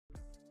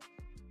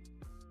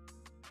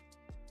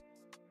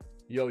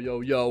Yo,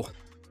 yo, yo.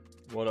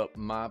 What up,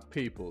 my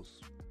peoples?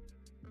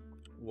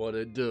 What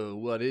it do?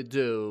 What it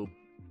do?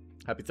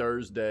 Happy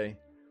Thursday.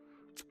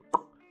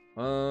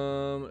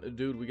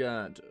 Dude, we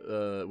got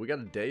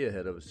a day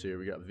ahead of us here.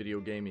 We got video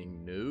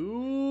gaming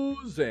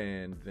news,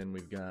 and then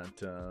we got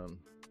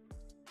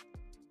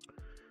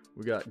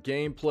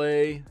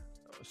gameplay.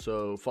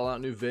 So Fallout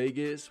New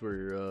Vegas,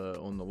 we're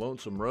on the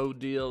Lonesome Road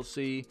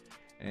DLC,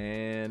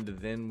 and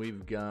then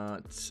we've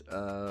got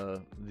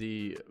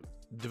the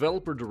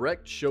Developer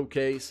Direct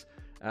Showcase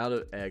out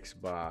of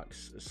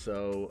Xbox.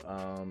 So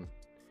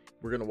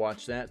we're gonna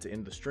watch that to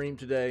end the stream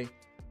today.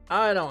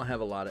 I don't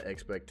have a lot of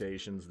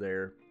expectations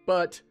there,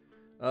 but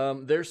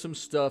there's some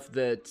stuff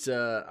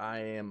that I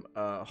am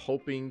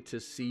hoping to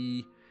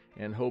see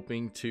and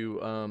hoping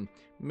to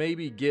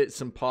maybe get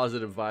some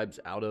positive vibes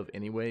out of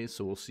anyways.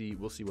 So we'll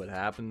see what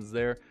happens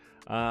there.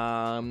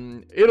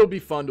 It'll be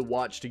fun to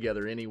watch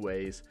together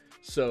anyways.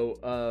 So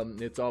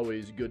it's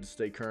always good to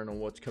stay current on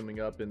what's coming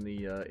up in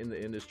the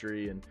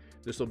industry, and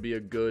this will be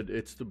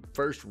it's the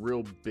first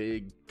real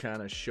big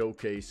kind of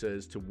showcase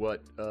as to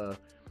what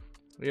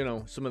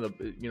some of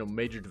the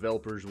major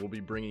developers will be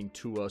bringing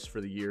to us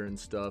for the year and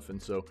stuff. And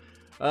so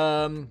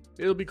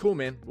it'll be cool,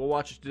 man. We'll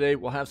watch it today.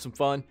 We'll have some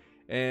fun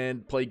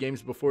and play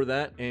games before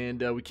that,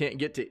 and we can't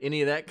get to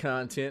any of that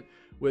content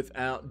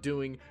without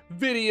doing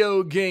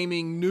video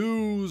gaming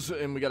news,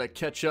 and we got to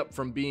catch up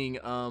from being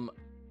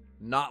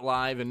not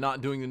live and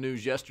not doing the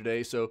news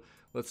yesterday. So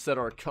let's set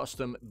our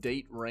custom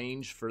date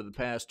range for the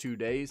past 2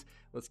 days.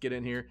 Let's get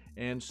in here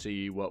and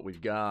see what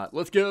we've got.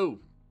 Let's go.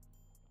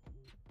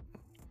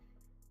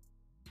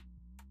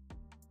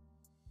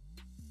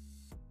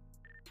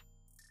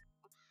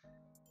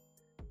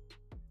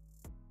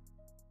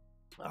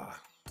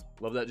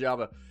 Love that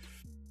Java.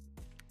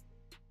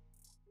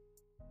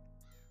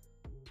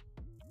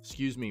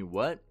 Excuse me,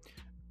 what?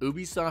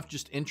 Ubisoft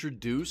just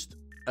introduced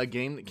a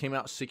game that came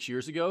out 6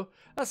 years ago?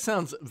 That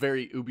sounds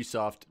very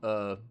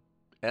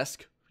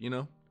Ubisoft-esque, you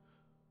know?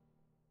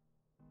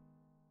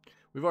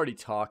 We've already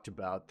talked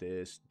about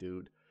this,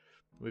 dude.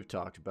 We've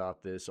talked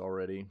about this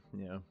already,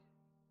 yeah.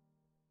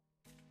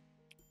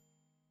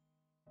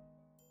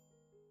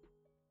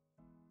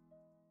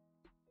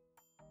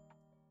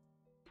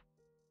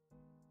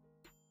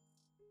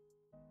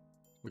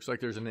 Looks like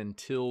there's an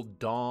Until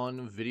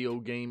Dawn video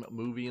game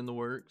movie in the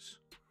works.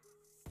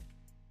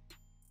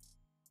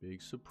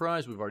 Big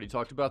surprise. We've already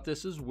talked about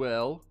this as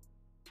well.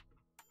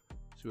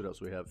 Let's see what else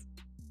we have.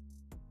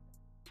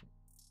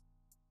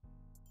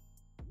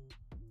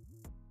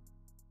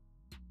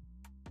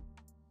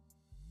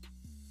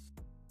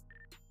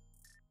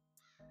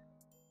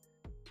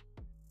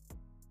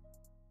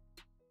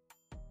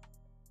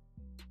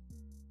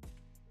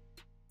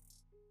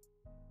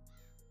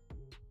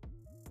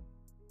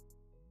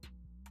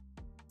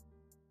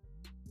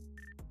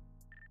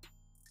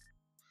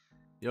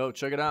 Yo,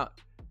 check it out.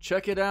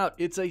 Check it out.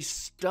 It's a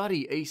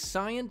study, a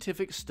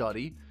scientific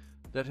study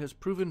that has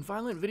proven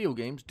violent video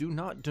games do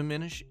not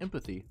diminish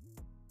empathy.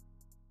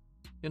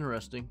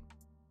 Interesting.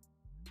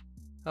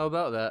 How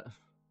about that?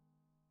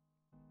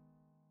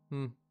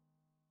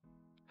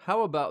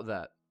 How about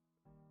that?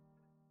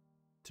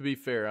 To be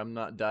fair, I'm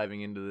not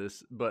diving into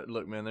this, but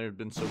look, man, there have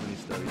been so many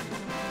studies.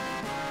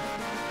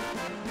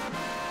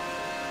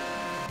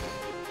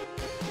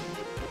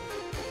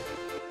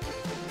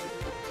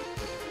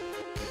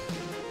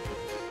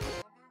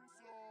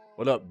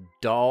 What up,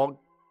 dog?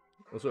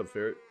 What's up,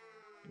 ferret?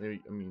 Maybe,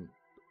 I mean,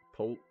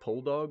 pole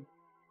dog?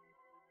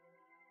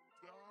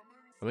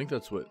 I think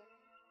that's what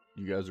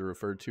you guys are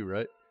referred to,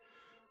 right?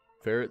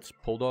 Ferrets,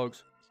 pole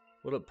dogs?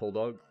 What up, pole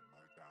dog?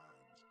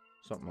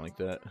 Something like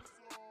that.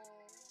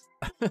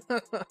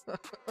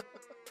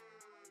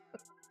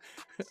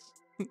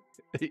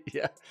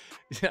 yeah,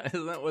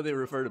 isn't that what they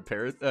refer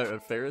to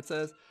ferrets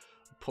as?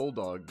 Pole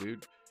dog,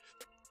 dude.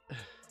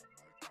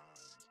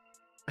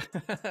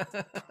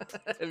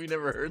 Have you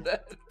never heard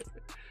that?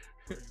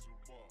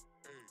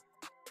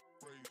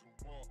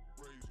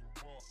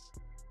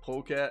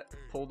 Polecat,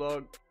 pole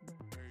dog.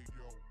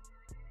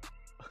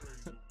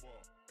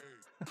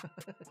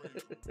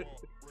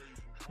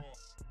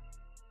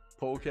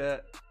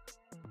 Polecat,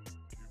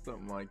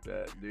 something like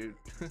that, dude.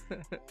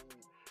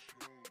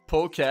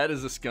 Polecat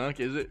is a skunk,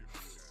 is it?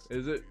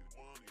 Is it?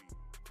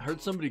 I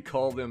heard somebody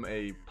call them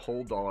a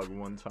pole dog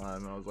one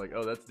time, and I was like,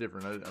 oh, that's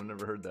different. I've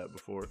never heard that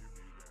before.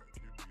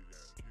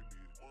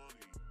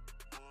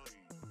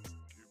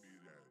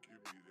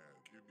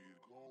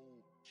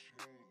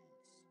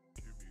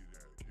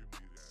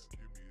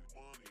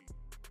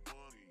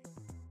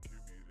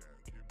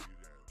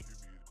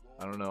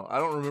 I don't know. I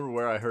don't remember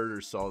where I heard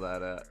or saw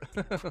that at.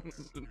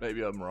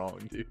 Maybe I'm wrong,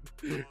 dude.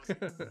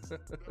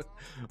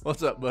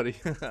 What's up, buddy?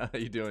 How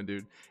you doing,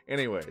 dude?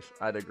 Anyways,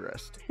 I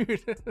digress,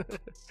 dude.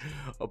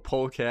 A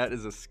polecat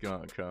is a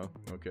skunk, huh?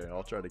 Okay,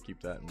 I'll try to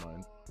keep that in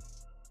mind.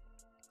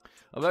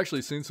 I've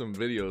actually seen some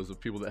videos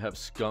of people that have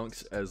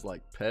skunks as,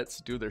 like,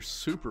 pets. Dude, they're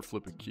super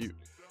flippin' cute.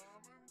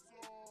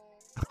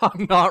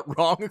 I'm not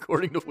wrong,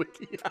 according to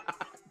Wiki.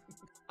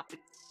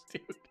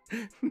 Dude.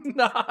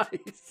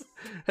 Nice.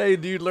 Hey,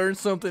 dude, learn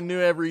something new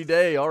every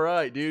day. All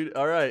right, dude.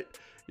 All right.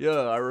 Yeah,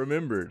 I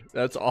remembered.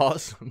 That's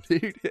awesome,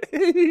 dude.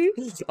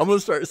 I'm gonna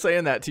start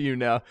saying that to you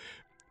now.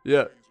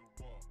 Yeah.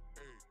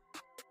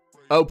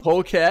 Oh,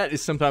 polecat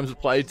is sometimes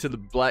applied to the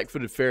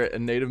black-footed ferret, a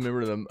native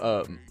member of them.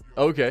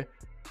 Okay.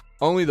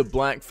 Only the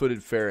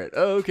black-footed ferret.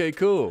 Oh, okay,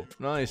 cool.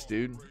 Nice,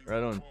 dude.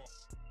 Right on.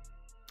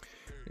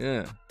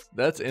 Yeah,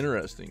 that's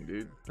interesting,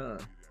 dude. Huh.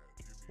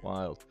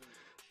 Wild.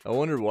 I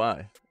wonder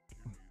why.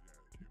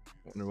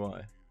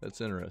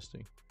 That's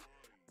interesting.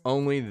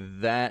 Only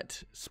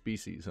that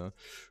species, huh?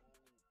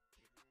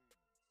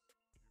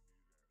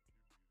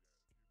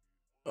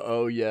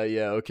 Oh yeah,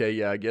 yeah. Okay,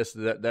 yeah. I guess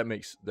that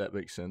makes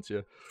sense.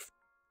 Yeah.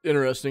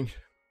 Interesting.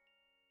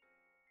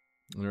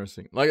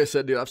 Interesting. Like I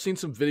said, dude, I've seen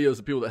some videos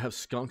of people that have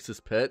skunks as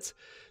pets.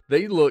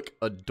 They look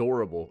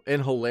adorable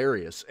and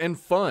hilarious and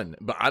fun,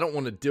 but I don't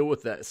want to deal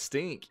with that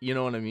stink. You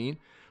know what I mean?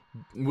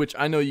 Which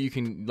I know you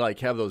can like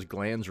have those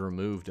glands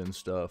removed and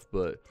stuff,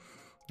 but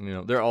you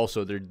know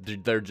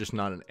they're just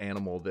not an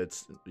animal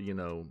that's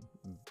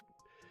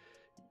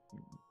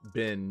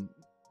been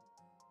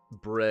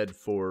bred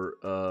for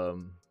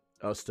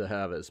us to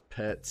have as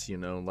pets.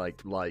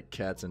 Like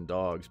cats and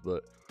dogs,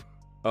 but.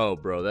 Oh,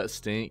 bro, that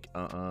stink?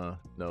 No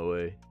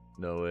way.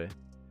 No way.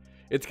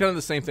 It's kind of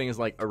the same thing as,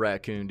 like, a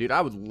raccoon. Dude, I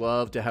would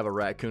love to have a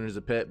raccoon as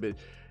a pet, but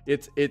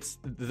it's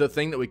the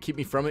thing that would keep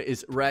me from it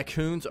is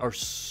raccoons are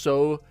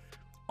so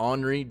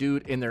ornery,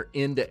 dude, and they're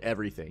into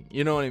everything.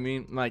 You know what I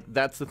mean? Like,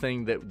 that's the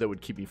thing that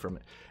would keep me from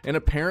it. And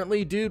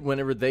apparently, dude,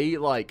 whenever they,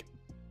 like,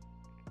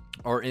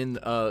 are in,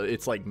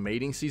 it's, like,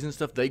 mating season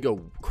stuff, they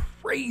go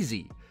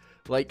crazy.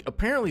 Like,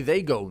 apparently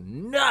they go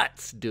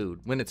nuts, dude,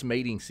 when it's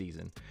mating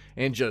season.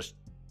 And just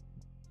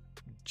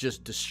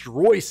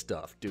destroy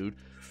stuff, dude.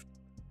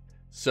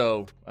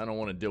 So I don't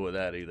want to deal with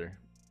that either.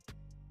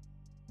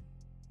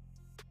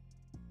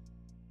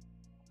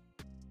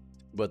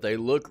 But they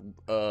look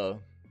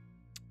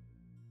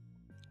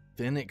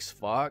Phoenix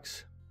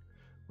fox.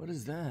 What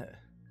is that?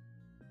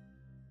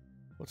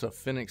 What's a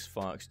Phoenix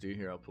fox, dude?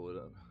 Here, I'll pull it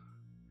up.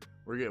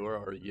 We're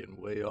already getting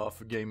way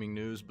off of gaming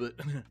news, but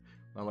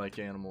I like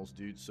animals,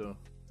 dude. So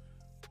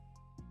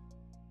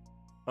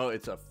oh,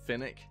 it's a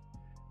Finnick.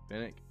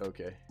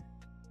 Okay.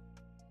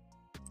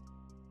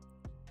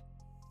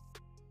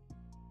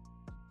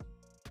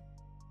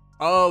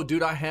 Oh,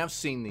 dude, I have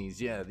seen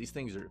these. Yeah, these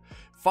things are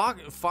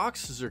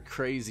foxes are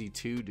crazy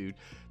too, dude.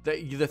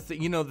 The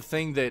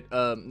thing that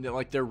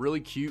like they're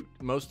really cute.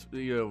 Most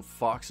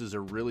foxes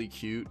are really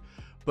cute,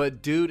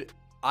 but dude,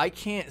 I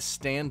can't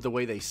stand the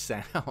way they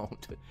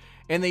sound.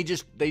 And they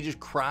just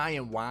cry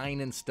and whine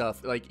and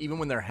stuff. Like even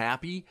when they're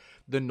happy,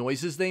 the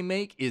noises they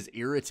make is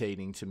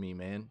irritating to me,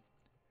 man.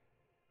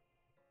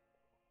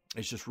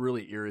 It's just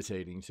really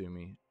irritating to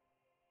me.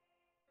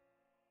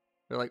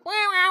 They're like, wah,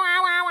 wah,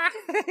 wah, wah, wah.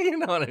 You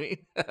know what I mean?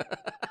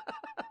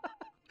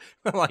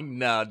 I'm like,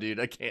 nah, dude,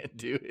 I can't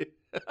do it.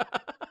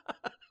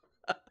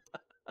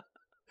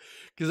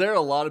 Because there are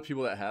a lot of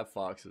people that have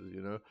foxes,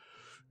 you know?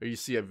 Or you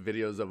see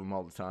videos of them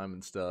all the time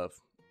and stuff.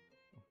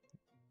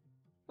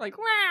 Like,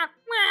 wah,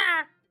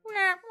 wah,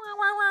 wah, wah,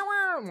 wah, wah,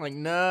 wah. I'm like,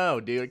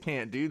 no, dude, I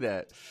can't do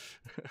that.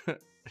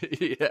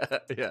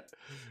 Yeah.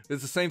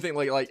 It's the same thing.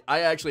 Like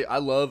I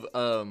love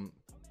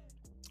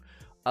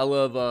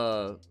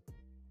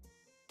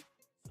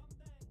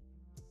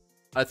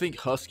I think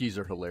huskies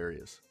are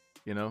hilarious.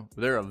 You know,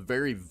 they're a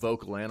very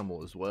vocal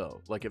animal as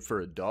well. Like for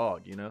a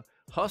dog, you know,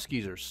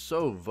 huskies are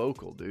so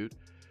vocal, dude.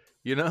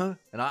 You know,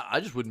 and I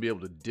just wouldn't be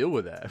able to deal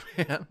with that,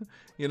 man.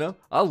 You know,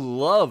 I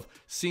love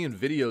seeing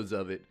videos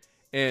of it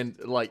and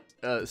like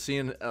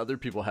seeing other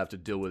people have to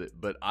deal with it,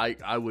 but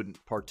I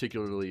wouldn't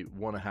particularly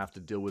want to have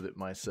to deal with it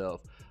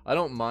myself. I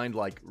don't mind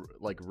like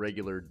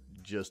regular,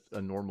 just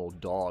a normal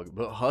dog,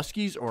 but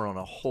huskies are on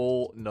a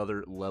whole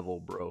nother level,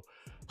 bro.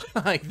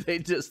 Like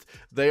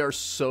they are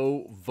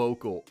so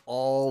vocal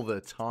all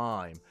the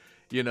time.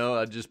 You know,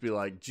 I'd just be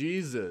like,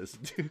 Jesus,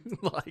 dude,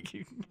 like,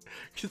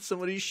 can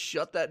somebody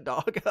shut that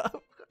dog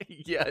up?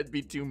 Yeah, it'd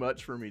be too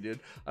much for me, dude.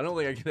 I don't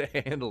think I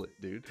can handle it,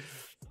 dude.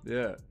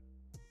 Yeah.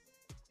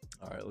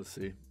 All right, let's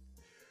see.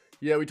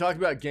 Yeah, we talked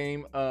about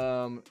game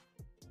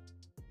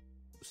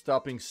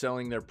stopping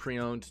selling their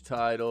pre-owned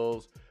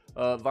titles.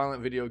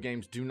 Violent video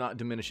games do not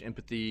diminish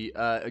empathy.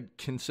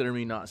 Consider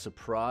me not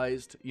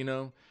surprised, you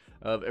know,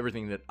 of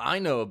everything that I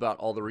know about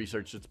all the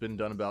research that's been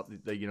done about the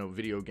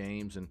video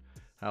games and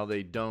how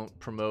they don't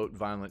promote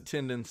violent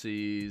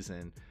tendencies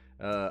and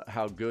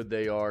how good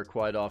they are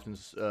quite often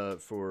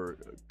for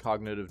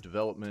cognitive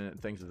development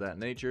and things of that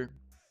nature.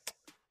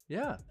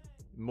 Yeah,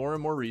 more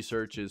and more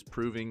research is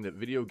proving that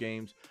video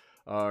games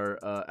are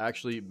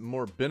actually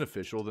more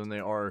beneficial than they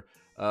are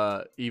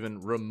even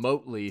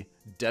remotely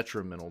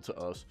detrimental to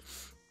us.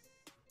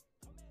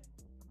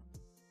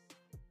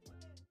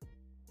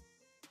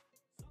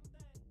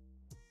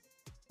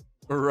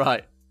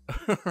 Right.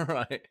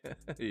 Right.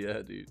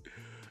 Yeah, dude.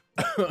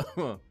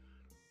 Let's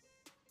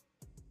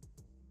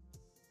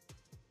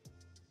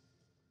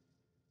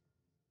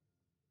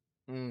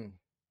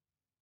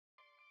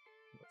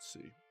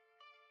see.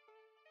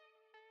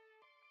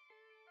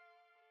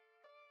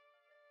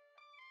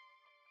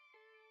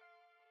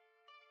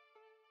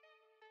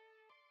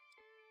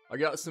 I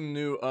got some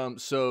new,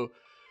 so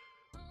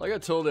like I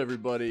told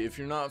everybody, if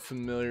you're not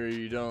familiar,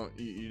 you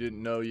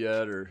didn't know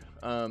yet, or,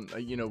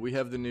 you know, we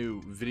have the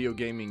new video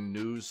gaming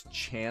news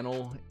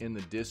channel in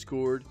the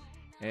Discord,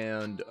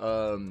 and,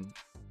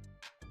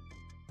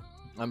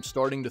 I'm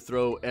starting to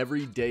throw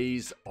every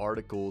day's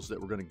articles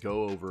that we're going to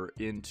go over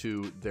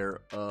into their,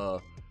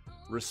 under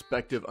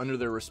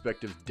their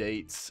respective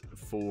dates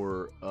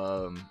for,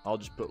 I'll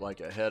just put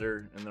like a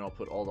header, and then I'll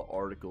put all the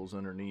articles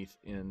underneath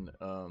in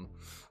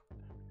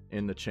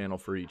the channel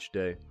for each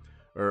day,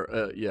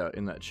 or yeah,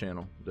 in that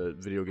channel, the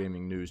video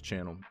gaming news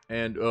channel.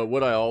 And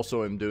what I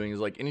also am doing is,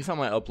 like, anytime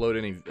I upload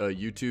any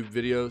YouTube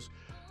videos,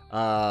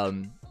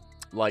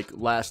 like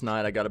last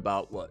night I got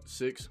about what,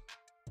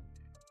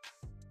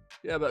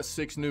 about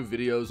 6 new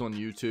videos on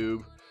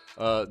YouTube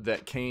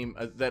that came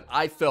that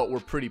I felt were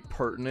pretty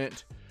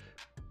pertinent,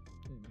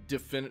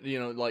 you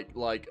know, like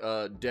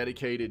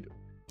dedicated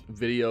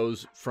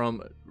videos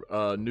from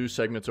news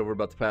segments over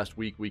about the past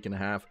week and a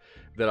half,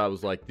 that I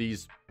was like,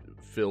 these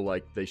feel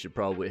like they should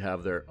probably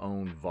have their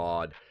own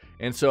VOD.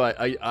 And so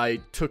I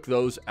took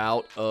those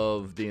out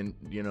of the,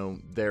 you know,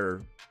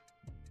 their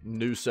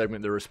news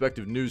segment, their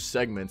respective news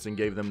segments, and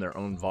gave them their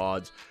own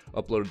VODs,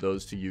 uploaded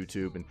those to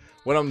YouTube. And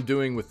what I'm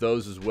doing with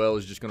those as well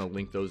is just going to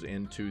link those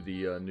into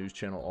the news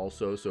channel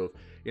also. So if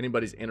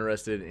anybody's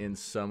interested in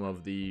some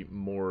of the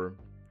more,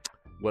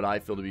 what I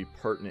feel to be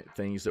pertinent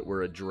things that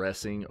we're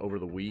addressing over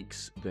the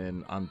weeks,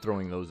 then I'm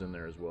throwing those in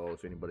there as well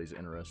if anybody's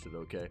interested.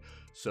 Okay,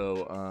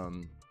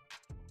 so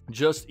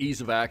just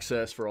ease of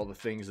access for all the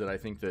things that I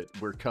think that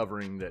we're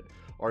covering that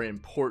are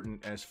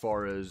important as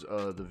far as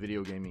the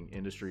video gaming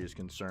industry is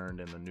concerned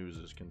and the news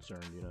is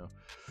concerned, you know.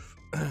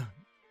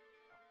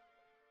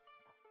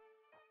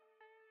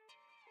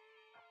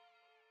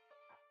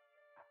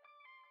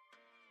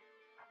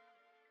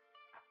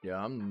 Yeah,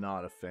 I'm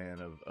not a fan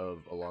of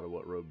a lot of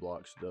what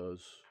Roblox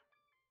does.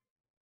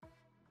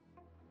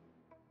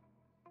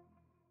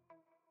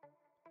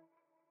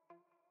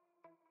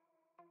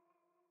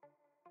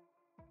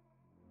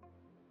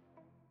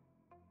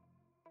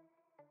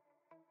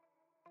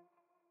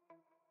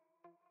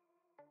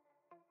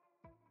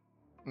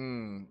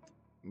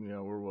 Yeah,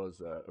 where was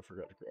that? I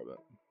forgot to grab that.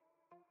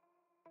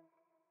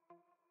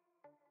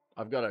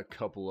 I've got a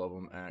couple of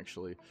them,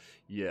 actually.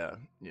 Yeah,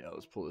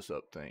 let's pull this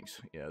up.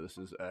 Thanks. Yeah, this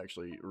is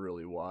actually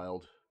really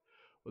wild.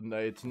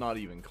 It's not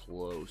even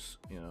close.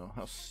 You know,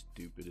 how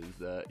stupid is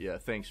that? Yeah,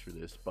 thanks for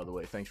this, by the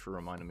way. Thanks for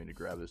reminding me to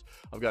grab this.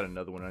 I've got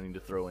another one I need to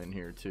throw in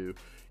here, too.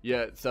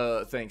 Yeah,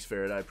 thanks,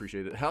 Ferret. I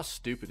appreciate it. How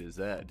stupid is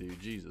that, dude?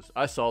 Jesus.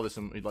 I saw this,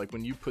 and, like,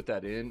 when you put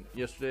that in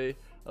yesterday,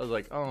 I was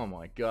like, oh,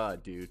 my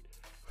God, dude.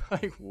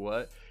 Like,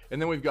 what?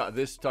 And then we've got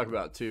this to talk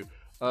about, too.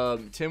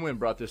 Tim Wynn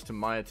brought this to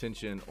my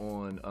attention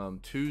on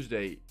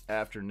Tuesday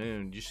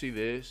afternoon. Did you see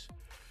this?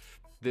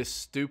 This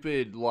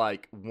stupid,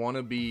 like,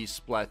 wannabe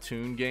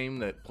Splatoon game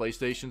that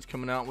PlayStation's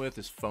coming out with,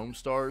 this Foam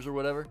Stars or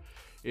whatever,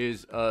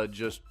 is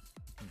just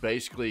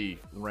basically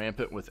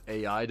rampant with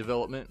AI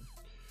development,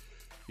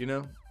 you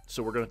know?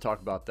 So we're going to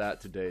talk about that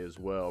today as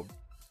well.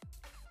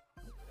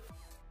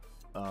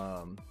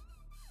 I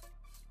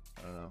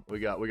don't know. We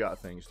got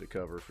things to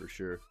cover for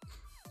sure.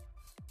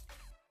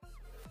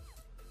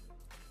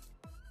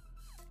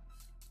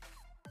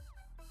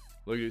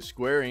 Look at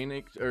Square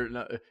Enix, or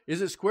not,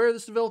 is it Square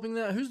that's developing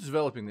that? Who's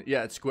developing that?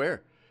 Yeah, it's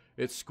Square.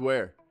 It's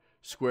Square.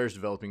 Square's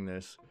developing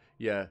this.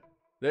 Yeah,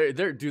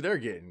 they're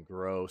getting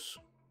gross.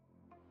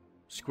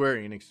 Square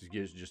Enix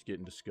is just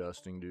getting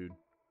disgusting, dude.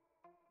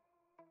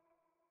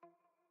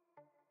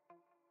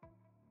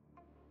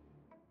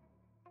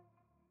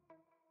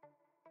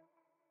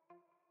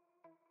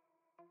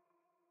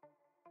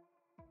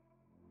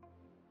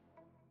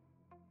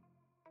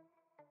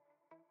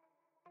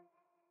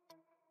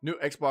 New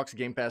Xbox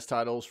Game Pass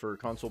titles for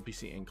console,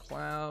 PC, and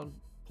cloud.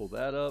 Pull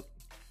that up.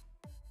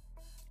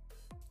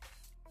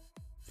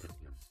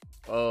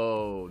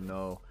 Oh,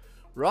 no.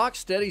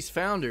 Rocksteady's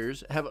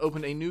founders have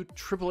opened a new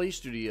AAA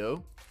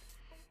studio,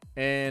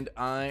 and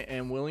I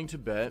am willing to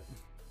bet...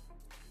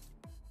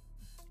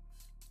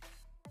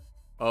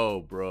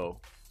 Oh, bro.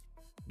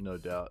 No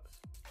doubt.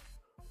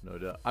 No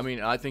doubt. I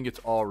mean, I think it's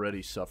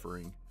already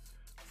suffering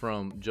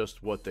from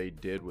just what they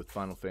did with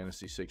Final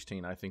Fantasy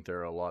 16. I think there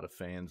are a lot of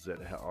fans that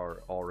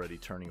are already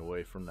turning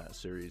away from that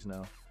series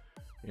now.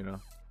 You know,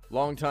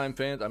 longtime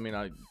fans. I mean,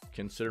 I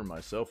consider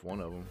myself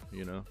one of them.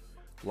 You know,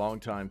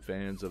 longtime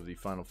fans of the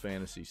Final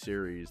Fantasy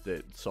series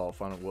that saw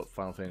what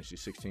Final Fantasy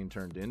 16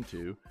 turned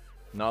into.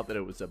 Not that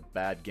it was a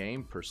bad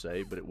game per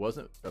se, but it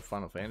wasn't a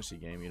Final Fantasy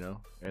game. You know,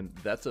 and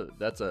that's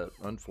a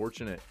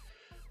unfortunate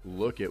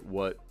look at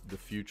what the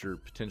future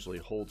potentially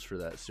holds for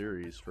that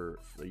series for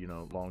you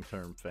know,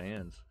 long-time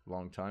fans.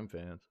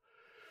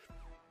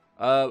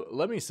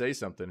 Let me say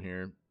something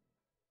here.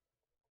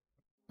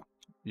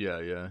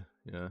 Yeah.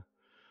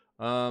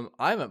 I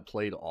haven't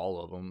played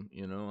all of them,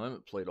 you know. I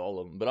haven't played all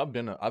of them, but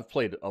I've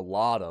played a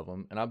lot of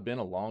them, and I've been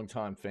a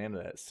long-time fan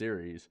of that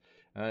series.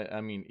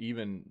 I mean,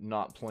 even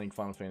not playing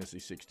Final Fantasy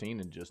 16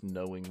 and just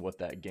knowing what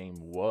that game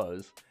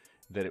was,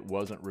 that it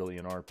wasn't really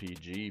an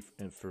RPG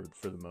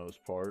for the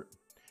most part.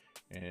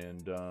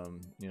 and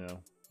you know,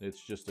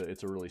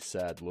 it's a really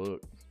sad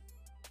look.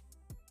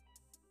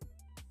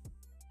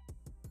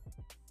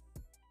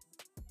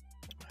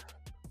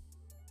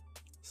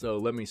 So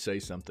let me say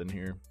something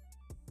here.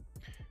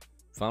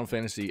 Final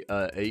Fantasy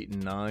 8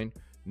 and 9.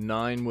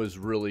 9 was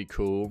really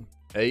cool.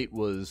 8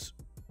 was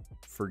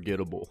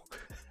forgettable.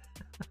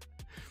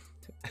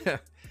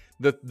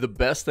 The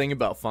best thing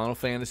about Final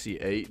Fantasy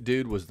 8,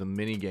 dude, was the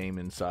mini game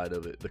inside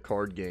of it, the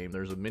card game.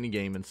 There's a mini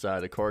game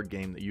inside a card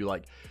game that you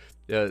like.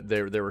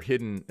 They were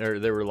hidden, or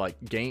they were like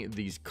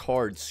these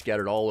cards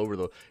scattered all over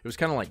the. It was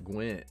kind of like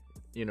Gwent,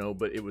 you know,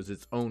 but it was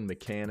its own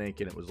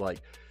mechanic, and it was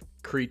like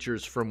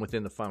creatures from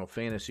within the Final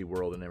Fantasy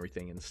world and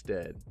everything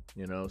instead,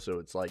 you know. So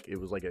it's like it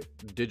was like a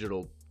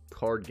digital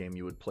card game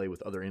you would play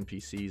with other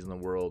NPCs in the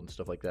world and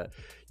stuff like that.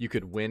 You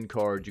could win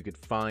cards, you could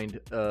find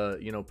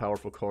you know,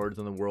 powerful cards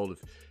in the world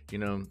if, you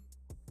know,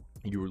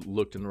 you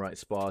looked in the right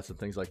spots and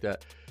things like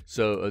that.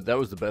 So that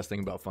was the best thing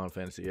about Final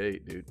Fantasy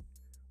 8, dude.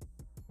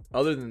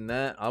 Other than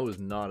that, I was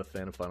not a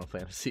fan of Final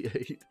Fantasy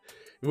 8,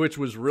 which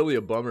was really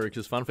a bummer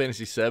because Final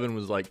Fantasy 7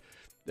 was like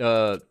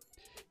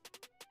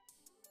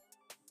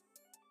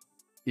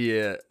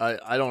yeah,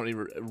 I don't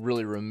even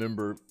really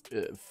remember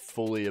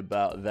fully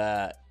about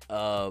that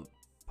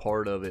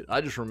part of it.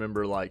 I just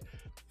remember like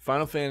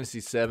Final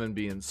Fantasy 7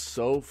 being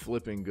so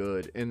flipping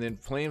good, and then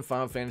playing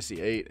Final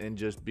Fantasy 8 and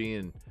just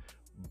being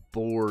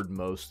bored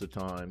most of the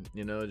time,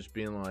 you know, just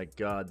being like,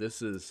 God,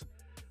 this is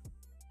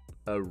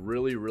a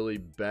really, really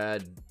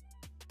bad,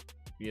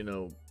 you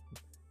know,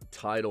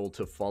 title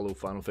to follow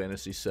Final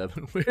Fantasy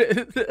 7 with.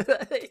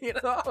 You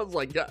know, I was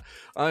like, God,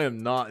 I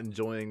am not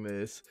enjoying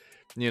this,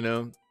 you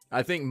know.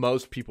 I think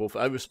most people,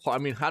 I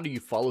mean, how do you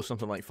follow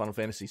something like Final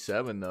Fantasy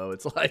 7 though?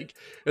 It's like,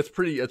 it's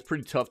pretty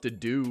tough to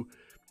do,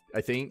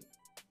 I think.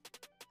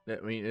 I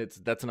mean,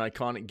 that's an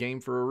iconic game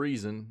for a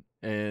reason,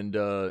 and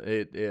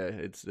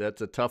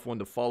that's a tough one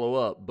to follow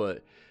up.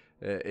 But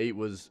 8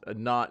 was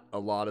not a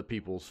lot of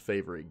people's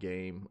favorite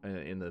game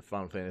in the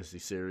Final Fantasy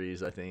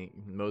series. I think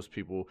most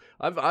people,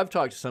 I've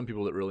talked to some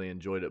people that really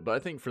enjoyed it, but I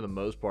think for the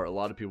most part, a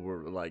lot of people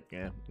were like,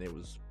 it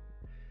was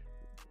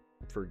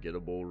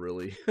forgettable,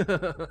 really.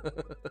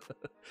 The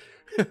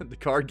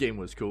card game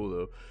was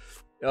cool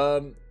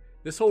though.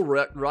 This whole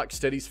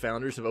Rocksteady's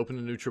founders have opened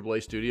a new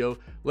AAA studio.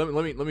 Let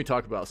me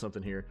talk about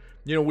something here.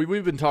 You know,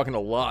 we've been talking a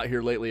lot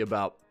here lately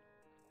about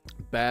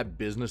bad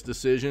business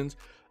decisions.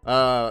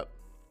 Bad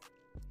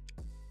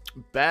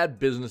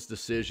business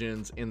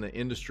decisions in the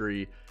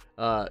industry,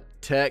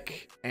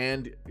 tech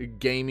and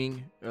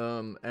gaming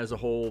as a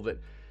whole, that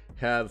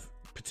have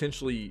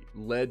potentially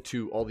led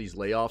to all these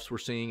layoffs we're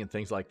seeing and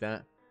things like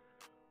that.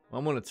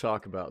 I'm going to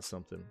talk about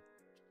something.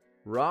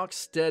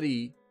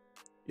 Rocksteady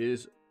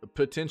is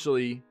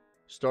potentially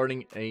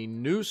starting a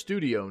new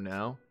studio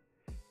now,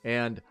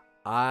 and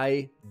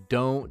I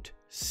don't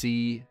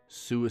see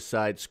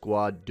Suicide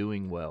Squad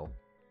doing well.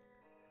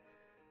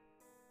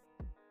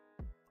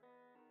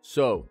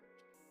 So,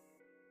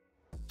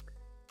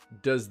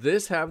 does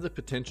this have the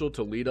potential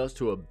to lead us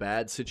to a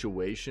bad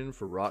situation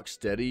for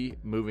Rocksteady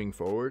moving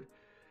forward?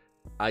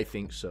 I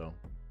think so.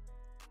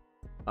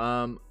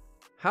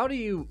 How do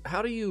you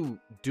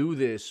do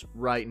this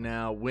right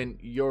now when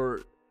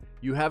you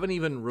haven't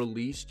even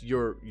released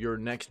your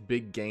next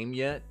big game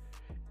yet?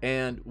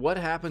 And what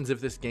happens if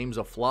this game's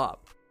a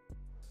flop?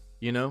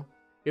 You know,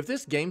 if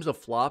this game's a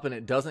flop and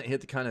it doesn't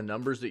hit the kind of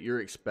numbers that you're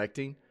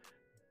expecting,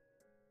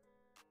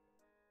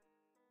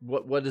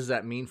 what does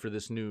that mean for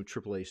this new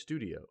AAA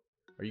studio?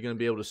 Are you going to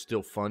be able to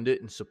still fund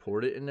it and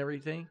support it and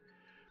everything?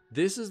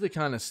 This is the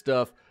kind of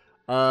stuff,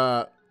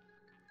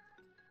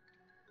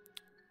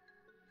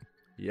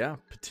 yeah,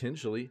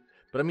 potentially.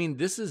 But I mean,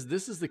 this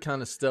is the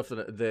kind of stuff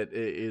that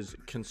is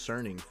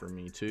concerning for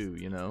me too,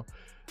 you know.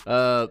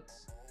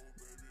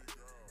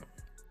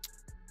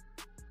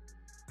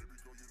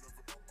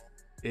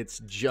 It's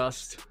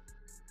just,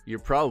 you're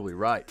probably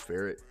right,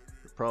 Ferret.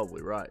 You're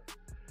probably right.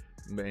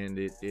 And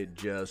it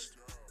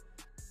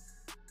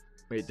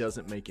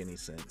doesn't make any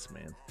sense,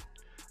 man.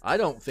 I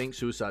don't think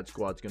Suicide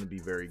Squad's going to be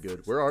very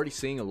good. We're already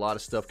seeing a lot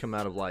of stuff come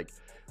out of like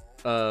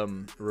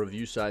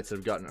review sites that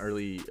have gotten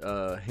early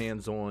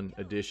hands-on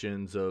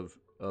editions of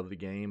the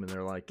game, and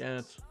they're like,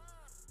 it's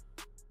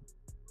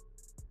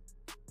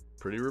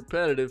pretty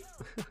repetitive.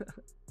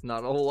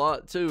 Not a whole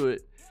lot to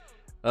it.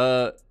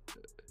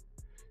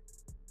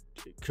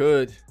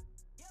 Could.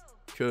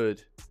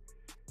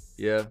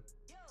 Yeah.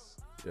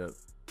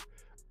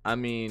 I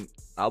mean,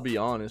 I'll be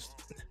honest.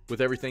 With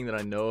everything that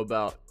I know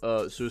about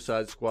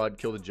Suicide Squad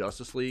Kill the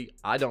Justice League,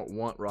 I don't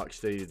want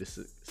Rocksteady to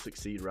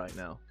succeed right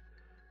now.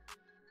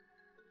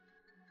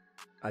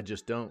 I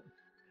just don't.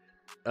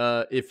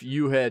 If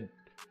we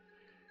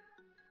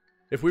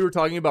were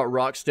talking about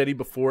Rocksteady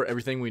before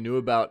everything we knew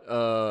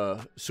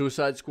about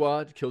Suicide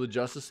Squad Kill the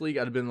Justice League,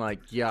 I'd have been like,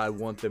 yeah, I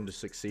want them to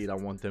succeed. I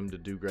want them to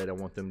do great. I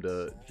want them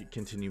to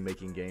continue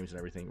making games and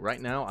everything. Right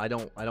now, I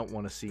don't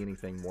want to see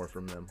anything more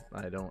from them.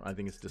 I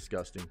think it's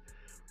disgusting.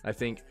 I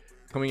think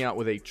coming out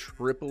with a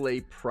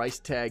AAA price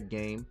tag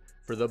game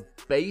for the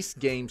base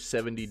game,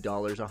 $70,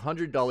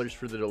 $100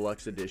 for the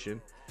deluxe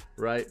edition,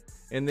 right?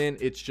 And then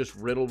it's just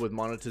riddled with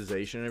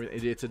monetization and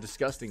everything. It's a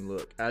disgusting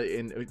look.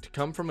 And to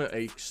come from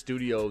a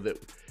studio that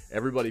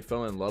everybody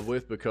fell in love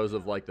with because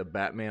of like the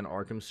Batman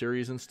Arkham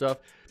series and stuff,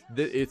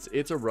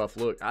 it's a rough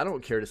look. I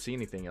don't care to see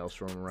anything else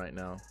from them right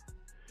now.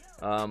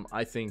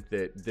 I think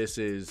that this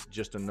is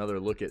just another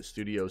look at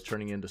studios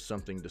turning into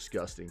something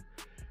disgusting.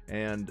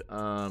 And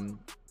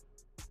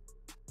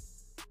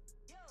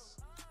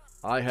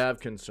I have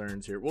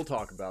concerns here. We'll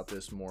talk about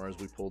this more as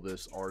we pull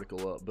this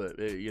article up, but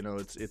you know,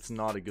 it's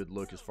not a good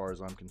look as far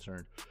as I'm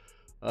concerned.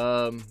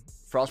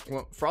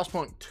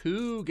 Frostpunk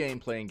 2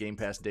 gameplay and Game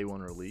Pass day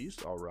 1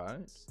 released. All right,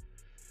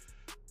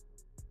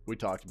 we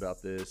talked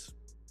about this.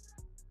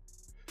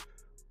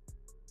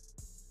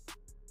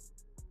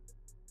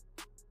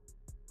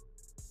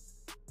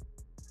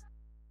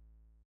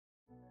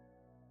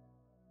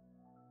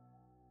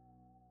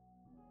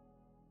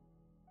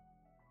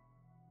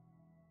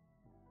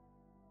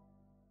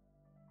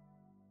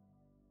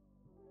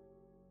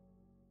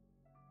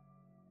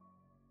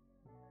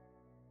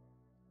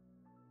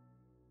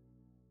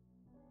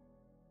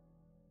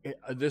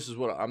 This is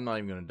what I'm not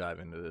even going to dive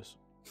into this.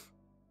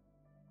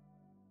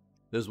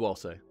 This is what I'll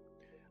say.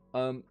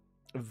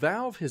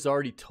 Valve has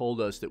already told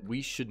us that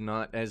we should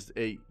not, as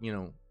a, you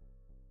know,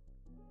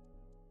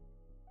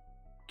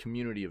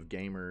 community of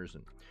gamers,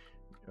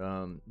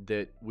 and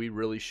that we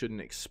really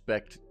shouldn't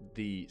expect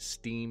the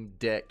Steam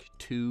Deck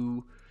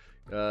 2,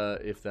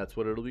 if that's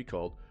what it'll be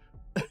called.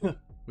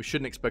 We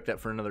shouldn't expect that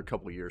for another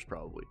couple of years,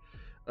 probably.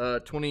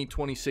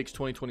 2026,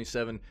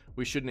 2027,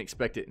 we shouldn't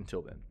expect it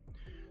until then.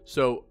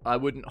 So I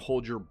wouldn't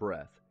hold your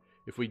breath.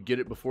 If we get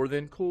it before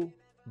then, cool.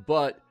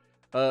 But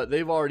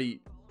they've already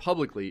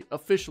publicly,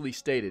 officially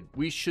stated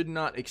we should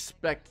not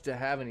expect to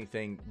have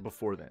anything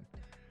before then.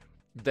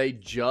 They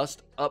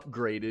just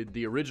upgraded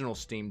the original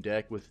Steam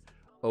Deck with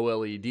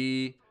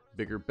OLED,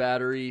 bigger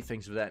battery,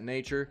 things of that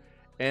nature.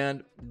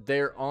 And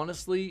they're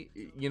honestly,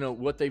 you know,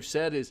 what they've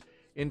said is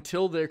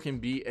until there can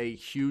be a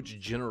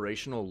huge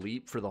generational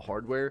leap for the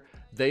hardware,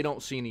 they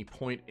don't see any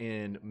point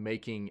in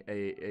making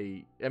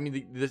I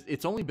mean,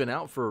 it's only been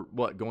out for,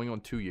 what, going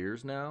on 2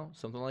 years now?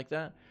 Something like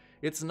that.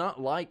 It's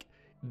not like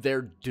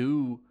they're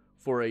due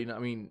for a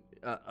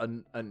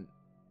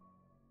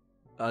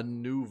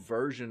new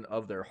version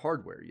of their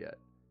hardware yet.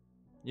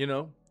 You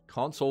know,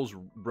 consoles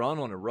run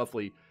on a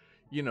roughly,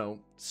 you know,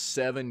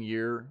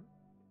 7-year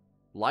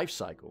life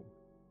cycle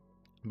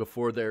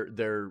before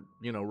their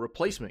you know,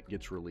 replacement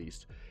gets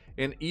released.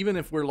 And even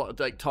if we're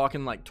like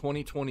talking like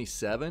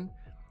 2027,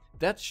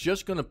 that's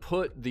just going to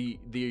put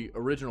the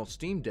original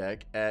Steam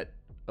Deck at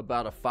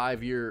about a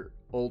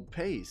 5-year-old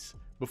pace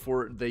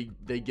before they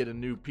get a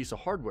new piece of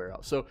hardware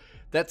out. So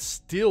that's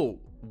still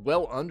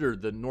well under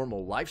the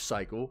normal life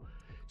cycle.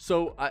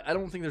 So I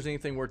don't think there's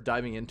anything worth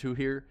diving into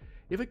here.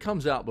 If it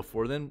comes out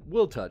before then,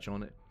 we'll touch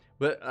on it.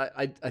 But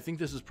I think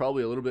this is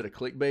probably a little bit of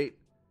clickbait,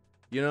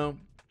 you know?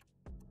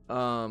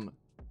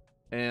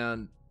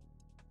 And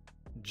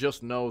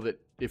just know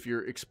that if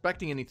you're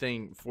expecting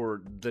anything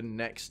for the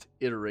next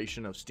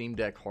iteration of Steam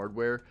Deck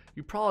hardware,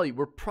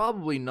 we're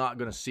probably not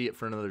going to see it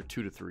for another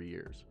 2 to 3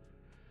 years,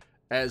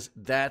 as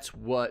that's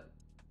what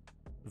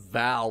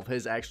Valve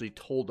has actually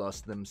told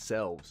us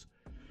themselves.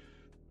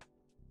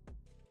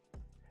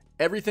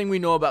 Everything we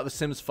know about The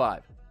Sims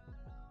 5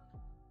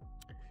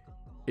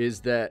 is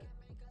that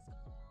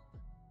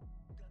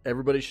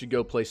everybody should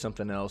go play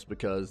something else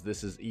because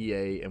this is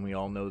EA and we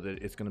all know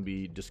that it's going to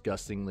be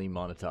disgustingly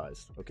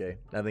monetized. Okay,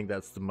 I think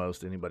that's the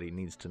most anybody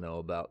needs to know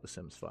about The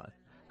Sims 5.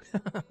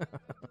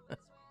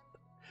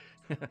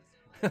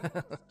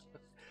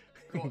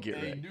 Cool. Get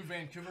a right. New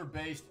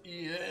Vancouver-based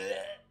EA.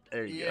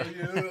 There you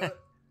go.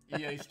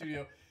 EA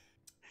studio.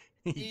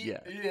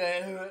 Yeah.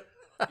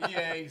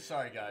 EA.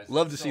 Sorry, guys.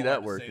 Love to So see hard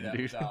that working, say that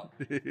dude. without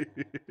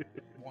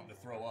wanting to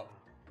throw up.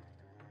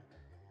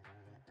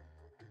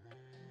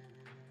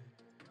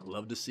 I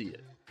love to see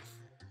it.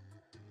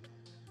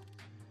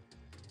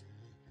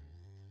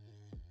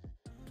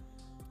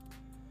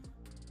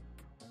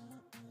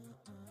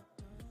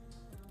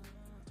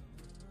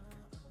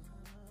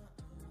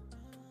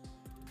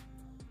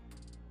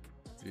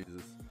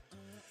 Jesus.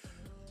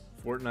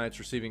 Fortnite's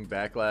receiving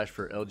backlash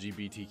for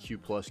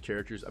LGBTQ plus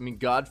characters. I mean,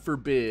 God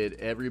forbid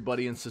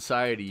everybody in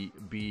society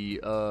be,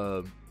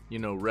 you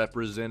know,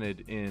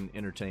 represented in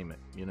entertainment,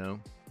 you know?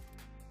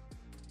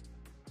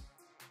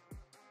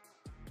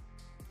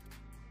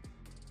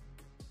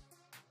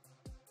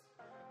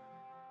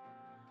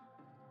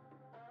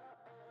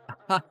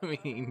 I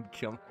mean,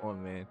 come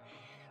on, man.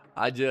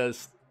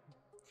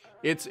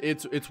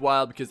 It's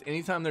wild because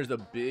anytime there's a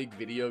big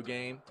video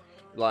game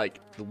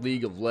like the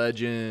League of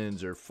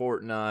Legends or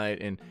Fortnite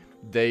and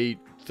they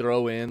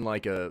throw in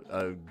like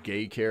a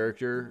gay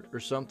character or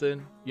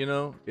something, you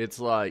know, it's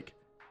like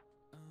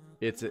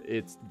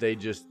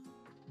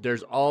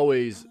there's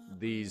always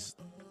these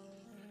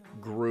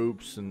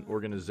groups and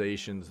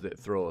organizations that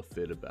throw a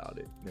fit about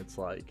it. It's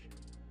like,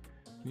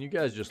 can you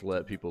guys just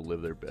let people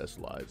live their best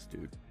lives,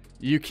 dude?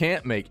 You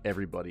can't make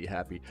everybody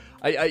happy.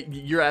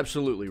 You're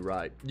absolutely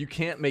right. You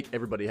can't make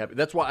everybody happy.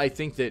 That's why I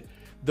think that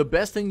the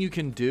best thing you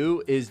can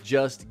do is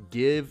just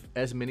give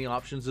as many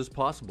options as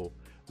possible.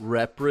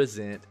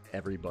 Represent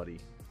everybody.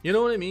 You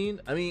know what I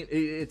mean? I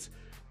mean,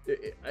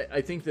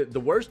 I think that the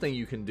worst thing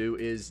you can do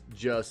is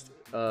just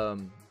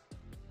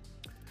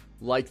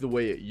like the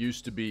way it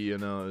used to be, you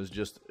know, is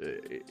just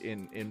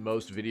in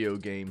most video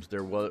games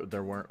there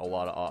weren't a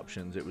lot of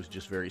options. It was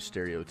just very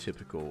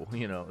stereotypical,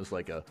 you know. It was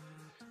like a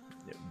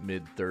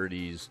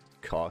mid-30s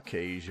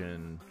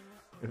Caucasian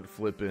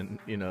flipping,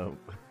 you know,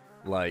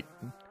 like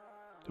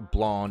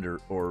blonde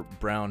or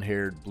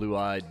brown-haired,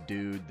 blue-eyed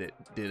dude that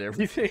did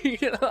everything.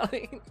 You know what I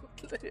mean?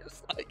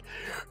 It's like,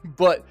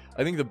 but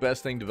I think the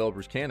best thing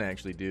developers can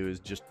actually do is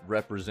just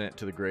represent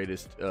to the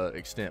greatest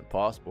extent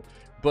possible.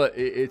 But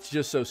it's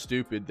just so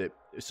stupid that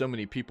so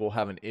many people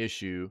have an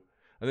issue.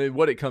 I mean,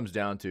 what it comes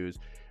down to is,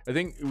 I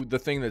think the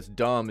thing that's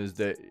dumb is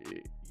that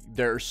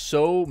there are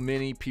so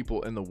many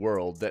people in the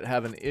world that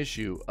have an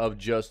issue of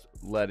just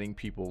letting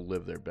people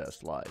live their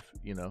best life.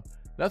 You know,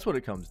 that's what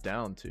it comes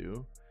down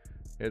to.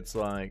 It's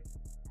like,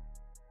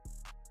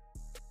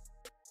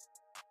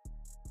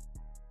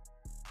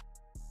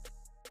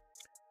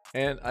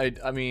 and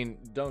I mean,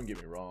 don't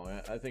get me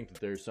wrong. I think that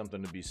there's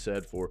something to be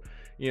said for,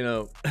 you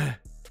know,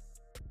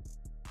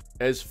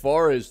 as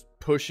far as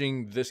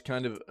pushing this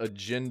kind of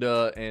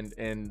agenda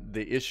and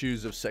the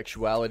issues of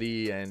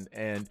sexuality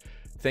and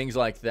things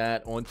like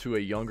that onto a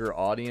younger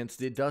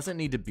audience. It doesn't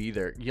need to be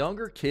there.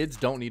 Younger kids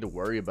don't need to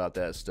worry about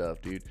that stuff,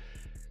 dude.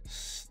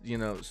 You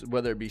know,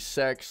 whether it be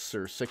sex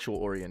or sexual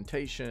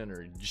orientation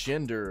or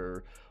gender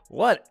or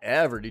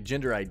whatever, dude,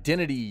 gender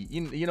identity,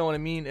 you know what I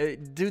mean?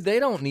 Dude, they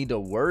don't need to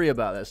worry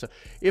about that stuff.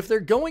 If they're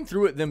going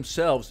through it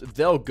themselves,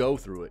 they'll go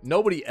through it.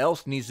 Nobody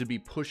else needs to be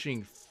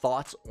pushing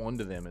thoughts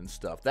onto them and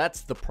stuff.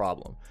 That's the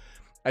problem.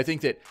 I think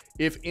that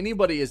if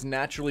anybody is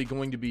naturally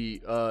going to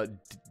be,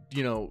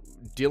 you know,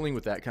 dealing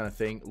with that kind of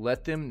thing,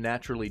 let them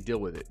naturally deal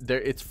with it.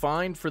 It's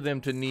fine for them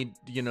to need,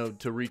 you know,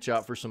 to reach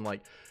out for some,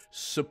 like,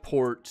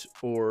 support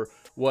or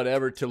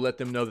whatever to let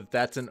them know that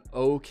that's an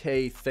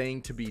okay thing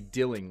to be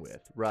dealing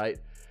with, right?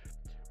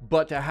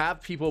 But to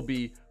have people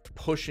be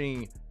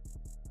pushing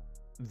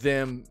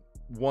them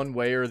one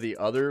way or the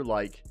other,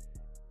 like,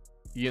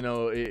 you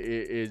know,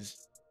 is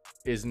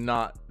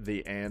not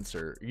the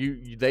answer.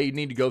 They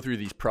need to go through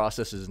these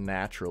processes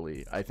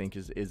naturally, I think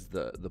is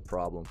the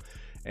problem.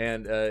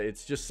 And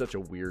it's just such a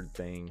weird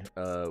thing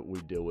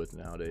we deal with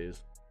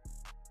nowadays.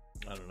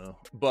 I don't know,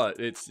 but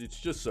it's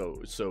just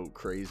so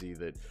crazy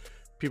that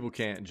people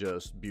can't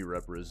just be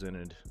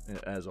represented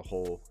as a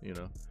whole, you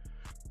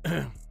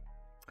know.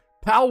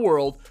 Pal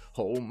World,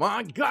 oh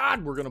my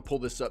god, we're gonna pull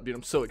this up, dude.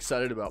 I'm so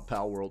excited about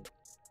Pal World.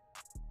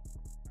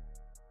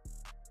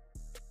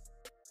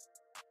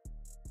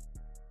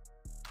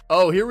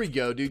 Oh, here we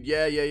go, dude.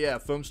 Yeah.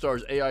 Foam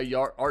Stars AI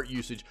art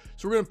usage.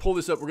 So we're gonna pull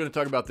this up. We're gonna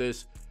talk about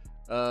this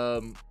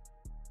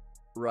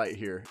right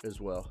here as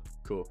well.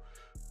 Cool.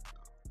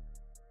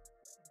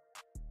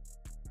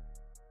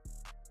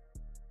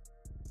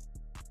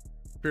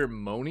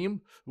 Pheromonium?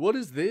 What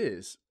is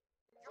this?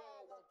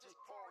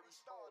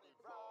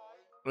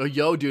 Oh,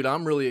 yo, dude,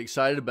 I'm really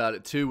excited about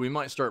it too. We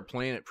might start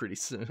playing it pretty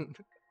soon.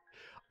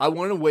 I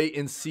want to wait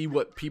and see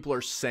what people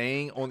are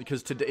saying on,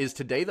 because today is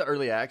the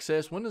early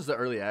access. When does the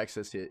early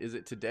access hit? Is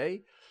it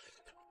today?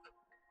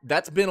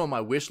 That's been on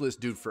my wish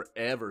list, dude,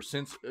 forever.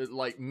 Since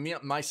like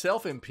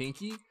myself and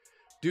Pinky,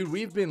 dude,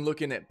 we've been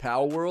looking at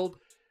Pal World.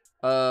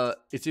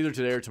 It's either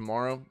today or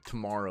tomorrow.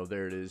 Tomorrow,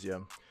 there it is. Yeah.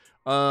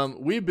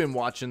 We've been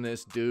watching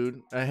this,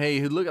 dude. Hey,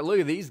 look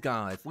at these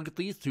guys. Look at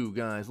these two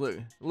guys. Look,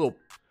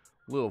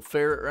 little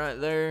ferret right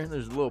there.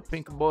 There's a little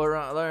pink boy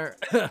right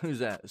there. Who's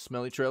that?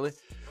 Smelly Trelly.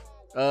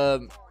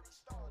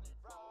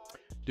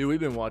 Dude, we've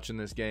been watching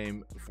this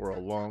game for a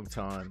long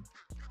time.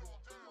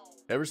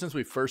 Ever since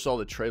we first saw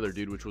the trailer,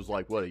 dude, which was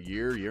like, what, a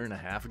year and a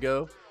half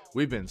ago?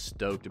 We've been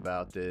stoked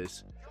about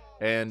this.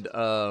 And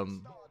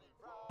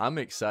I'm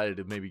excited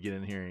to maybe get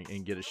in here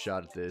and get a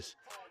shot at this.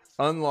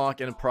 Unlock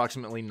in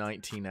approximately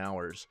 19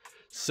 hours.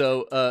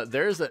 So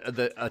there's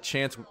a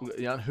chance,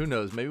 who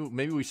knows,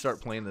 maybe we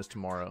start playing this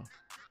tomorrow.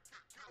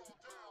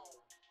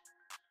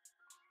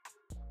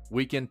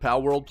 Weekend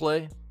Pal World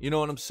play, you know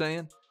what I'm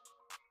saying?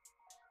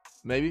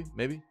 Maybe.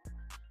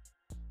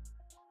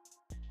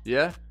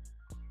 Yeah,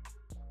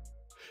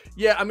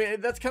 I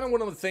mean, that's kind of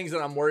one of the things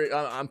that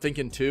I'm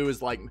thinking too,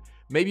 is like,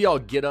 maybe I'll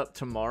get up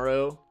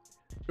tomorrow.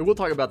 We'll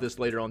talk about this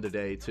later on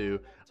today too.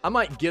 I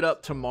might get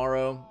up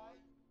tomorrow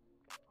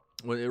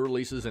when it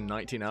releases in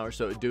 19 hours.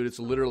 So, dude, it's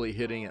literally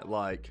hitting at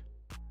like,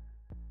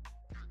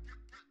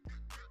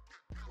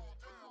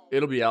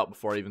 it'll be out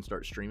before I even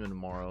start streaming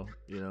tomorrow,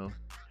 you know?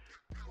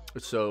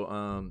 So,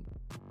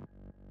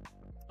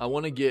 I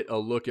want to get a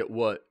look at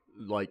what,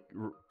 like,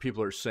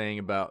 people are saying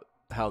about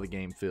how the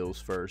game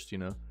feels first, you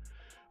know?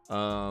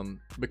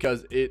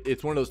 Because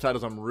it's one of those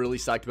titles I'm really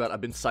psyched about.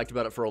 I've been psyched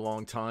about it for a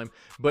long time.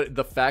 But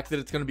the fact that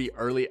it's going to be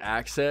early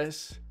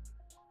access,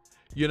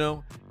 you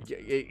know,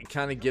 it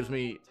kind of gives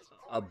me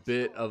a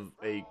bit of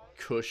a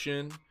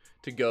cushion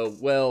to go,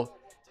 well,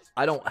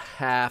 I don't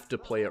have to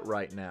play it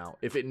right now.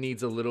 If it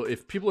needs a little,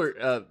 if people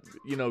are,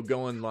 you know,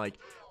 going like,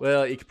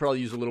 well, it could probably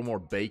use a little more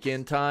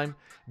bake-in time,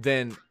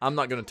 then I'm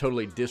not going to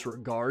totally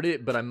disregard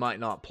it, but I might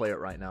not play it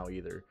right now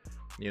either,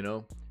 you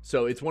know?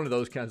 So it's one of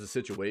those kinds of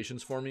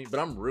situations for me, but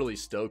I'm really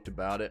stoked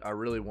about it. I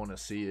really want to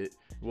see it.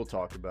 We'll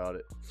talk about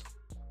it.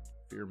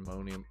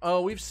 Pheromonium.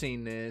 Oh, we've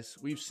seen this.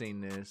 We've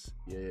seen this.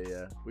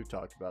 Yeah. We've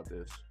talked about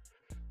this.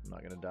 I'm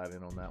not going to dive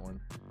in on that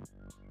one.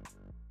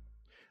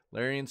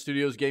 Larian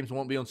Studios games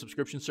won't be on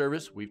subscription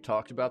service. We've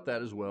talked about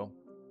that as well.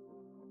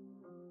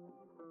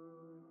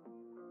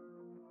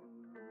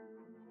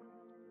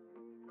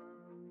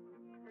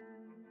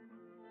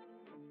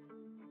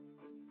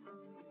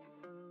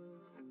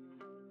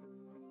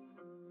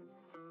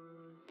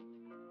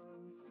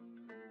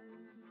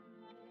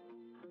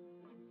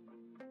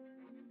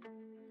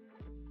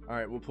 All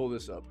right, we'll pull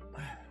this up.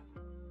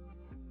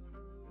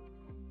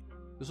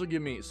 This will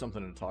give me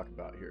something to talk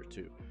about here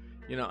too.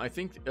 You know, I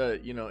think,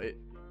 you know,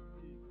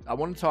 I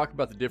want to talk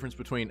about the difference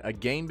between a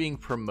game being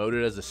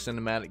promoted as a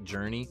cinematic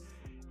journey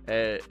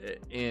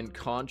in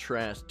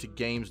contrast to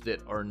games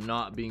that are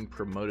not being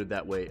promoted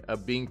that way,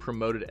 being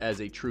promoted as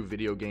a true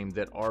video game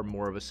that are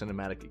more of a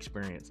cinematic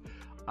experience.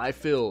 I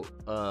feel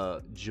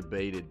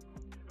jebaited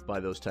by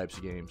those types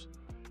of games.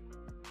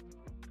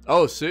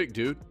 Oh, sick,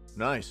 dude.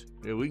 Nice.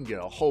 Yeah, we can get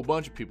a whole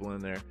bunch of people in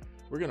there.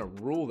 We're going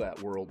to rule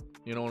that world.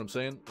 You know what I'm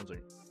saying? One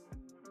second.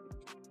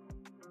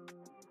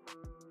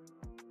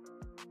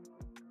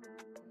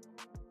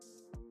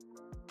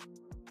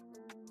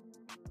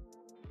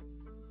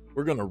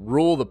 We're going to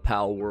rule the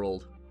PAL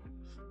world.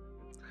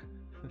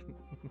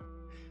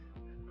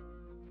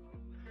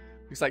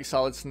 Looks like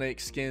Solid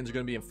Snake skins are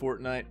going to be in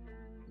Fortnite.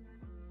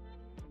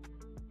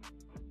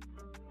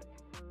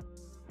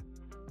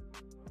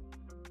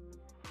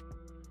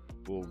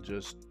 We'll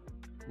just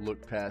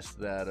look past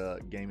that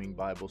gaming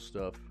Bible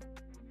stuff.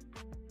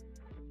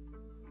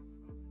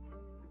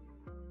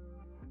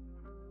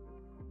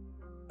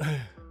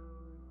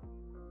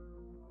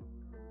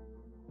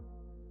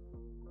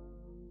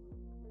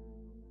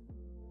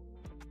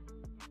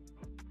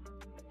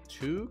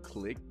 Too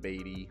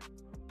clickbaity.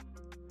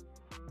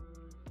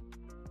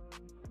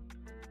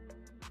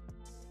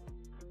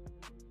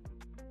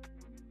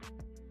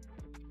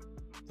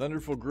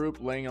 Thunderful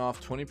Group laying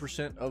off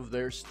 20% of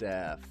their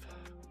staff.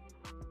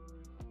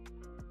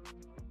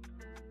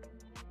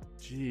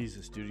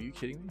 Jesus, dude, are you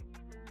kidding me?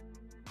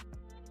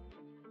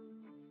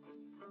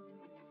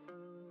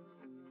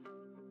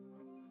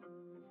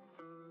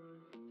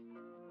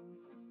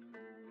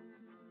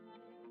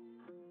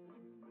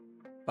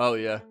 Oh,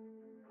 yeah.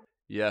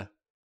 Yeah.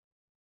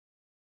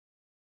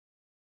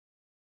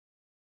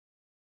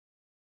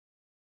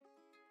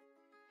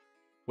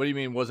 What do you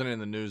mean wasn't in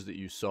the news that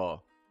you saw?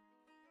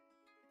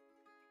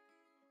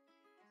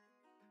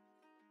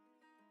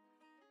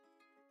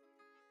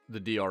 The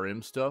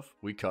DRM stuff?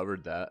 We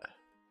covered that.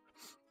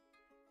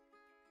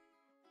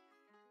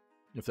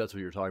 If that's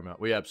what you're talking about.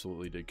 We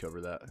absolutely did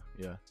cover that.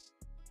 Yeah.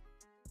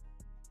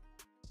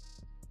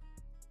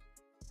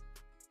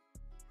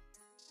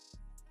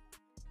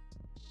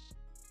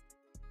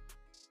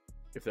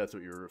 If that's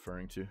what you're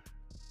referring to.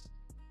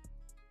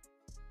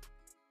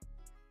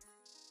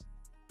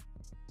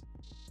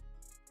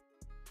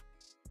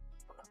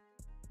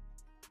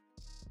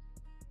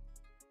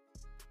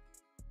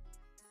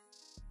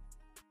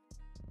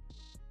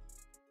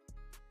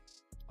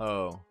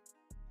 Oh.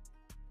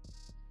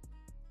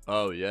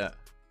 Oh, yeah.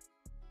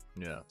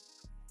 Yeah.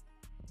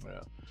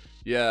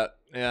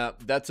 Yeah.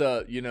 That's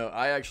you know,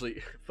 I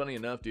actually, funny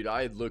enough, dude,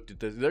 I had looked at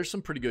this. There's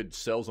some pretty good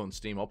sales on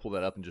Steam. I'll pull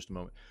that up in just a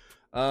moment.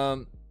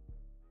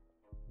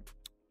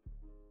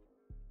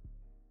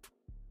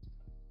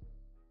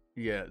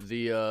 Yeah,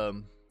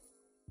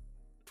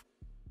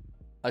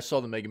 I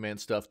saw the Mega Man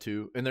stuff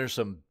too, and there's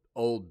some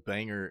old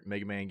banger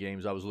Mega Man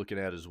games I was looking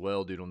at as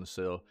well, dude, on the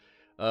sale.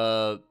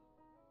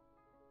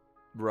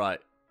 Right,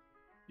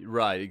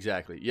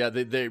 exactly. Yeah,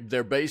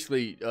 they're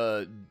basically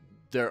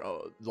they're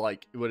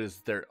like, what is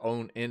their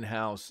own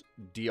in-house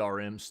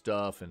DRM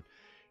stuff,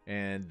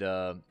 and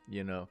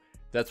you know,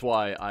 that's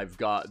why I've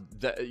got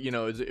that. You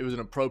know, it was an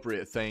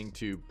appropriate thing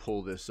to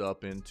pull this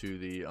up into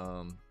the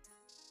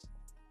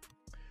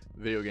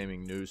video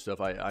gaming news stuff.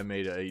 I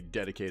made a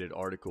dedicated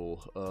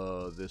article,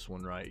 this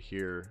one right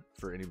here,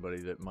 for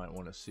anybody that might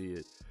want to see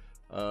it,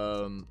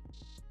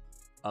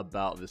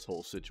 about this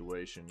whole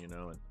situation, you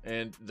know,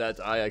 and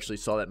that I actually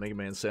saw that Mega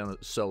Man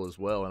sell as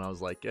well, and I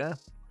was like, yeah,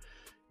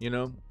 you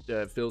know,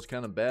 it feels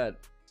kind of bad.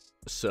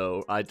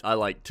 So I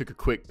like took a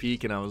quick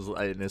peek, and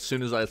and as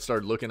soon as I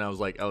started looking, I was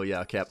like, oh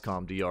yeah,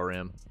 Capcom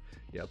DRM.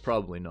 Yeah,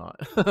 probably not.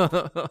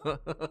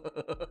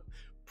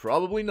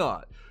 Probably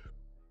not.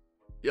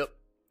 Yep.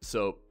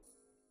 So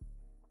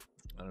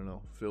I don't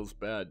know. Feels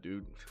bad,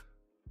 dude.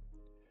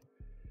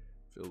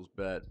 Feels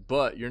bad.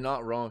 But you're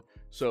not wrong.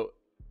 So,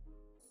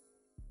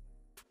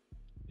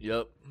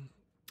 yep.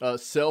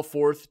 Sell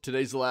forth.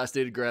 Today's the last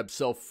day to grab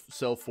sell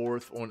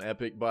forth on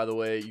Epic, by the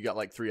way. You got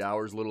like 3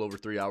 hours, a little over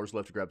 3 hours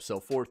left to grab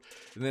sell forth.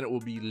 And then it will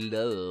be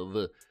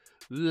love.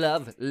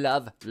 Love,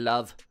 love,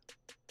 love,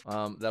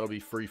 That'll be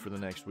free for the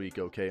next week,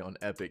 okay, on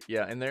Epic.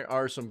 Yeah, and there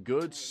are some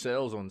good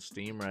sales on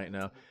Steam right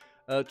now.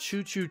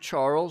 Choo Choo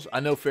Charles,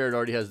 I know Ferret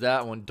already has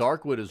that one.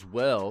 Darkwood as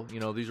well. You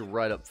know, these are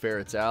right up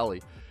Ferret's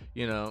alley.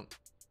 You know,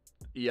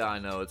 yeah, I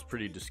know, it's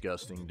pretty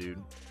disgusting,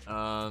 dude.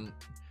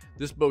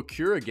 This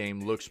Bokura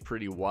game looks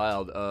pretty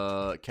wild.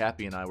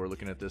 Cappy and I were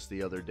looking at this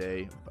the other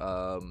day.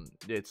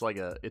 It's like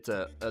a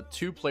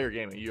 2-player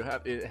game.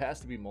 It has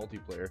to be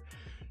multiplayer,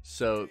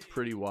 so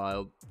pretty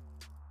wild.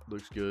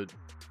 Looks good,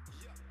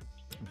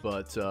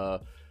 but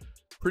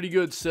pretty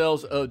good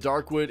sales.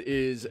 Darkwood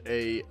is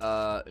a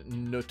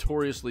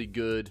notoriously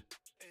good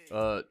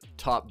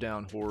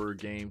top-down horror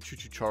game. Choo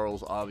Choo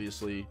Charles,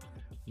 obviously,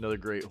 another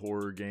great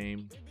horror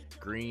game.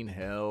 Green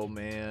Hell,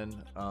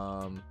 man.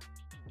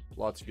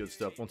 Lots of good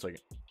stuff. One second.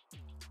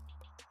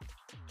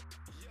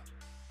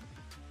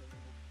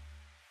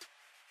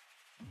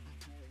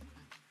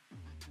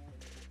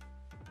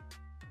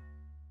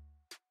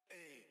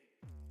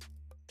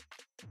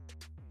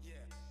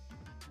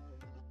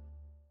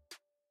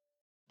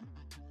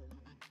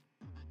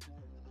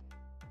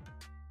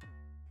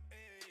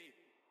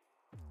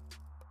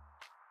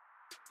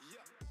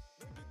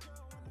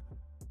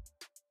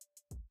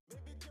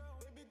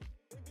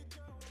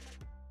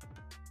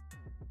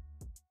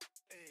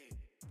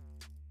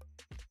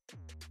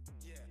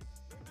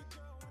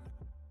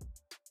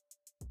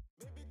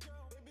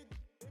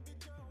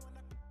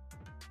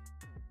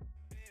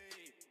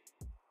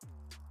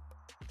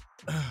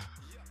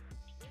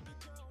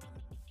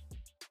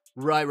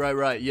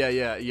 Right.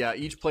 Yeah.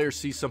 Each player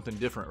sees something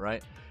different,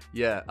 right?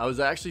 Yeah, I was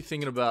actually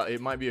thinking about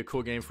it might be a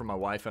cool game for my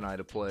wife and I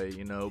to play,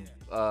 you know,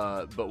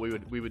 but we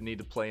would need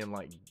to play in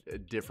like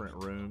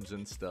different rooms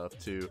and stuff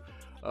too.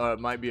 It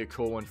might be a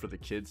cool one for the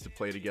kids to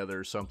play together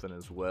or something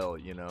as well,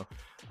 you know.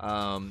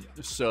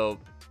 So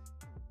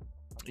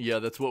yeah,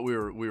 that's what we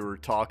were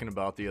talking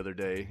about the other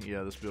day.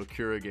 Yeah, this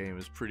Bokura game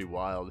is pretty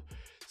wild.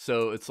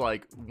 So it's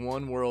like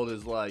one world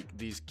is like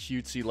these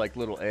cutesy like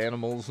little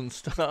animals and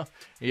stuff.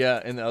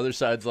 Yeah, and the other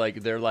side's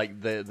like they're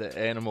like the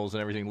animals and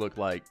everything look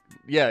like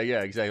yeah,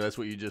 exactly. That's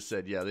what you just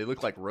said. Yeah, they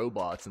look like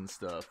robots and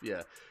stuff.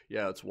 Yeah,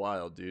 it's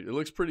wild, dude. It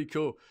looks pretty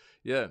cool.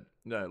 Yeah,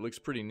 no, it looks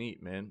pretty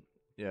neat, man.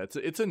 Yeah,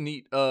 it's a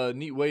neat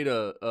way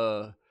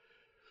to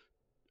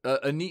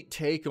a neat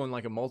take on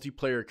like a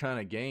multiplayer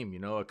kind of game, you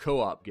know, a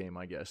co-op game,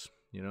 I guess.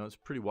 You know, it's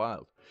pretty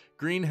wild.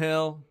 Green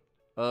Hell,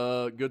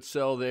 good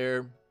sell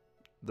there.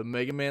 The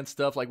Mega Man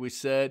stuff, like we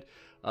said,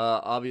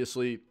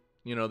 obviously,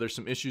 you know, there's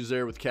some issues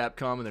there with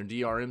Capcom and their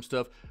DRM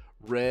stuff.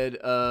 Red,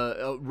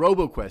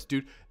 RoboQuest,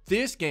 dude.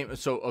 This game,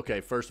 so, okay,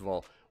 first of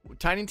all,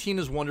 Tiny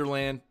Tina's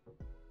Wonderland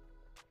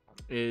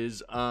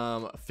is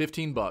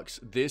 $15.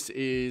 This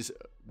is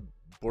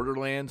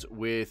Borderlands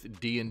with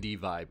D&D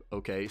vibe,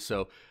 okay?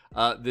 So,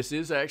 this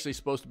is actually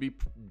supposed to be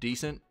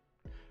decent,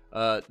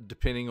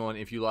 depending on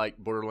if you like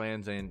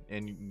Borderlands and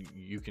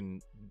you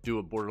can do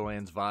a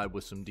Borderlands vibe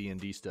with some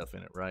D&D stuff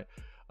in it, right?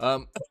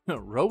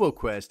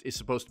 RoboQuest is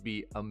supposed to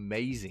be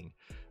amazing,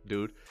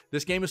 dude.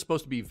 This game is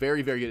supposed to be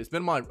very, very good. It's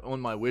been on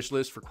my wish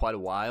list for quite a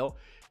while,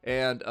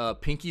 and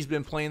Pinky's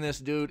been playing this,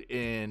 dude,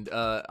 and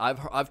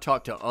I've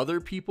talked to other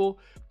people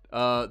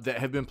that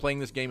have been playing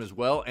this game as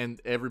well,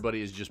 and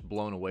everybody is just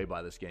blown away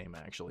by this game,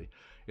 actually.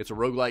 It's a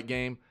roguelike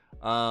game,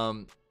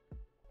 and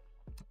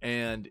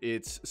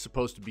it's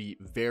supposed to be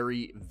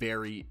very,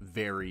 very,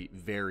 very,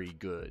 very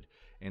good,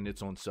 and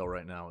it's on sale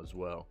right now as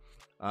well.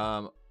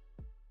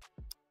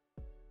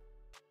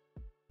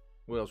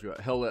 What else we got?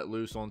 Hell Let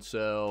Loose on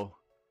sale.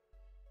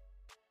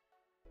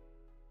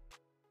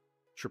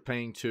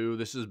 Trepang 2.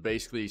 This is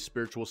basically a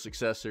spiritual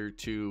successor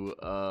to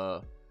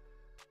oh,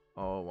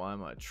 why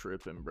am I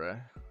tripping, bruh?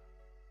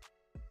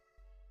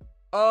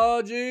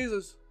 Oh,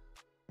 Jesus.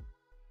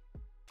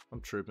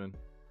 I'm tripping.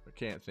 I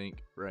can't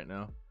think right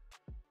now.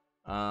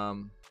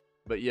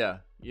 But yeah,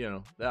 you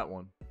know, that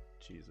one.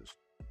 Jesus.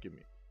 Give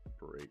me a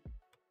break.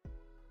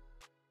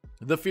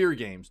 The Fear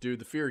games, dude.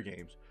 The Fear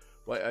games.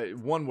 Like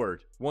one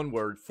word,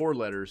 4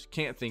 letters.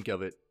 Can't think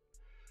of it.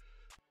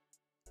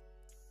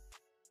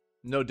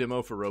 No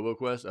demo for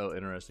RoboQuest. Oh,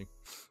 interesting.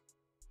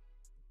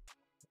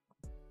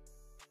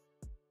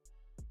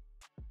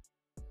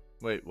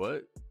 Wait,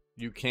 what?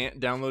 You can't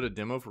download a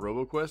demo for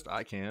RoboQuest?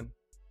 I can.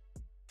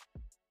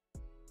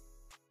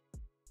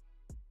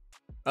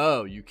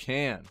 Oh, you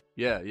can.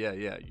 Yeah,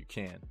 you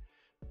can.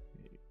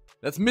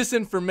 That's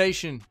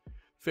misinformation,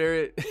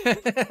 Ferret.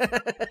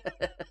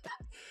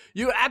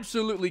 You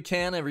absolutely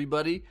can,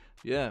 everybody.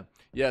 Yeah.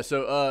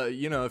 So,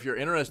 you know, if you're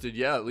interested,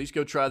 yeah, at least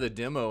go try the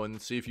demo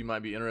and see if you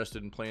might be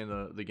interested in playing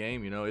the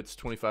game. You know, it's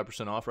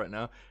 25% off right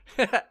now.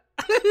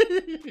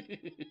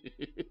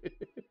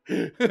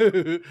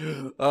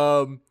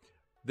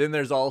 Then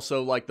there's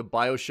also like the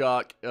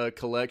BioShock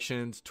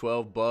collections,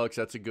 $12.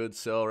 That's a good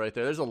sell right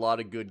there. There's a lot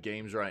of good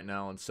games right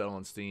now on sale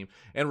on Steam,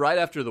 and right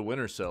after the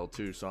winter sale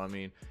too. So I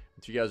mean,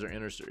 if you guys are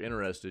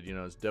interested, you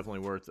know, it's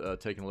definitely worth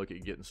taking a look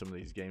at getting some of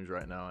these games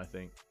right now, I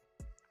think.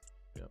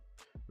 Yep.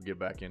 We'll get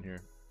back in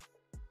here.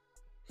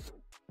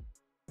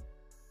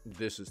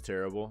 This is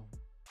terrible.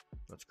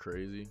 That's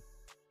crazy.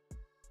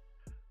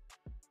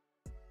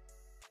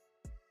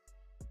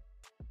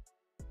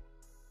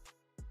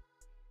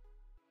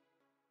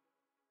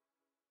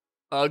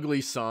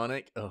 Ugly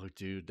Sonic. Oh,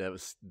 dude, that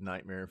was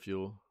nightmare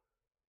fuel.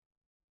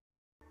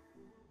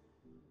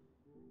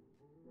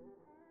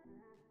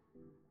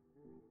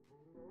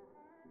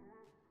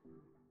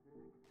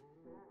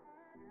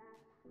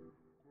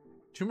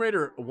 Tomb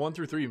Raider 1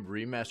 through 3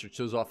 remastered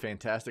shows off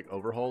fantastic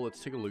overhaul.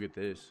 Let's take a look at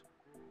this.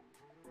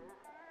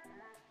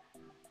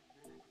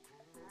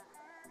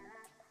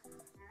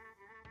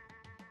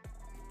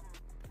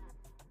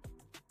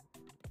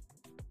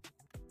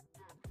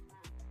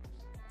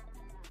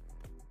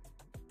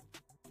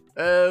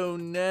 Oh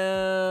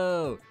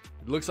no!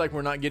 It looks like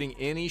we're not getting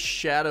any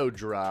shadow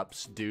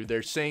drops, dude.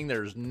 They're saying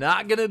there's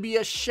not gonna be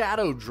a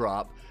shadow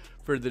drop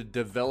for the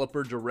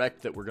developer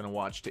direct that we're gonna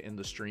watch to end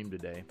the stream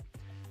today.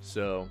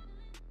 So,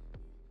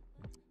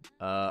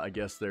 I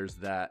guess there's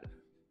that.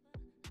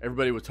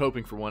 Everybody was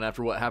hoping for one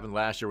after what happened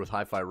last year with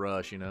Hi-Fi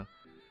Rush, you know?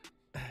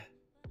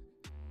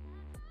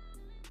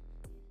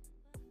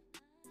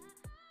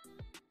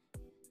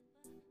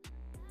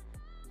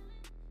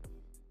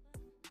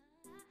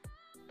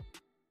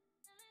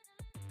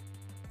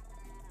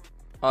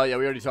 Oh, yeah,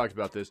 we already talked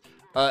about this.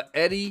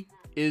 Eddie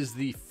is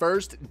the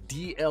first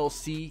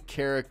DLC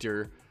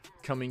character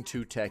coming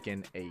to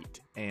Tekken 8.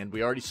 And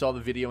we already saw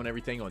the video and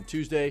everything on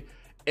Tuesday.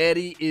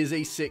 Eddie is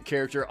a sick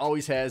character,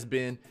 always has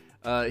been.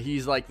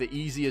 He's like the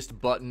easiest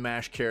button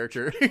mash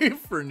character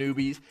for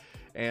newbies.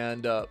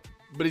 And but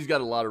he's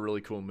got a lot of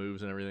really cool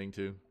moves and everything,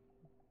 too.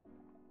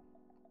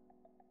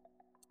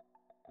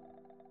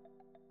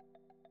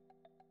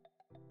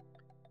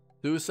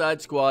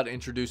 Suicide Squad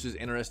introduces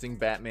interesting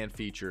Batman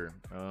feature.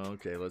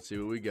 Okay, let's see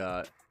what we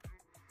got.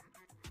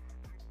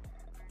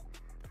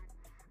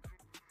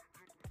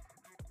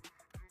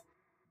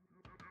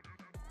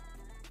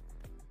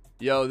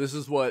 Yo, this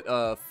is what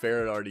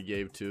Ferret already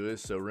gave to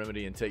us. So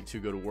Remedy and Take-Two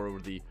go to war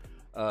with the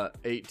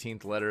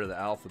 18th letter of the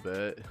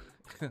alphabet.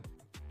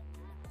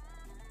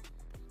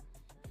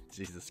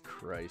 Jesus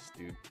Christ,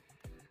 dude.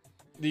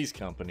 These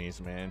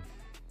companies, man.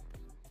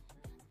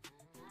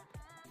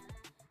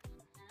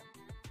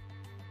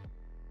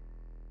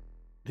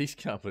 These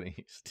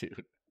companies,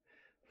 dude.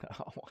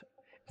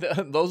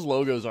 Oh, those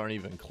logos aren't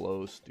even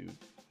close, dude.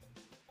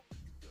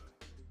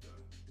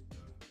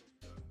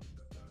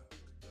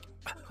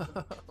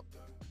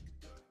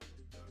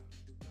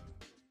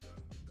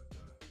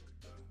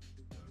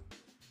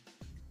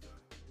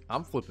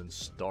 I'm flipping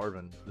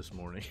starving this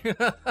morning.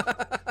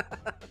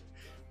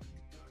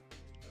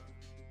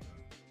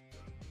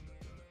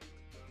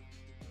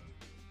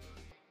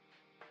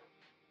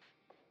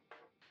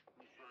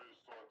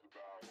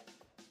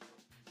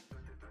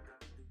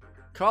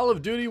 Call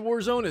of Duty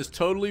Warzone is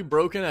totally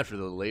broken after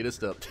the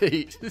latest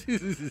update.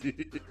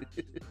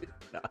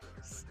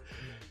 Nice.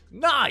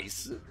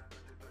 Nice!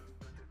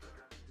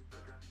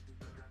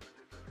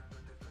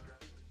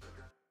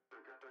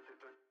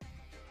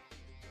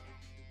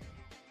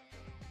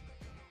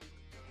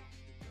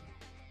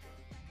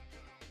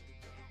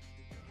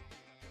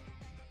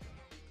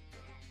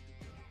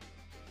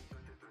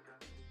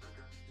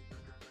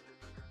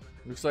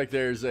 Looks like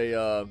there's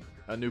a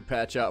new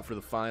patch out for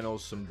the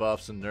finals, some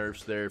buffs and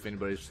nerfs there if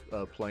anybody's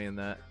playing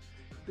that.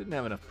 Didn't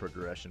have enough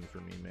progression for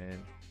me,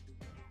 man.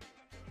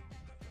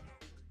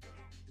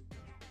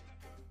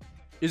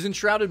 Is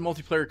Enshrouded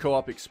multiplayer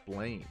co-op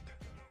explained?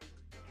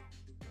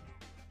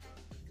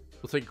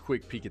 We'll take a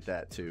quick peek at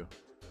that too.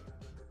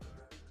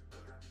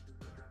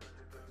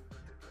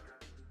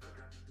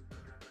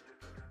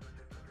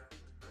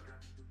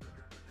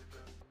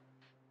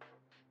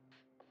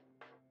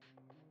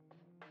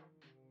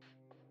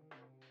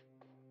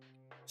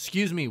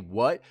 Excuse me,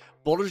 what?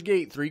 Baldur's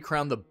Gate 3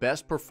 crowned the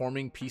best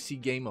performing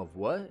PC game of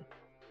what?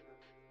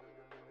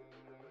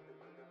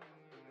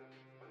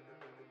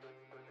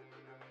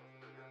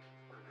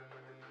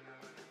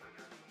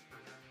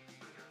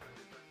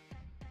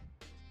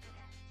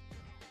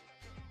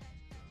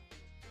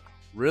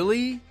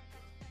 Really?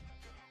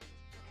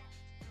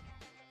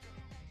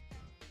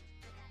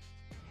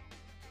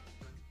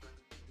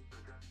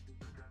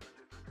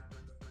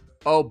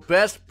 Oh,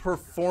 best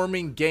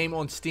performing game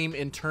on Steam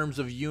in terms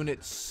of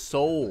units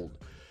sold.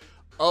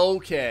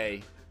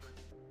 Okay.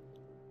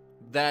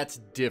 That's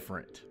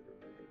different.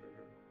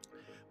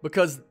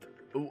 Because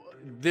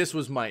this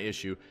was my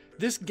issue.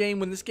 This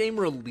game, when this game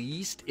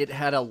released, it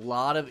had a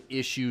lot of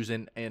issues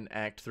in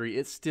Act 3.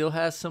 It still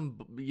has some,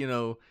 you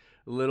know,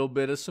 little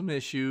bit of some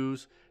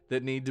issues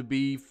that need to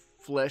be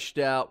fleshed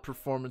out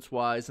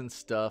performance-wise and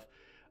stuff.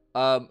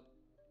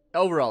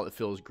 Overall, it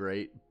feels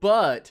great.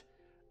 But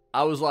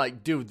I was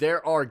like, dude,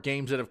 there are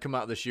games that have come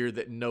out this year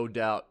that no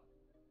doubt,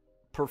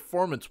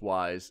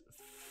 performance-wise,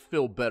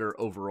 feel better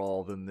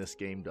overall than this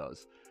game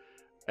does.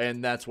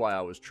 And that's why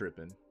I was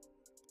tripping.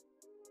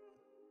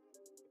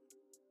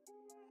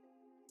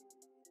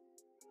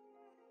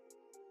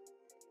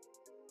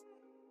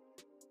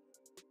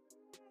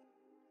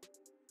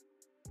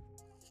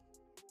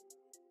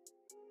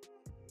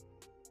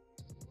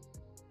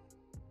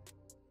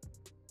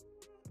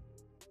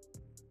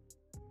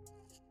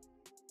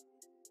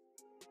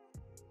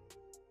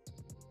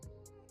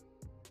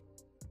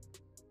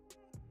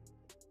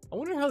 I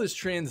wonder how this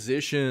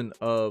transition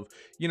of,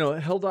 you know,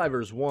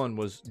 Helldivers 1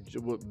 was,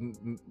 it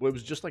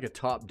was just like a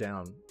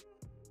top-down.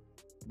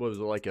 What was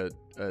it, like a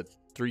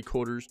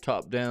 3/4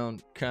 top-down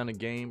kind of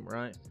game,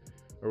 right?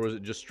 Or was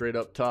it just straight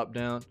up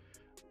top-down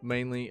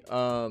mainly?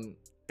 And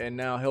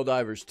now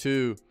Helldivers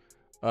 2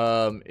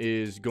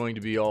 is going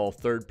to be all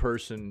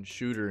third-person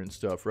shooter and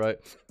stuff, right?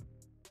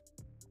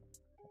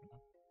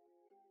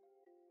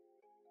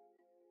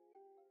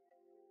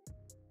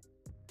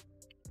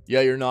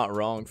 Yeah, you're not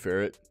wrong,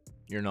 Ferret.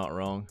 You're not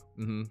wrong.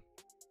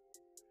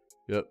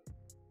 Yep.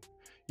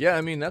 Yeah,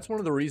 I mean, that's one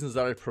of the reasons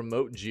that I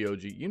promote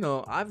GOG. You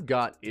know, I've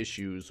got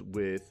issues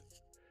with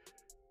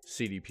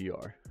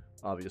CDPR,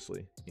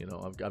 obviously. You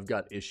know, I've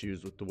got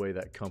issues with the way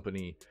that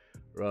company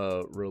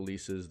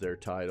releases their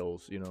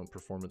titles, you know,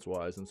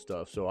 performance-wise and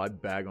stuff. So I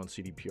bag on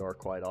CDPR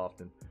quite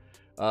often.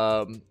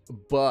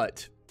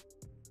 But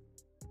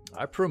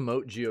I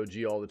promote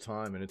GOG all the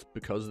time, and it's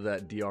because of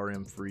that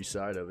DRM-free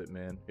side of it,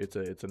 man. It's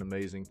an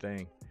amazing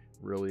thing. It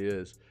really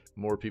is.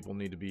 More people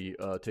need to be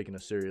taking a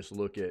serious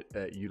look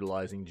at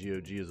utilizing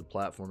GOG as a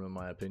platform, in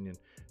my opinion.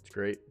 It's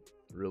great.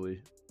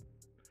 Really.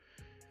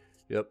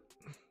 Yep.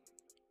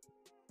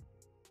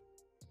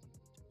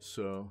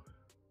 So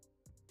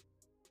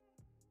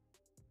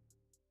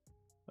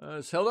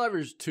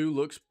Helldivers 2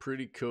 looks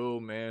pretty cool,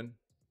 man.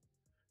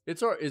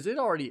 Is it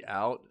already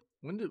out?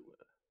 When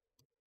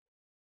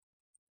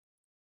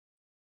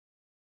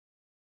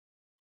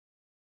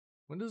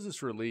does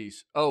this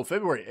release? Oh,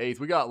 February 8th.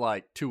 We got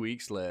like 2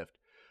 weeks left.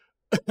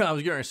 I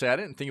was going to say, I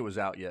didn't think it was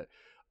out yet.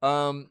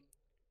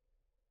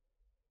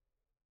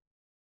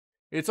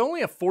 It's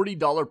only a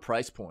 $40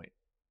 price point,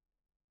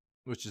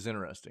 which is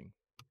interesting.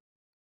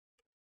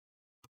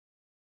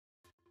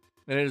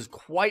 And it is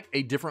quite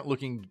a different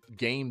looking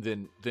game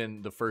than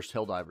the first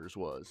Helldivers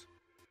was.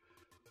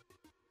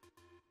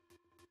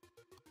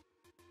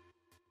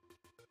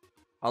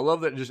 I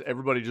love that just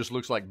everybody just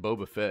looks like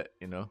Boba Fett,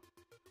 you know?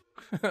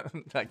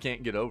 I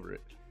can't get over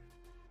it.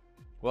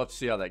 We'll have to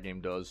see how that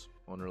game does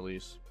on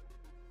release.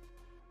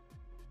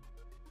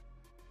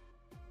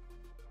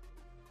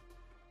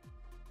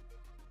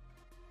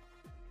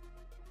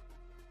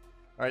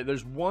 All right,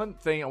 there's one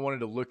thing I wanted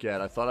to look at.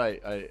 I thought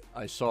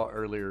I saw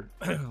earlier.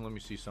 Let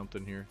me see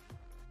something here.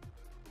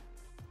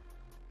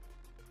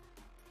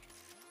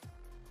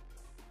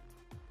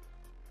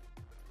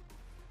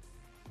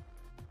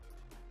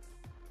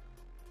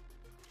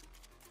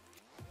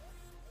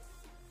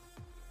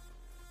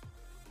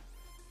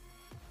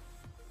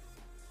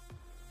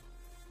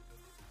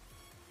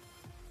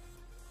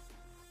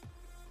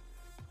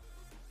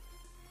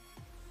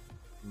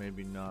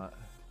 Maybe not.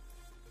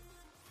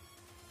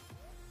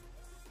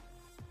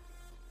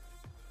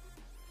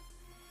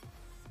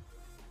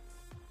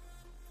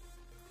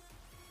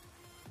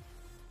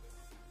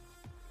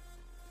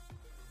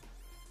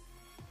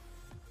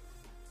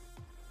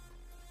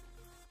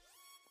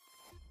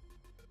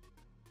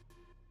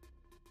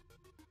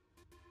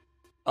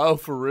 Oh,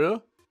 for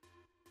real?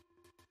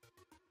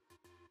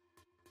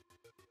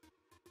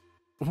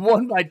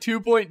 Won by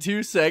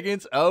 2.2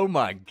 seconds? Oh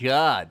my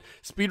god.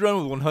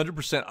 Speedrun with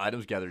 100%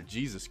 items gathered.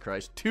 Jesus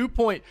Christ.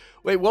 Wait,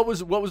 what was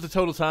the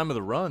total time of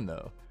the run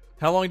though?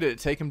 How long did it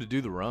take him to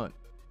do the run?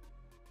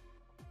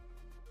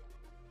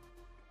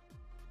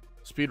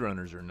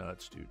 Speedrunners are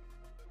nuts, dude.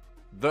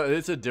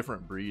 It's a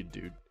different breed,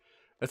 dude.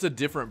 That's a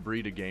different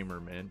breed of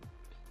gamer, man.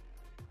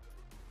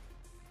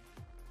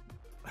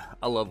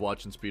 I love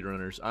watching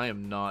speedrunners. I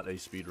am not a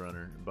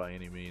speedrunner by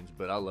any means,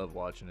 but I love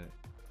watching it.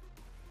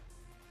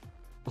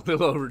 A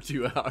little over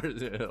 2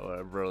 hours.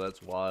 Oh, bro,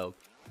 that's wild.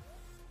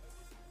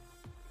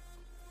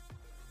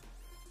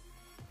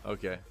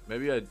 Okay,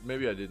 maybe I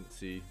didn't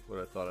see what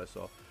I thought I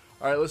saw. All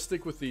right, let's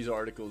stick with these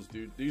articles,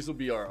 dude. These will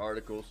be our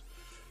articles.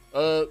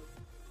 The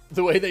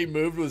way they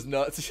moved was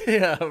nuts.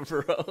 Yeah,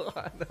 bro.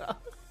 I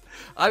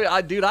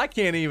know. Dude, I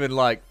can't even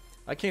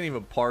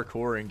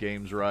parkour in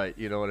games right.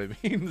 You know what I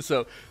mean?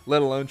 So,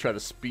 let alone try to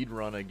speed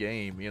run a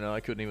game. You know, I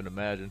couldn't even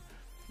imagine.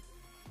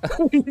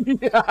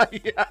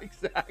 yeah,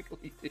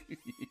 exactly, dude.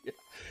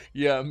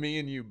 Yeah, me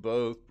and you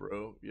both,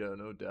 bro. Yeah,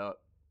 no doubt.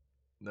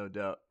 No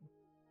doubt.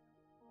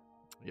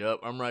 Yep,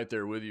 I'm right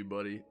there with you,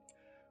 buddy.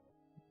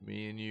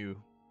 Me and you.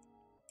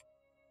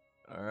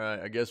 All right,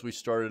 I guess we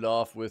started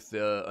off with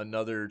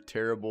another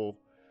terrible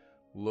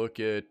look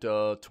at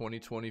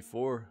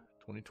 2024.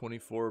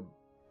 2024,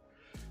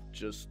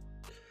 just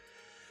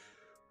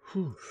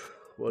whew,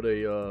 what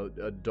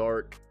a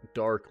dark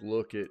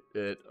look at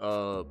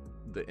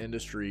the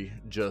industry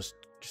just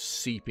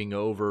seeping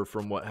over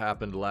from what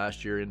happened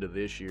last year into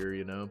this year.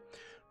 You know,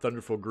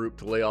 Thunderful Group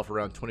to lay off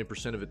around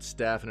 20% of its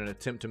staff in an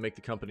attempt to make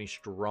the company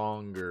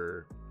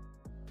stronger.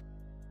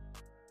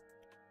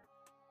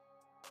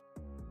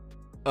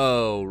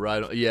 Oh,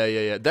 right.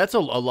 Yeah. That's a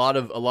lot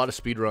of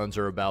speedruns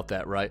are about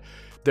that, right?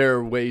 There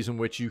are ways in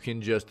which you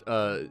can just,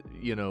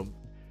 you know,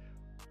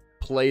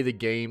 play the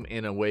game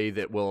in a way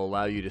that will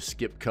allow you to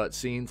skip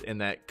cutscenes,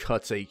 and that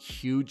cuts a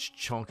huge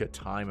chunk of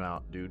time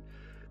out, dude.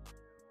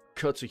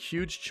 Cuts a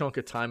huge chunk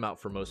of time out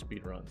for most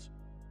speedruns.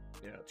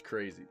 Yeah, it's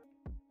crazy.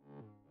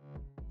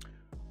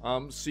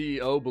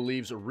 CEO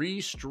believes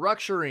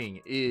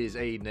restructuring is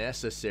a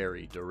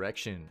necessary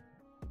direction.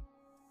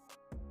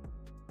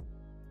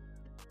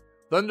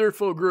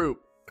 Thunderful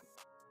Group,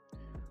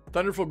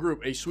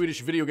 a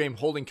Swedish video game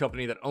holding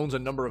company that owns a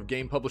number of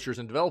game publishers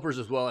and developers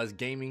as well as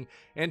gaming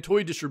and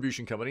toy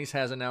distribution companies,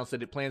 has announced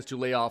that it plans to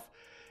lay off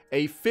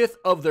a fifth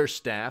of their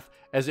staff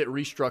as it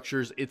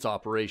restructures its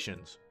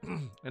operations.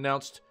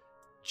 Announced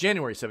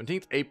January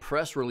 17th, a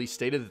press release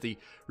stated that the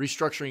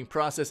restructuring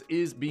process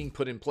is being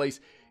put in place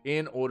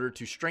in order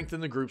to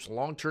strengthen the group's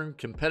long-term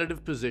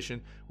competitive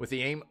position with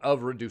the aim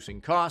of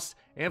reducing costs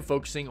and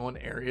focusing on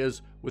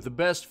areas with the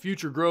best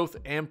future growth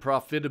and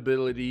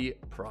profitability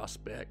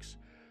prospects.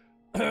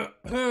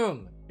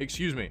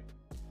 Excuse me.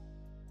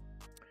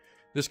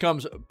 This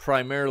comes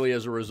primarily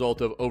as a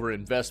result of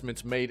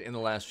overinvestments made in the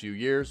last few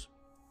years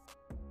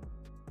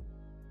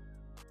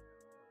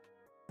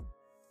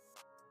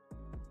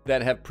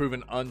that have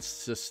proven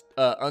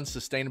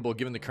unsustainable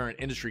given the current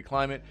industry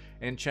climate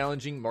and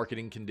challenging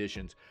marketing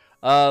conditions.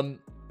 At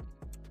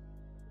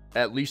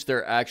least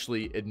they're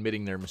actually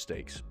admitting their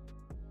mistakes.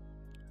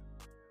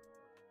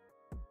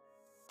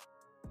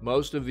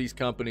 Most of these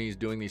companies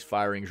doing these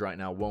firings right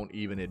now won't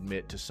even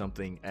admit to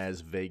something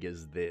as vague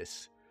as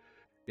this.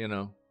 You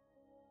know?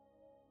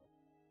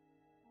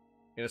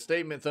 In a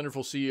statement,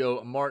 Thunderful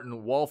CEO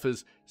Martin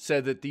Wolfes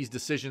said that these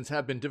decisions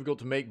have been difficult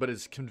to make, but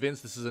is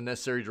convinced this is a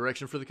necessary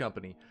direction for the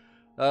company.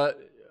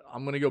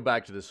 I'm going to go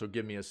back to this, so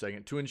give me a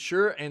second. To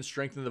ensure and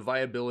strengthen the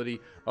viability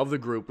of the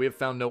group, we have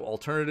found no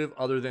alternative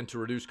other than to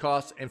reduce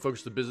costs and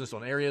focus the business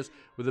on areas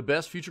with the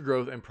best future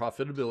growth and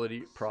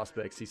profitability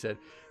prospects, he said.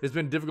 It's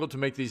been difficult to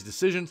make these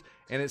decisions,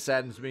 and it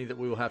saddens me that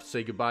we will have to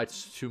say goodbye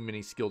to too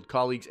many skilled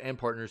colleagues and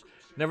partners.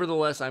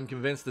 Nevertheless, I'm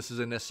convinced this is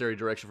a necessary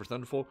direction for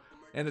Thunderful,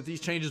 and that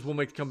these changes will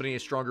make the company a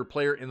stronger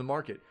player in the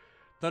market.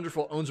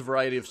 Thunderful owns a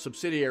variety of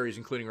subsidiaries,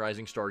 including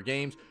Rising Star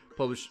Games,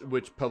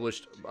 which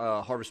published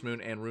Harvest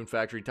Moon and Rune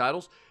Factory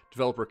titles,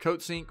 developer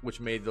Coatsink, which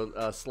made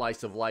the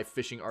slice of life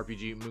fishing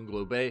RPG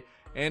Moonglow Bay,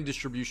 and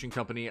distribution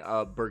company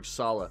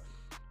Bergsala.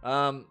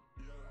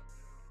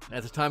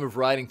 At the time of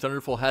writing,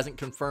 Thunderful hasn't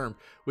confirmed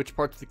which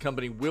parts of the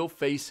company will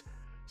face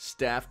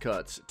staff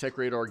cuts.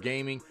 TechRadar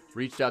Gaming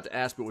reached out to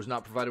ask, but was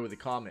not provided with a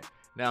comment.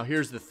 Now,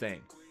 here's the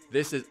thing.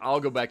 I'll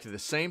go back to the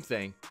same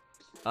thing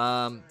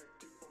that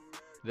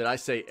I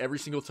say every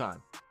single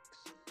time.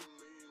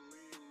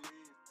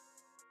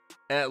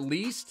 At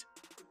least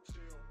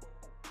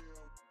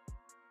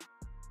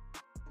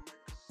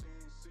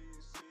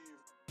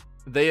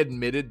they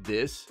admitted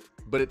this,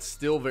 but it's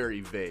still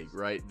very vague,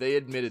 right? They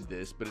admitted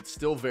this, but it's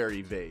still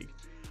very vague.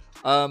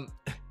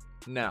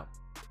 Now,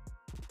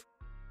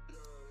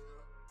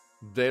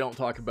 they don't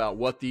talk about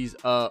what these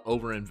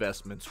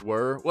overinvestments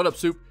were. What up,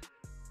 Soup?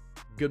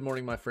 Good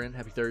morning, my friend.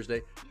 Happy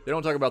Thursday. They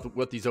don't talk about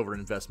what these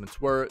overinvestments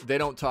were. They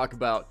don't talk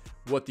about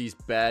what these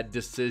bad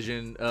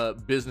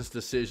business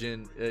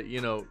decision,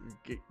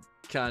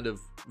 kind of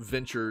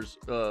ventures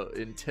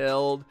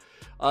entailed.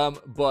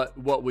 But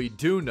what we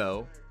do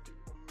know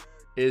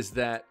is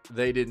that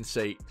they didn't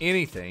say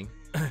anything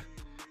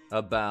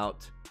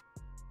about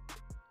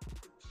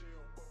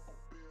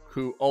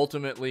who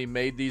ultimately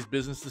made these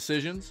business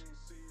decisions,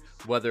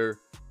 whether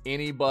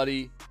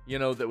anybody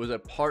that was a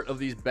part of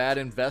these bad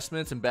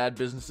investments and bad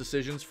business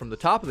decisions from the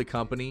top of the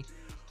company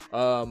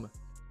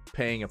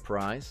paying a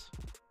price,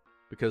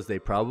 because they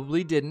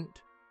probably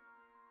didn't.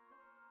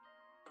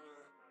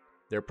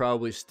 They're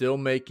probably still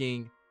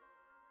making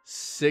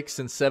 6-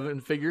 and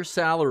 7-figure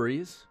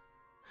salaries.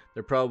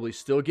 They're probably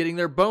still getting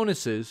their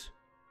bonuses,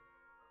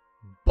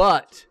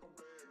 but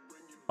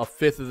a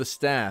fifth of the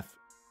staff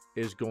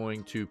is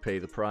going to pay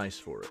the price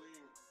for it,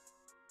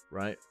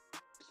 right?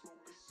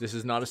 This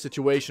is not a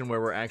situation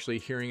where we're actually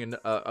hearing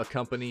a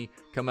company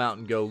come out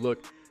and go,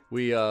 look,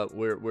 we've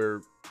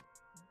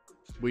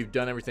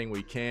done everything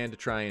we can to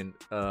try and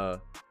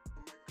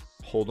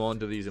hold on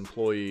to these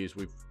employees.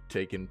 We've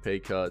taken pay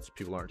cuts.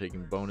 People aren't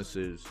taking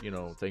bonuses,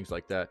 things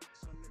like that.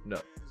 No.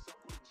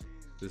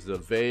 This is a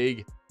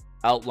vague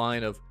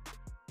outline of,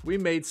 we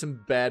made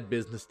some bad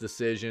business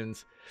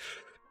decisions,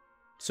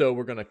 so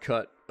we're going to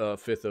cut a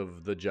fifth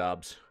of the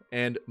jobs.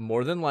 And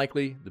more than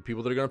likely, the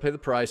people that are going to pay the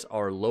price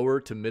are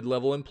lower to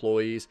mid-level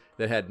employees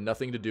that had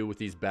nothing to do with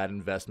these bad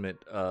investment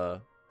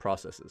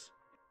processes.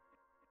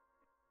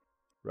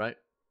 Right?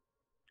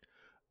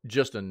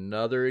 Just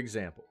another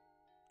example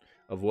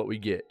of what we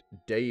get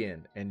day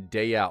in and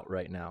day out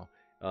right now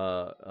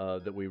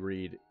that we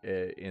read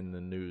in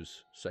the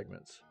news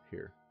segments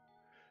here.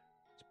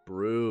 It's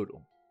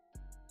brutal.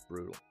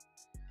 Brutal.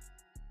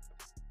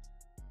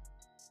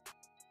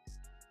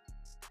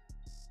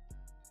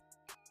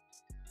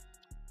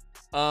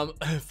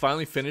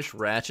 Finally finished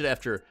Ratchet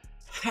after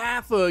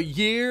half a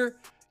year.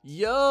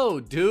 Yo,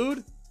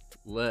 dude.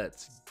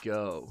 Let's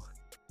go.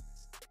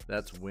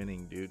 That's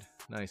winning, dude.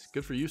 Nice.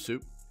 Good for you,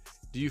 Soup.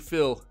 Do you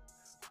feel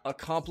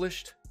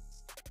accomplished?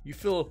 You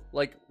feel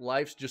like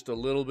life's just a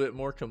little bit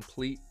more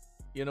complete?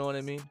 You know what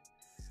I mean?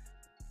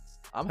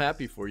 I'm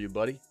happy for you,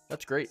 buddy.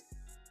 That's great.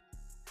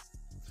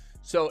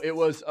 So it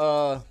was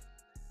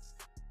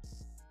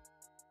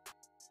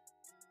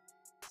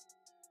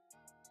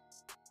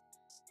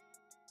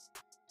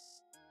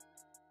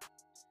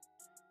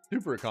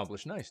Super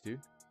accomplished. Nice, dude.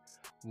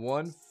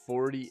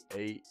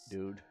 148,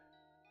 dude.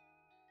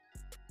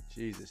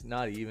 Jesus,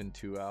 not even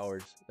 2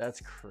 hours.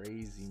 That's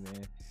crazy,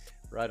 man.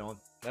 Right on.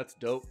 That's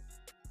dope.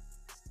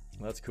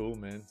 That's cool,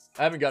 man.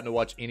 I haven't gotten to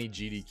watch any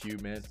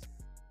GDQ, man.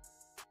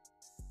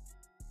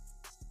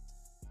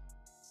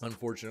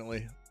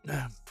 Unfortunately.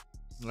 I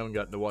haven't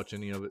gotten to watch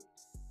any of it.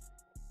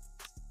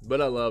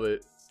 But I love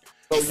it.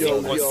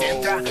 Yo. New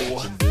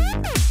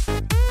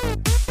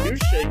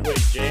shake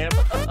weight jam.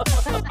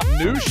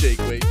 New shake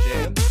weight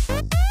jam.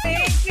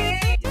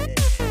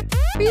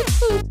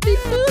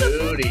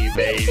 Booty,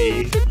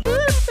 baby.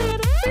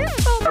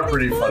 They're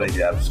pretty funny,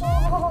 Gaps.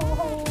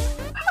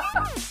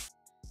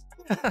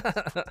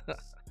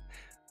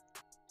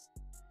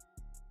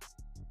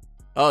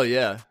 Oh,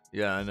 yeah.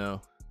 Yeah, I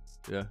know.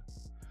 Yeah.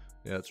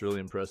 Yeah, it's really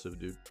impressive,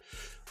 dude.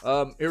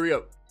 Here we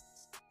go.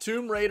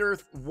 Tomb Raider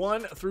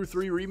 1 through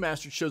 3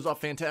 Remastered shows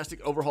off fantastic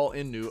overhaul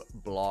in new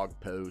blog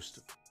post.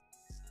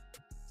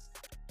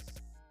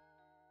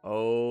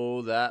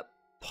 Oh, that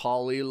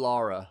Polly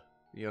Lara.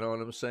 You know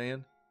what I'm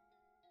saying?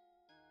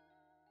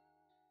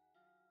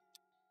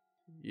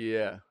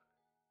 Yeah.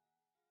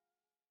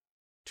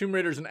 Tomb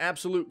Raider is an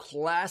absolute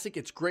classic.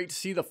 It's great to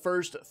see the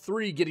first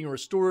 3 getting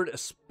restored.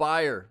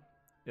 Aspire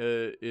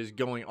is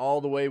going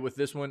all the way with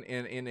this one,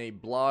 and in a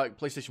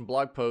PlayStation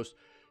blog post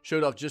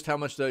showed off just how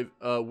much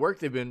work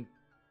they've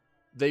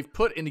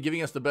put into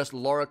giving us the best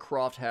Lara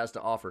Croft has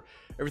to offer.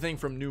 Everything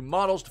from new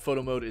models to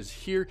photo mode is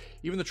here.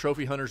 Even the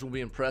trophy hunters will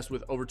be impressed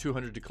with over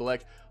 200 to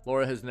collect.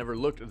 Lara has never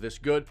looked this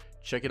good.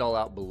 Check it all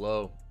out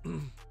below.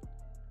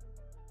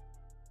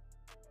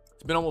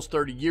 It's been almost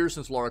 30 years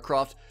since Lara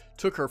Croft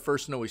took her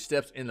first snowy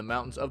steps in the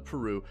mountains of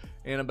Peru.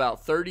 In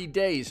about 30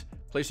 days,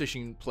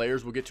 PlayStation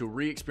players will get to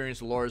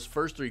re-experience Lara's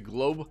first 3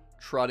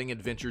 globe-trotting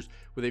adventures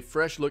with a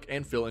fresh look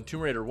and feel in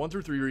Tomb Raider 1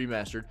 through 3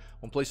 Remastered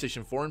on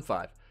PlayStation 4 and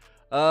 5.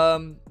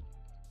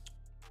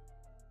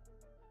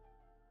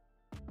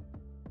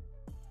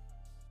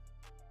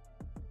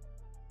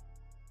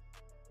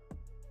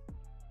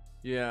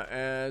 Yeah,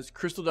 as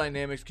Crystal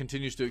Dynamics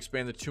continues to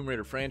expand the Tomb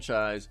Raider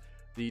franchise,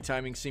 the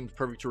timing seems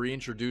perfect to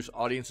reintroduce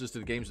audiences to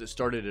the games that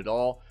started it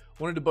all.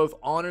 Wanted to both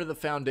honor the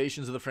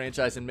foundations of the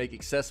franchise and make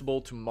accessible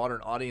to modern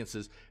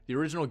audiences the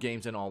original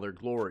games in all their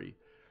glory.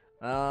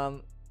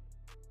 What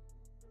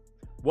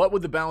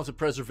would the balance of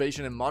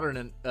preservation and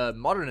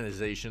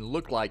modernization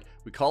look like?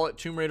 We call it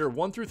Tomb Raider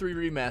 1 through 3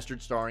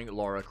 Remastered starring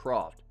Lara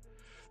Croft.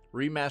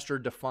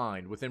 Remaster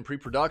defined. Within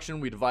pre-production,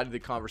 we divided the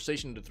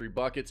conversation into 3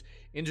 buckets: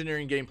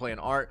 engineering, gameplay,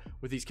 and art.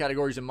 With these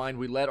categories in mind,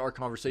 we led our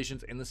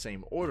conversations in the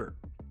same order.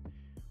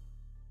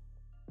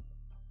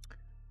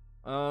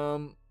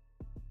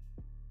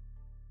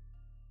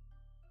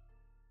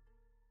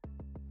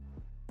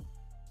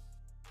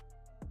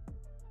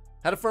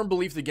 Had a firm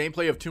belief the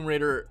gameplay of Tomb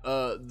Raider,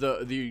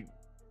 the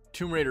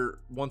Tomb Raider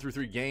 1 through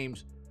 3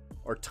 games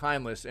are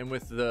timeless, and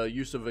with the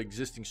use of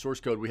existing source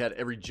code, we had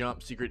every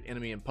jump, secret,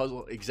 enemy, and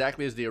puzzle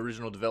exactly as the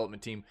original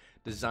development team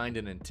designed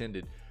and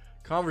intended.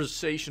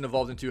 Conversation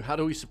evolved into how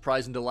do we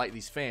surprise and delight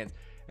these fans,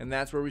 and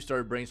that's where we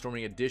started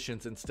brainstorming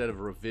additions instead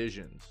of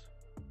revisions.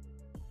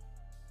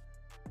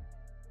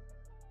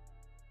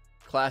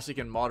 Classic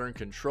and modern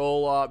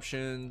control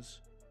options.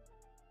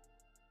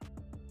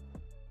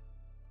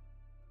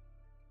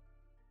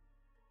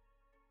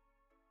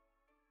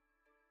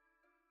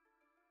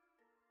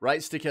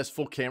 Right stick has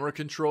full camera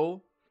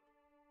control.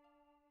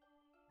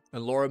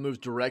 And Lara moves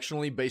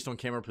directionally based on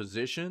camera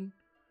position.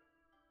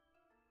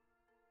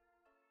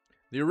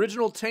 The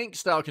original tank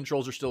style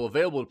controls are still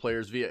available to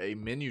players via a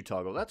menu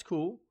toggle. That's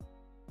cool.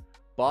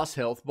 Boss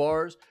health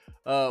bars.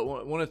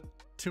 One of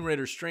Tomb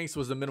Raider's strengths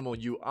was the minimal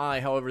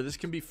UI. However, this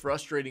can be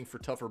frustrating for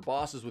tougher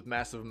bosses with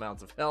massive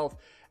amounts of health.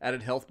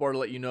 Added health bar to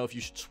let you know if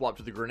you should swap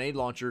to the grenade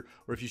launcher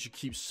or if you should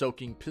keep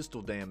soaking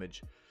pistol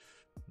damage.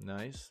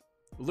 Nice.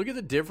 Look at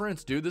the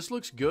difference, dude. This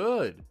looks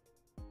good.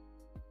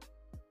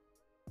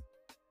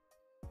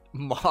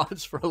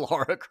 Mods for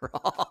Lara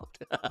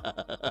Croft.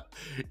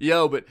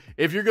 Yo, but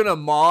if you're gonna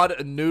mod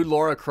a new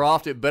Lara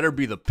Croft, it better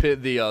be the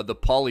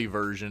poly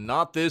version,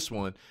 not this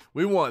one.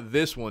 We want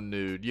this one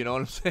nude. You know what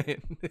I'm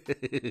saying?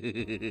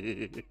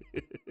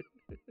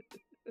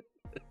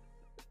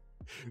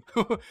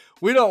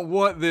 We don't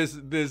want this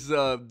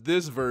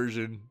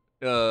version.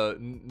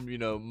 You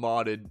know,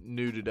 modded,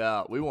 nuded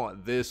out. We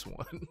want this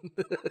one.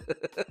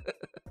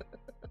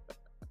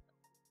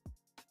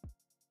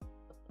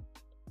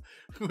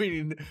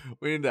 we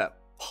need that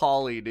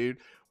poly, dude.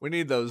 We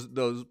need those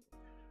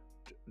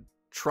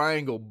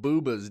triangle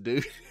boobas,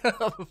 dude.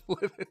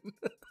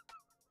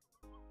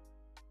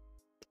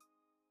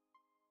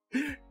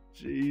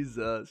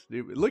 Jesus,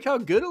 dude. Look how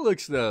good it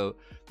looks, though.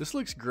 This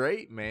looks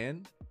great,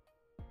 man.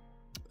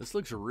 This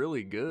looks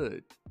really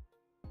good.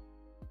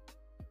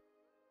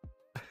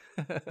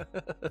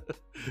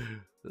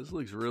 This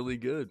looks really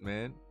good,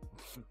 man.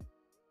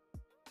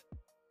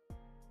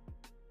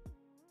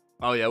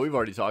 Oh yeah, we've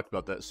already talked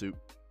about that suit.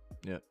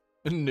 Yeah.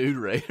 Nude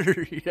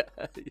Raider.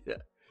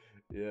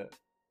 Yeah.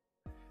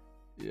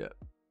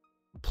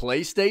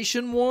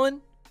 PlayStation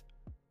 1?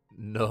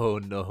 No,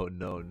 no,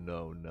 no,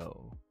 no,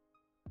 no.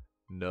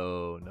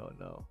 No, no,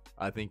 no.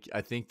 I think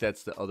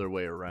that's the other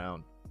way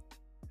around.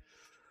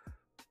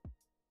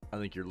 I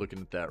think you're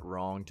looking at that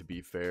wrong, to be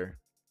fair.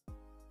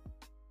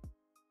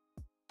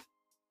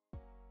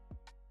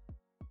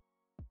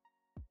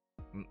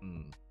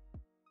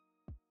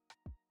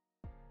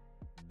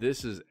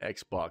 This is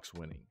Xbox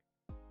winning.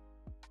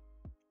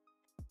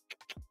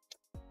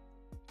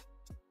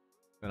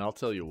 And I'll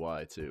tell you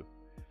why, too.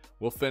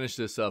 We'll finish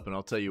this up, and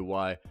I'll tell you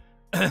why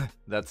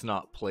that's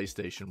not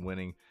PlayStation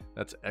winning.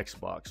 That's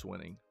Xbox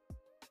winning.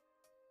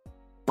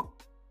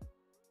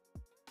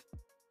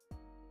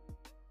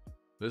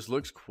 This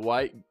looks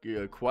quite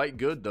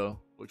good, though.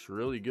 Looks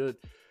really good.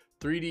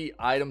 3D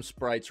item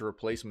sprites or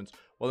replacements.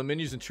 While the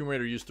menus in Tomb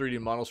Raider used 3D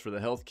models for the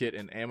health kit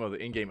and ammo, the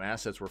in-game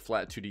assets were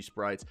flat 2D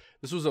sprites.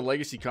 This was a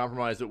legacy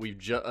compromise that we've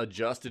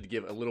adjusted to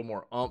give a little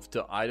more oomph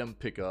to item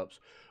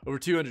pickups. Over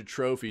 200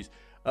 trophies.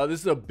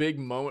 This is a big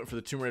moment for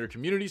the Tomb Raider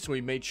community, so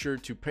we made sure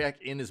to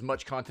pack in as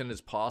much content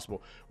as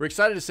possible. We're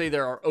excited to say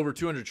there are over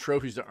 200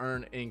 trophies to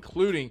earn,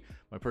 including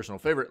my personal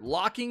favorite,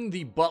 locking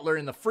the butler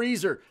in the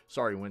freezer.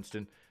 Sorry,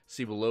 Winston.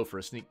 See below for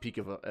a sneak peek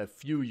of a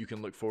few you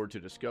can look forward to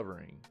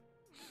discovering.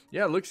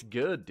 Yeah, it looks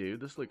good, dude.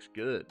 This looks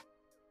good.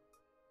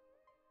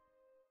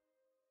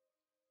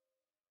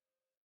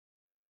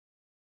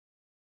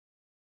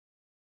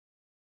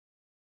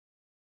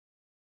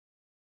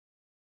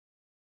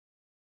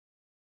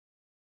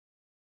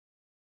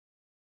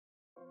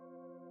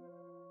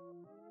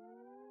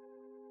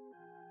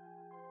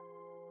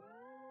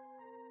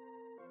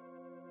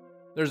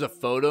 There's a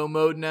photo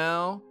mode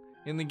now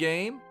in the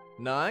game.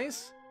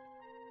 Nice.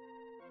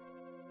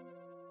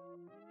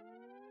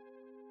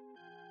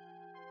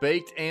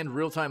 Baked and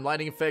real-time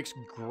lighting effects,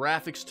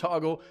 graphics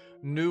toggle,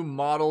 new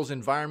models,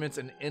 environments,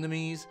 and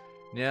enemies.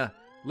 Yeah,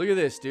 look at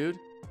this, dude.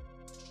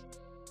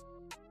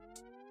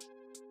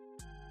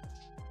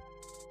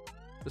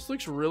 This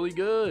looks really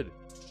good.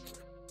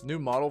 New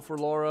model for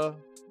Laura.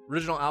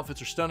 Original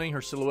outfits are stunning.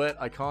 Her silhouette,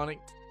 iconic.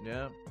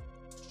 Yeah.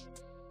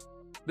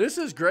 This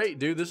is great,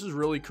 dude. This is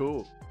really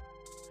cool.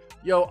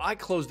 Yo, I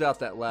closed out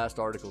that last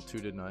article too,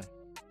 didn't I?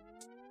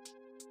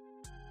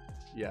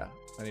 Yeah,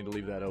 I need to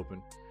leave that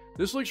open.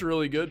 This looks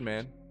really good,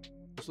 man.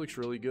 This looks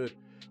really good.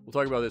 We'll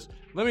talk about this.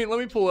 Let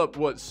me pull up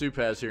what Soup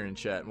has here in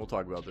chat, and we'll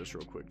talk about this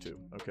real quick too.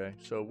 Okay,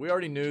 so we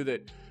already knew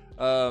that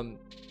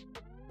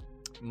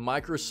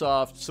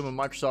Microsoft, some of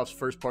Microsoft's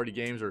first-party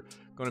games are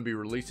going to be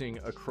releasing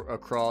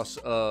across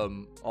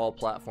all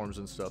platforms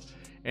and stuff.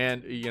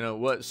 And you know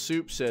what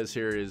Soup says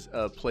here is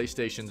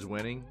PlayStation's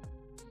winning.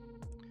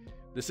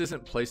 This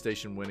isn't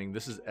PlayStation winning.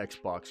 This is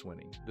Xbox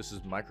winning. This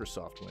is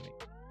Microsoft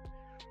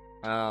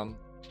winning.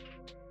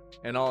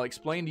 And I'll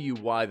explain to you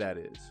why that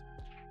is.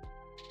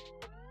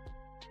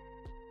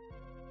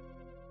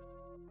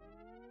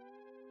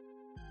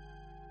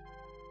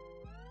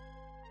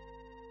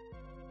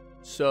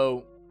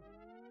 So,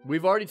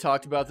 we've already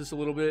talked about this a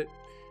little bit,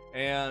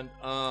 and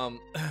I'm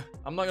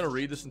not going to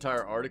read this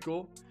entire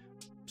article.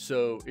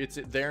 So it's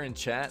there in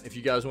chat if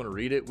you guys want to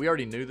read it. We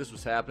already knew this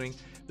was happening.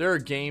 There are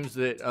games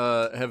that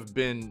have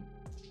been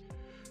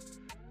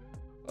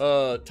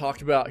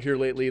talked about here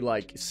lately,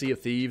 like Sea of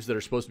Thieves, that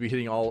are supposed to be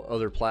hitting all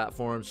other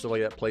platforms, so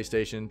like that,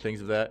 PlayStation, things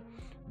of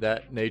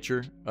that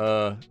nature.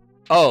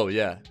 Oh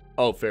yeah,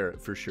 oh fair,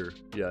 for sure.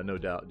 Yeah, no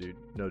doubt, dude,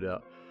 no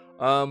doubt.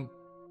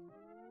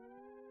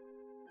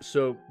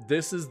 So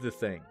this is the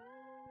thing,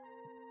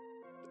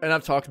 and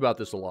I've talked about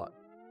this a lot.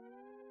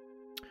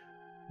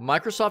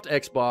 Microsoft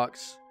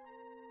Xbox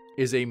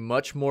is a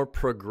much more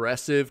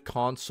progressive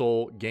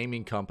console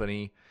gaming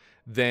company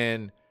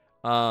than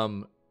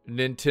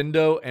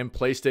Nintendo and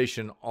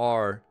PlayStation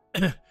are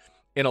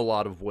in a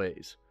lot of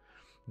ways.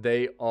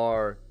 They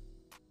are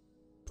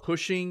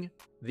pushing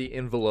the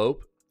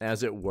envelope,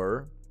 as it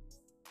were,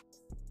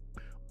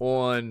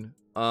 on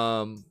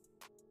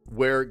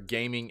where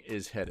gaming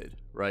is headed,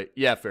 right?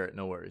 Yeah, fair,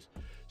 no worries.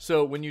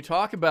 So when you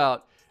talk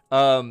about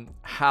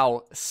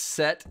how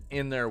set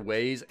in their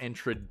ways and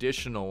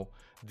traditional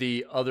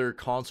the other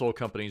console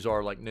companies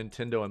are, like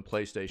Nintendo and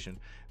PlayStation,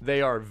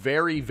 they are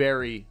very,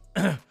 very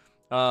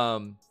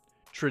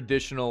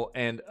traditional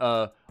and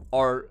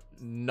are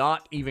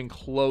not even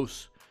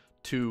close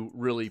to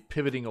really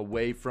pivoting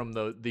away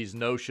from these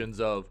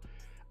notions of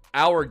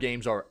our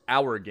games are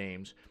our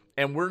games,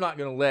 and we're not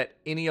going to let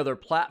any other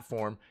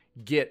platform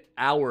get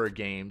our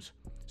games.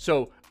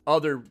 So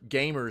other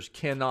gamers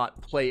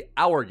cannot play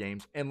our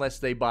games unless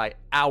they buy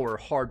our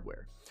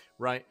hardware,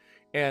 right?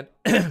 And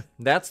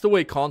that's the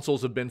way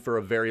consoles have been for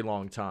a very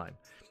long time.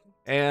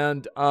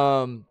 And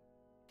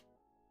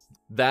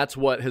that's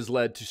what has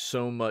led to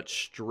so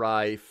much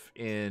strife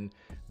in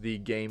the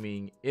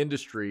gaming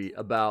industry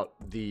about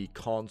the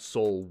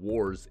console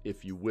wars,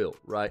 if you will,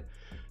 right?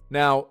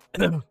 Now,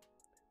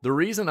 the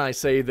reason I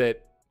say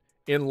that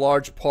in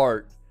large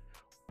part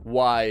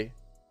why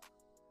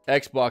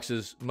Xbox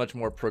is much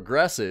more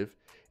progressive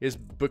is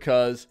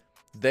because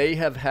they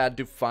have had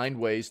to find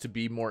ways to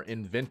be more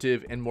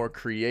inventive and more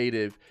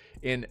creative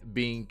in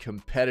being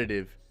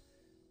competitive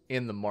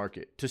in the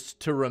market,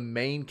 to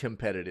remain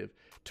competitive,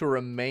 to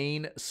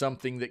remain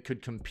something that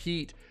could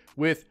compete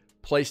with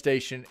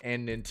PlayStation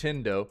and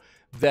Nintendo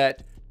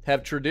that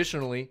have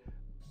traditionally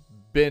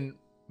been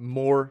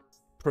more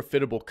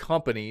profitable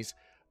companies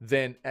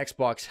than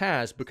Xbox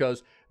has,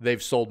 because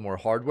they've sold more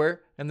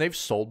hardware and they've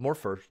sold more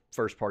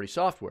first-party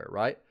software,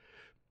 right?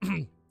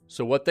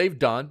 So what they've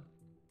done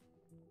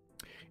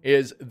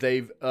is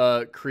they've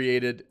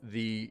created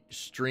the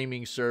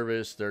streaming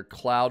service, their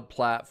cloud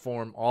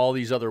platform, all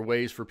these other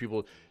ways for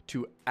people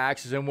to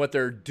access. And what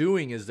they're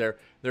doing is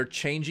they're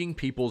changing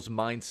people's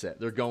mindset.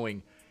 They're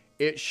going,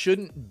 it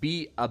shouldn't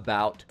be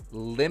about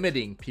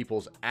limiting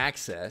people's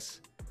access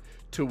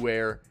to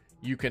where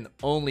you can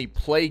only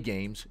play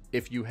games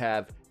if you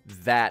have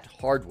that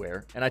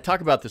hardware. And I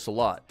talk about this a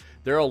lot.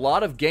 There are a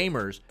lot of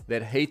gamers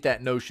that hate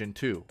that notion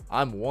too.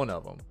 I'm one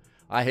of them.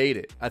 I hate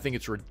it. I think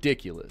it's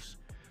ridiculous.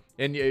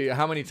 And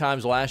how many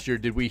times last year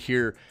did we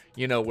hear,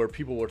 where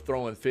people were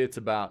throwing fits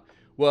about,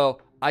 well,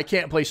 I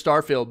can't play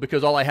Starfield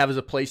because all I have is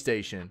a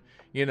PlayStation,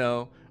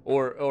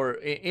 or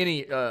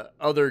any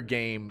other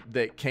game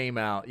that came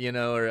out,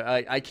 or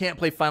I can't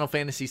play Final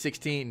Fantasy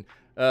 16,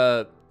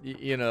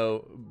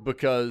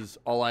 because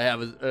all I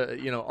have is,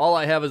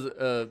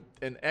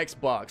 an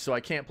Xbox, so I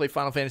can't play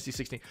Final Fantasy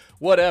 16,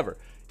 whatever,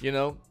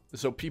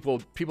 So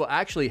people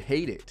actually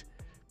hate it.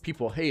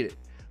 People hate it.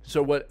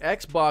 So what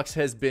Xbox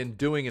has been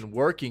doing and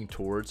working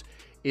towards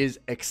is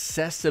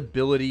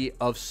accessibility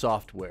of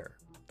software,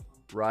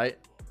 right?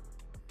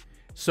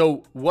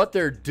 So what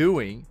they're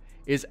doing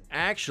is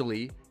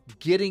actually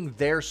getting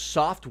their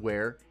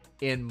software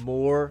in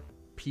more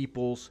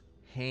people's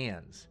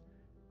hands.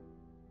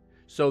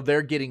 So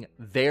they're getting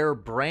their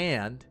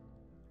brand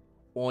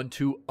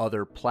onto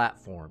other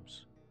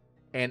platforms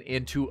and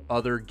into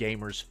other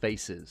gamers'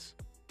 faces.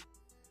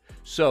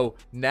 So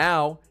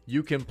now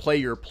you can play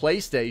your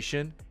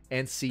PlayStation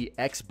and see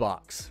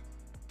Xbox.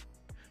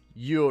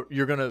 You're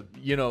gonna,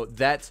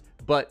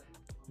 but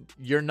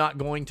you're not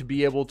going to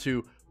be able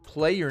to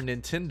play your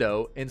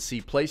Nintendo and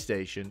see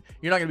PlayStation.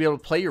 You're not gonna be able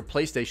to play your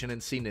PlayStation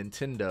and see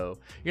Nintendo.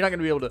 You're not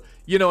gonna be able to,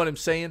 you know what I'm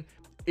saying?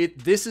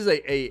 This is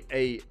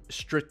a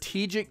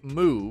strategic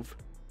move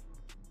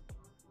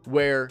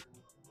where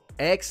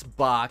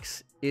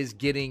Xbox is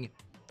getting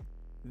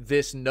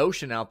this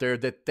notion out there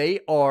that they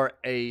are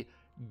a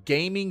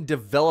gaming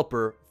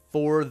developer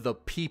for the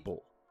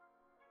people,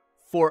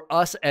 for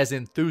us as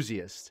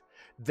enthusiasts.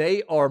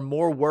 They are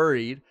more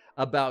worried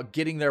about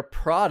getting their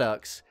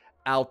products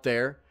out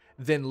there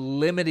than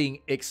limiting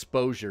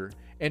exposure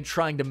and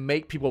trying to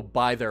make people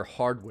buy their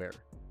hardware.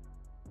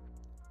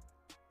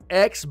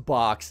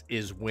 Xbox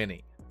is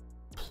winning.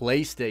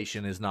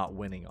 PlayStation is not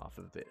winning off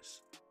of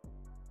this.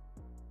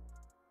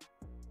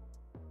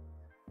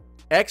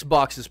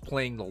 Xbox is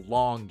playing the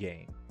long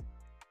game.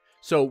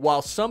 So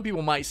while some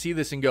people might see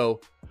this and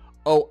go,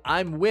 oh,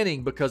 I'm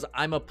winning because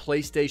I'm a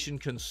PlayStation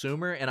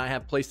consumer and I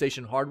have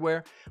PlayStation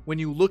hardware, when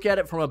you look at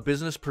it from a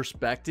business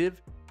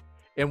perspective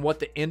and what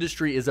the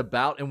industry is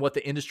about and what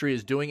the industry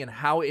is doing and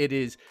how it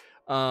is,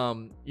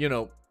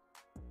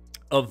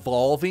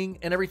 evolving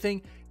and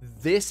everything,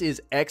 this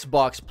is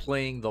Xbox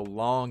playing the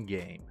long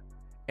game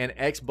and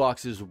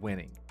Xbox is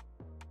winning.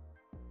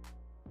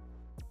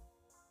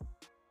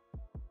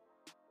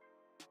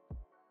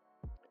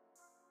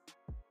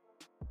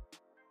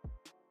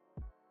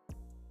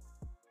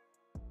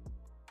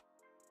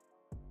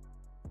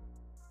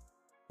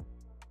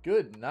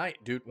 Good night,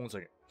 dude. 1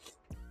 second.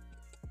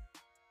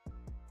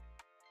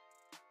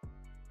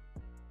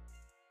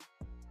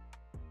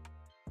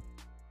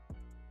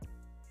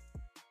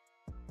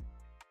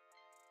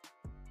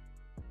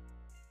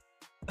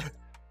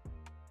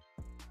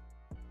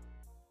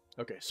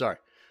 Okay, sorry.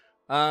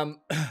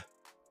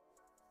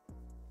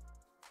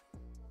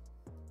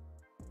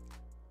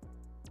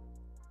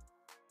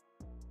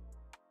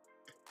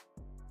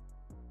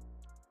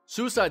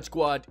 Suicide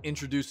Squad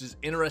introduces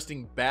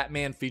interesting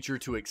Batman feature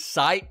to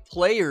excite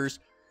players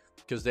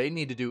because they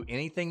need to do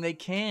anything they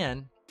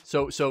can.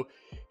 So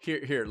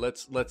here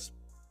let's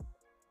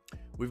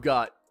we've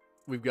got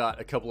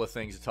a couple of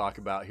things to talk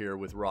about here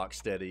with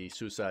Rocksteady,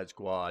 Suicide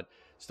Squad,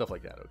 stuff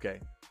like that,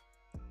 okay?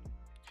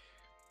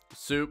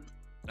 Soup,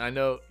 I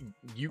know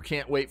you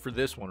can't wait for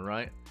this one,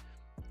 right?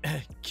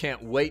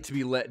 Can't wait to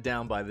be let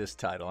down by this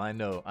title. I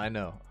know.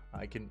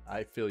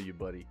 I feel you,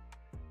 buddy.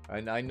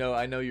 I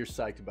know you're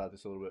psyched about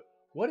this a little bit.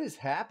 What is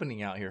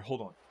happening out here?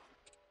 Hold on.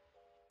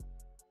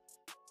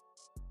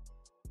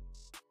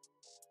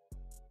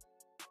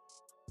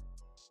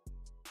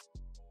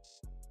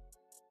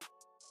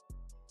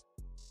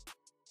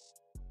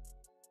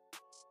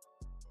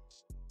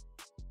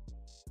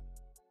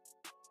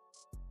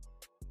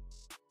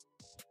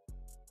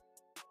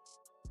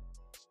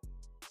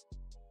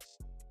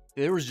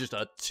 There was just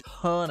a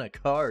ton of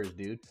cars,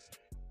 dude.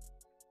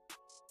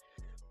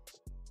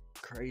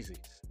 Crazy.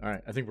 All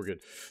right, I think we're good.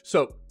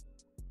 So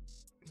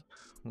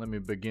let me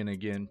begin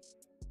again.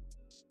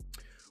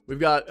 We've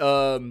got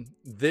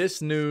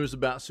this news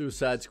about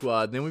Suicide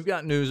Squad. Then we've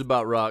got news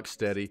about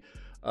Rocksteady.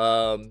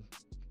 I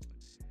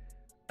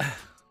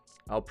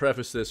I'll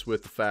preface this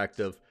with the fact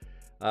of,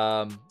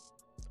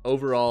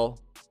 overall,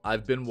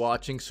 I've been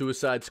watching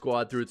Suicide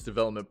Squad through its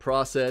development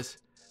process,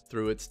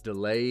 through its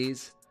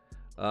delays.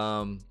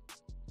 I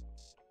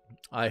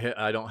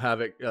don't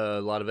have a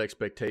lot of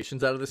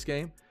expectations out of this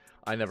game.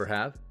 I never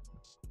have.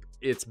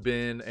 It's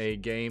been a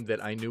game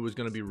that I knew was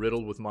going to be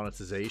riddled with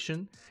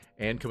monetization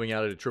and coming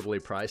out at a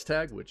AAA price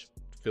tag, which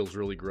feels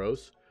really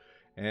gross.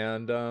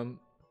 And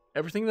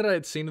everything that I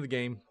had seen of the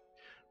game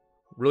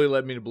really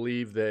led me to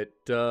believe that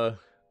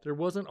there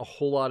wasn't a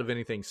whole lot of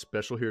anything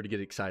special here to get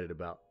excited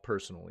about,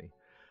 personally.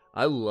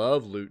 I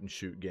love loot and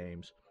shoot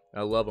games.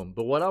 I love them.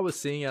 But what I was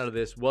seeing out of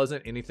this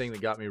wasn't anything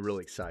that got me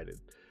really excited,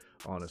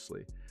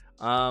 honestly.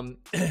 It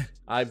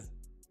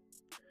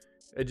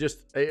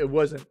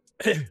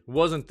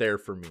wasn't there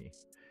for me.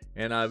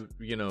 And I,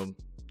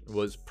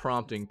 was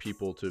prompting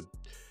people to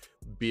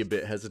be a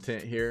bit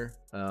hesitant here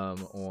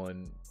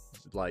on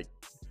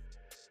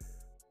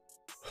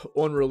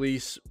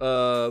release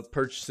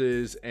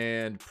purchases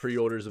and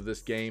pre-orders of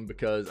this game,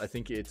 because I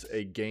think it's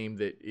a game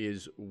that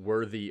is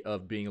worthy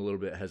of being a little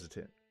bit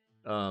hesitant.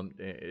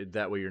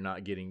 That way you're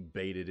not getting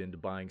baited into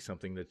buying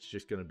something that's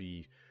just going to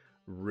be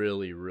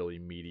really, really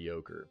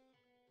mediocre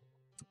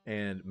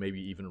and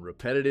maybe even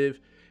repetitive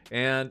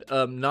and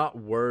not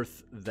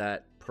worth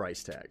that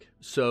price tag.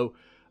 So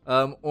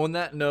on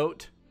that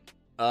note,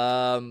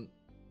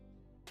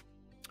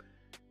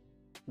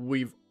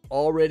 we've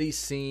already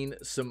seen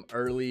some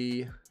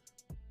early...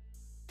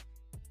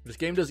 This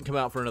game doesn't come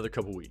out for another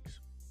couple weeks,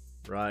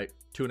 right?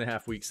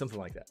 2.5 weeks, something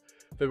like that.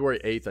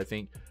 February 8th, I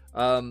think.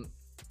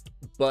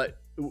 But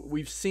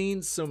we've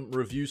seen some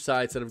review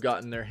sites that have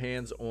gotten their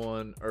hands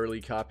on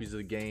early copies of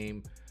the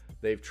game.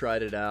 They've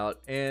tried it out,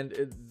 and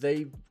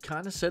they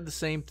kind of said the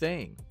same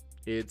thing.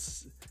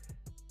 It's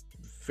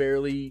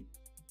fairly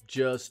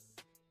just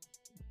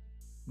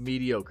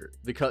mediocre.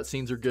 The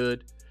cutscenes are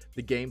good.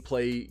 The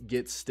gameplay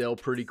gets stale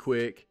pretty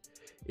quick.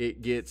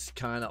 It gets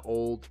kind of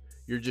old.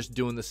 You're just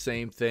doing the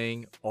same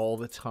thing all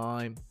the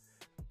time.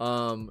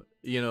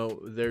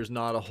 There's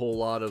not a whole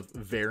lot of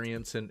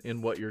variance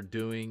in what you're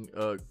doing,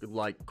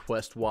 like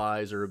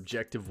quest-wise or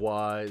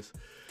objective-wise.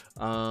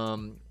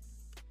 I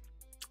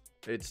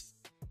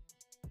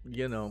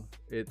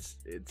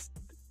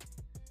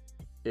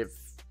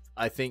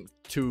think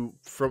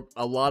from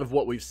a lot of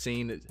what we've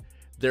seen,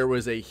 there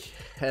was a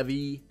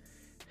heavy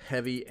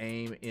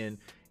aim in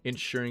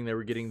ensuring they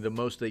were getting the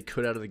most they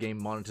could out of the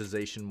game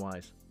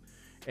monetization-wise,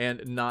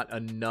 and not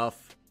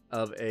enough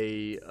of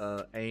a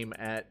aim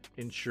at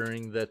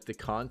ensuring that the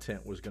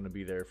content was going to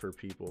be there for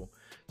people.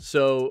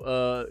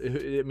 So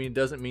it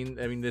doesn't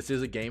mean this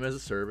is a game as a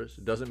service.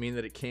 It doesn't mean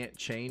that it can't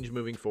change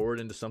moving forward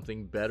into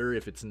something better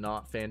if it's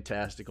not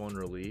fantastic on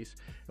release,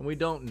 and we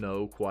don't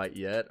know quite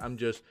yet. I'm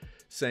just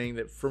saying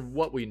that from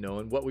what we know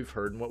and what we've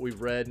heard and what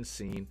we've read and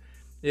seen,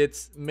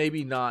 it's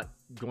maybe not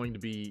going to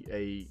be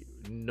a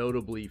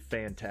notably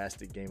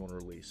fantastic game on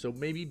release. So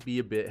maybe be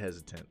a bit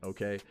hesitant,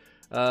 okay?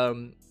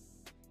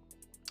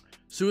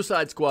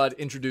 Suicide Squad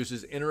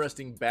introduces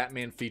interesting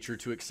Batman feature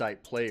to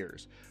excite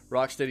players.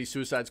 Rocksteady's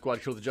Suicide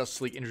Squad Kill the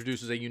Justice League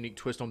introduces a unique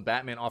twist on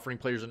Batman, offering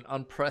players an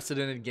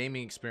unprecedented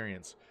gaming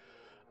experience.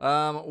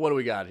 What do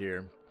we got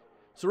here?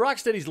 So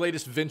Rocksteady's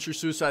latest venture,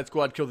 Suicide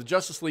Squad Kill the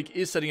Justice League,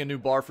 is setting a new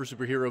bar for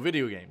superhero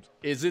video games.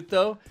 Is it,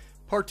 though?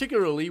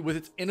 Particularly with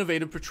its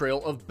innovative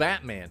portrayal of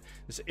Batman.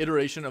 This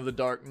iteration of the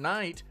Dark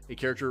Knight, a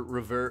character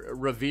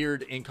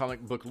revered in comic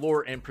book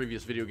lore and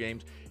previous video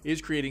games,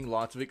 is creating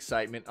lots of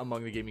excitement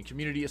among the gaming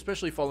community,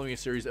 especially following a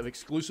series of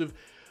exclusive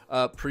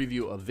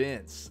preview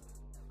events.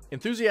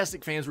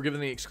 Enthusiastic fans were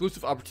given the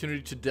exclusive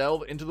opportunity to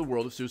delve into the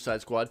world of Suicide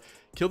Squad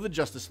Kill the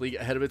Justice League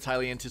ahead of its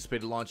highly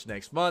anticipated launch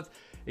next month.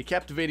 A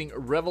captivating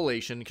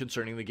revelation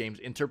concerning the game's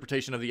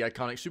interpretation of the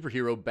iconic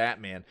superhero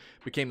Batman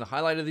became the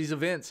highlight of these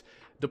events.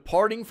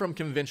 Departing from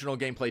conventional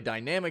gameplay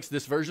dynamics,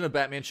 this version of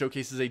Batman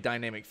showcases a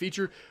dynamic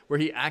feature where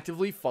he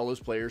actively follows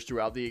players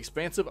throughout the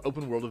expansive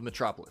open world of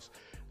Metropolis.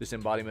 This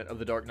embodiment of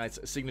the Dark Knight's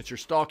signature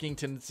stalking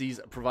tendencies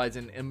provides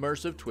an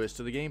immersive twist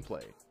to the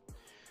gameplay.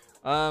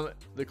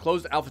 The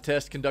closed alpha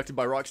test conducted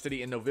by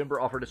Rocksteady in November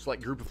offered a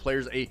select group of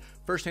players a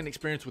first-hand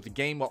experience with the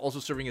game while also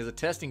serving as a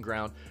testing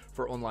ground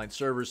for online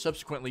servers.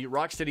 Subsequently,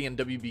 Rocksteady and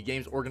WB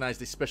Games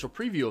organized a special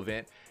preview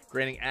event,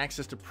 granting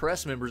access to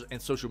press members and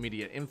social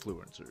media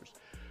influencers.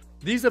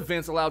 These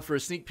events allowed for a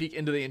sneak peek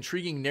into the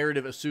intriguing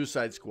narrative of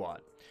Suicide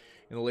Squad.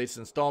 In the latest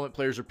installment,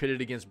 players are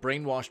pitted against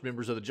brainwashed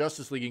members of the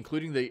Justice League,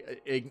 including the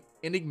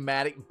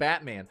enigmatic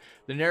Batman.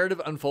 The narrative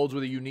unfolds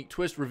with a unique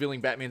twist,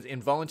 revealing Batman's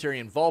involuntary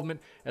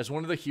involvement as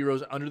one of the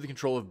heroes under the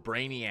control of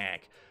Brainiac.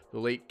 The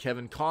late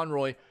Kevin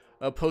Conroy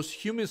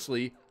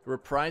posthumously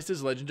reprised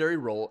his legendary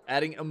role,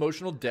 adding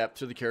emotional depth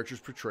to the character's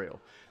portrayal.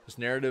 This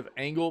narrative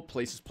angle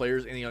places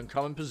players in the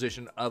uncommon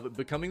position of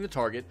becoming the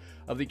target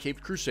of the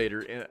Caped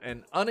Crusader,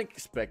 an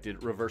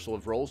unexpected reversal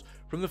of roles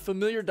from the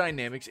familiar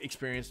dynamics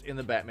experienced in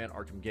the Batman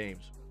Arkham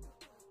games.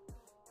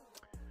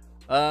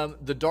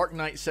 The Dark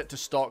Knight set to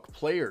stalk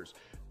players.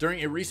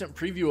 During a recent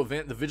preview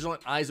event, the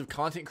vigilant eyes of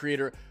content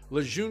creator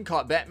Lejeune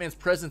caught Batman's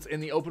presence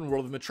in the open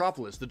world of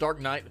Metropolis. The Dark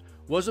Knight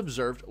was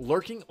observed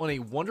lurking on a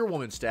Wonder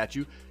Woman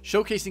statue,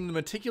 showcasing the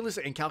meticulous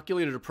and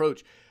calculated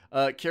approach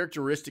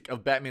characteristic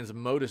of Batman's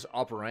modus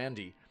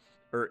operandi,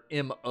 or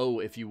MO,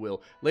 if you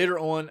will. Later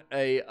on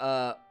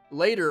a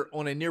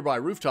nearby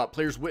rooftop,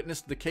 players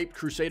witnessed the Caped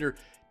Crusader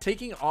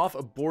taking off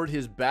aboard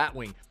his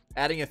Batwing,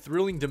 adding a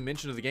thrilling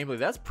dimension to the gameplay.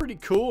 That's pretty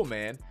cool,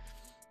 man.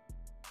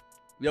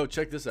 Yo,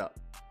 check this out.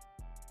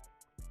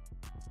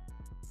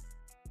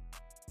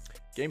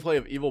 Gameplay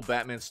of evil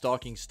Batman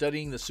stalking,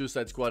 studying the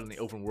Suicide Squad in the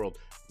open world.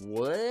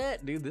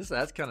 What? Dude,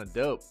 that's kind of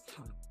dope.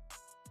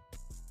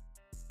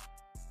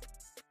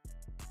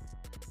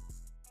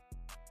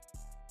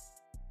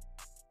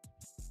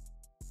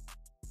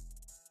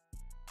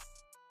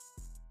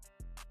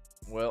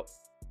 Well,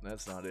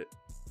 that's not it.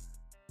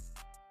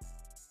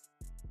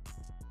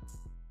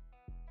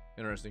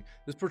 Interesting.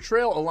 This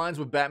portrayal aligns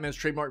with Batman's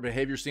trademark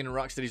behavior seen in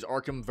Rocksteady's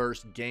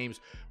Arkhamverse games,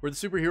 where the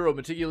superhero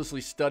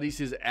meticulously studies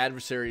his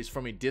adversaries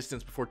from a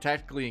distance before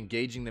tactically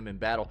engaging them in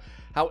battle.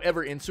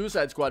 However, in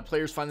Suicide Squad,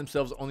 players find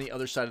themselves on the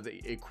other side of the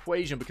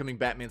equation, becoming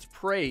Batman's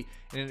prey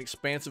in an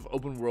expansive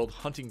open-world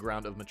hunting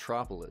ground of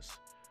Metropolis.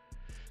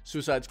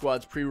 Suicide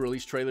Squad's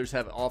pre-release trailers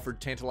have offered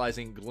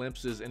tantalizing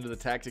glimpses into the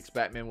tactics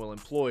Batman will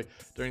employ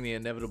during the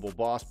inevitable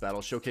boss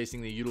battle,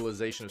 showcasing the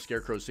utilization of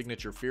Scarecrow's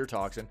signature fear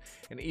toxin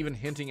and even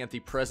hinting at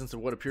the presence of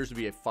what appears to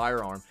be a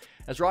firearm.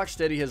 As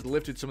Rocksteady has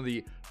lifted some of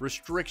the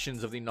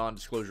restrictions of the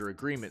non-disclosure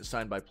agreement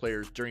signed by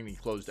players during the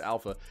closed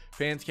alpha,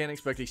 fans can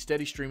expect a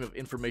steady stream of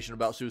information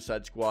about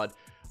Suicide Squad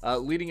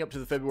leading up to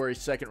the February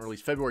 2nd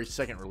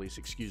release,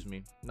 excuse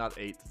me, not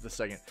 8th, the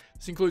 2nd.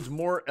 This includes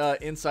more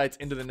insights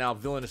into the now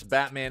villainous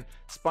Batman,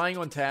 spying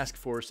on Task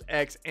Force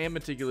X, and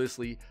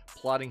meticulously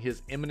plotting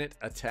his imminent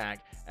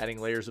attack,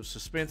 adding layers of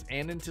suspense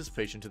and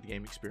anticipation to the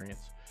game experience.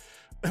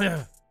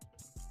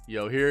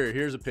 Yo,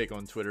 here's a pic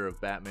on Twitter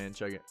of Batman.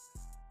 Check it.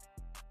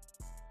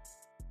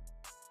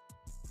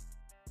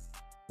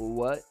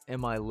 What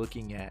am I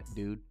looking at,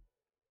 dude?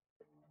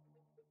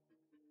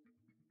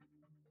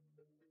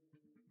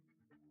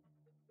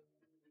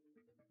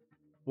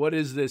 What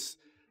is this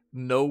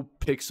no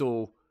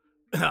pixel,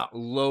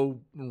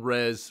 low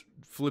res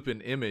flipping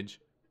image?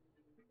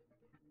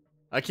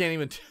 I can't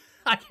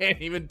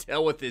even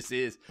tell what this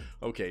is.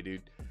 Okay,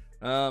 dude.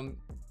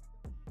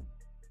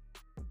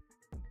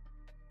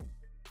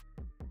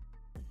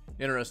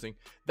 Interesting.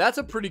 That's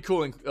a pretty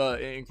cool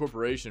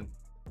incorporation.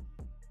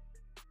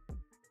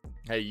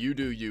 Hey, you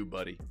do you,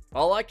 buddy.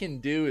 All I can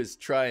do is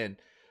try and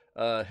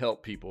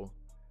help people,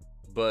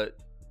 but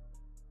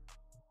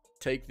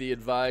take the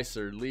advice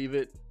or leave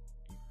it.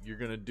 You're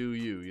gonna do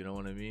you. You know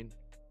what I mean?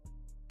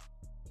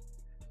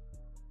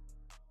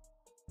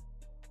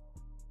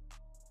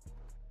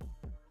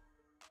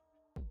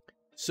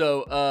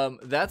 So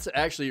that's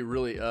actually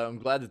really. I'm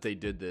glad that they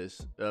did this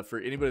for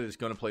anybody that's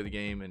going to play the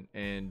game,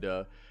 and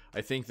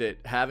I think that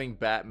having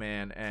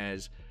Batman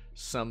as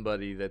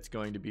somebody that's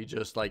going to be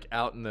just like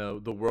out in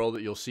the world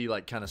that you'll see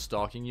like kind of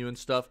stalking you and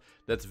stuff,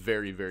 that's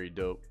very, very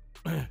dope.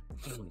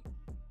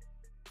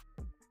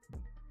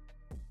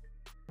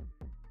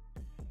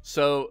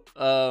 So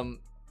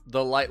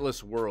the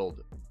lightless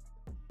world.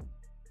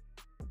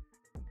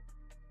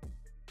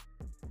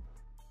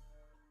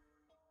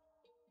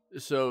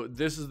 So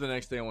this is the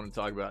next thing I want to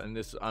talk about, and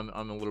this I'm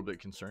a little bit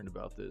concerned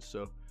about this.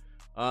 So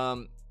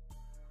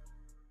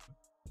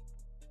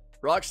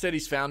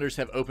Rocksteady's founders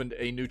have opened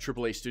a new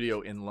AAA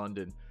studio in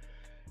London.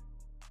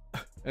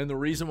 And the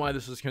reason why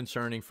this is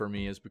concerning for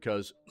me is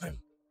because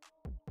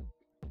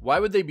why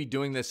would they be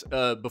doing this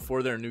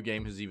before their new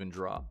game has even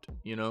dropped,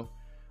 you know?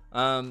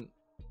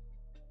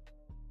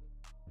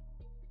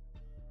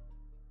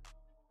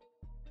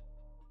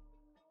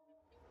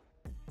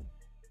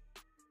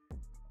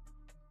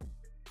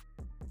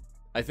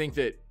 I think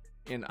that,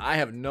 and I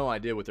have no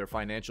idea what their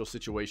financial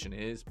situation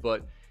is,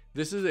 but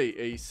this is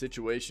a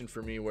situation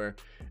for me where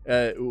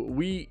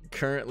we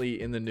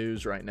currently in the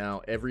news right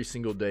now, every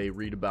single day,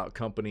 read about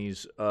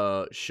companies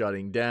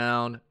shutting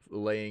down,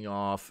 laying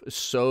off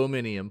so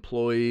many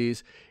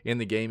employees in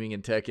the gaming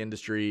and tech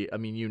industry. I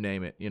mean, you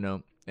name it, you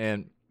know.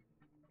 And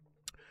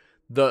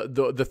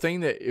the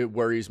thing that it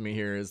worries me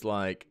here is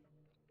like,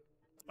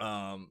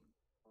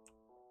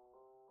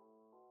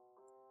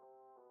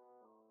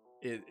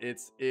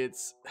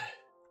 it's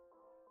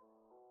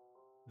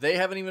they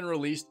haven't even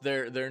released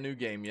their new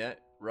game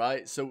yet,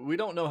 right? So we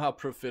don't know how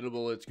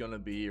profitable it's going to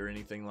be or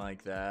anything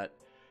like that.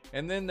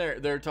 And then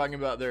they're talking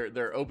about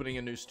they're opening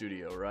a new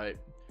studio, right?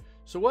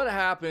 So what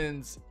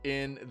happens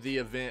in the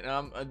event?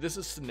 This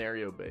is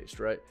scenario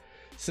based, right?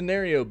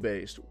 Scenario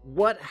based.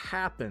 What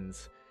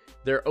happens?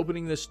 They're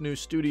opening this new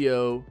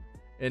studio,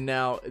 and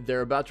now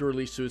they're about to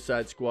release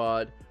Suicide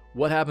Squad.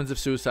 What happens if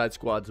Suicide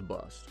Squad's a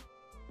bust?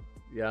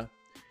 Yeah.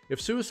 If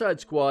Suicide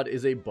Squad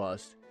is a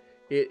bust,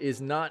 it is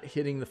not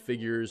hitting the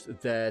figures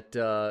that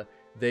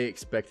they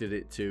expected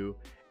it to,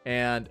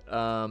 and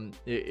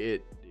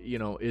you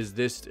know, are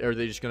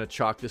they just going to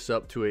chalk this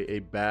up to a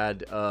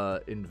bad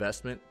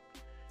investment?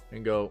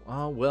 and go,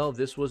 oh, well,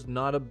 this was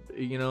not a,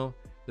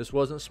 this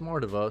wasn't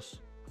smart of us.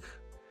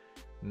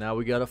 Now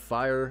we got to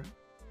fire.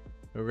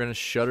 We're going to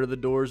shutter the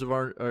doors of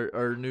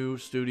our new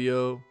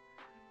studio.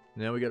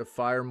 Now we got to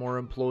fire more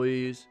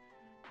employees.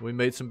 We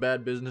made some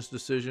bad business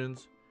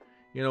decisions.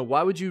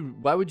 Why would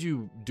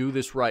you do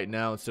this right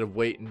now instead of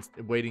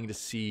waiting to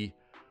see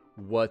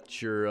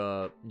what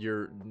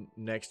your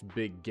next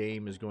big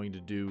game is going to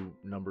do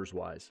numbers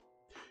wise?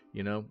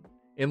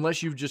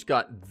 Unless you've just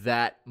got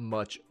that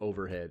much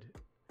overhead.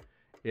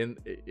 And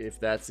if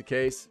that's the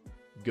case,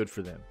 good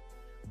for them.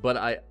 But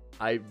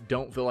I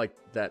don't feel like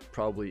that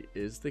probably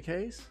is the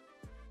case.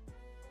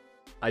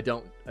 I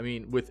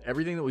mean, with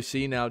everything that we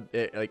see now,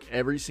 like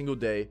every single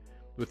day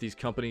with these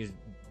companies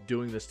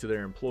doing this to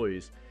their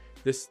employees,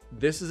 this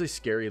is a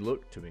scary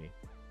look to me.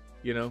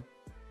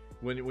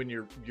 When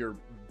your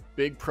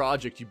big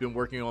project you've been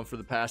working on for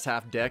the past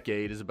half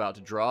decade is about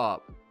to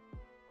drop,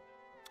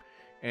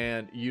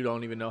 and you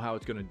don't even know how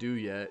it's going to do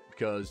yet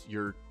because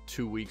you're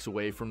 2 weeks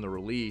away from the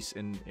release,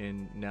 and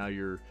now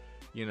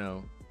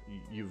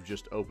you've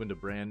just opened a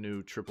brand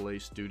new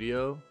AAA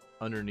studio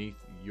underneath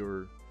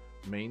your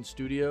main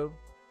studio.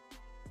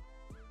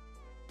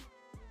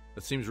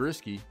 That seems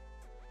risky.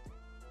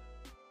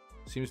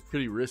 Seems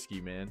pretty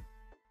risky, man.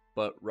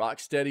 But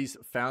Rocksteady's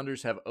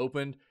founders have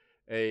opened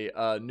a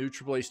new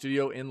AAA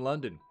studio in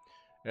London.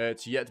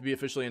 It's yet to be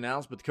officially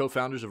announced, but the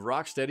co-founders of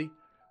Rocksteady,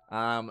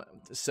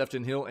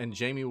 Sefton Hill and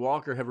Jamie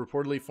Walker, have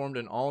reportedly formed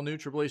an all-new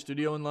AAA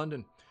studio in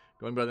London.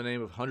 Going by the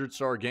name of 100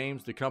 Star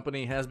Games, the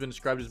company has been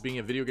described as being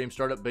a video game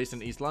startup based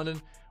in East London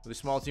with a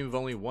small team of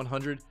only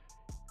 100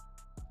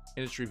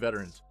 industry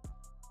veterans.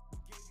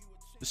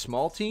 The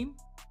small team?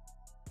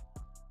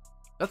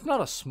 That's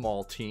not a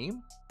small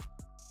team.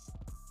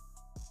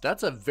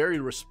 That's a very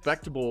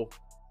respectable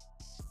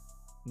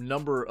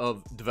number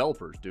of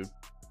developers, dude.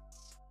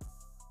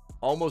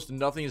 Almost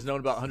nothing is known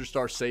about 100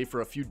 Star save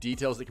for a few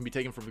details that can be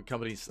taken from the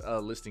company's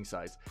listing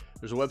sites.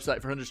 There's a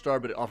website for 100 Star,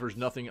 but it offers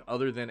nothing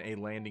other than a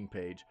landing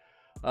page.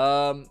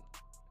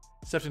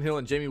 Sefton Hill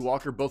and Jamie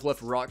Walker both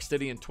left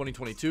Rocksteady in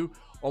 2022,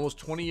 almost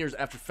 20 years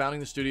after founding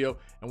the studio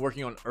and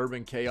working on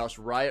Urban Chaos,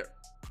 Riot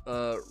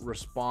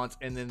Response,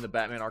 and then the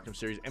Batman Arkham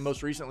series, and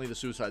most recently the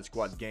Suicide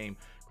Squad game.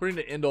 According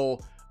to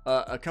Indole,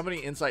 a company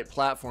insight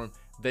platform,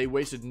 they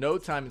wasted no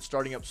time in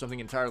starting up something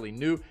entirely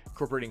new,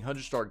 incorporating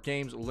 100 Star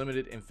Games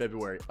Limited in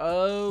February.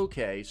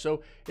 Okay,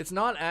 so it's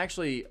not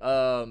actually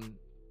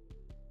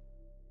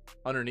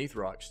underneath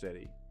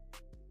Rocksteady.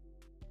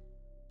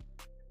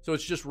 So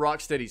it's just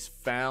Rocksteady's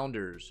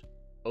founders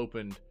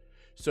opened.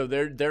 So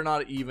they're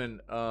not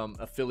even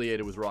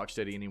affiliated with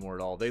Rocksteady anymore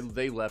at all.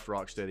 They left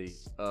Rocksteady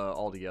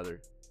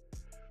altogether.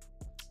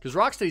 Because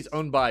Rocksteady's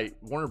owned by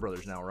Warner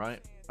Brothers now, right?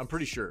 I'm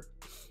pretty sure.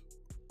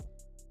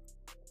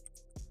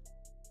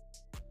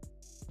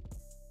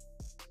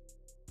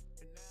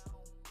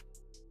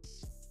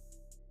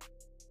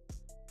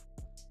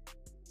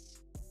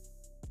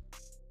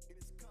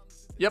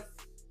 Yep.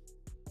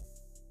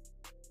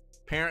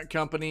 Parent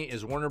company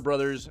is Warner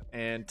Brothers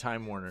and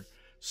Time Warner.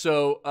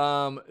 So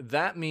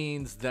that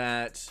means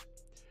that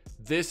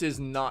this is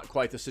not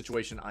quite the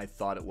situation I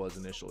thought it was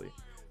initially.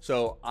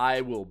 So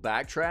I will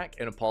backtrack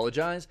and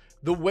apologize.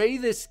 The way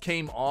this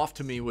came off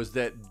to me was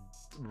that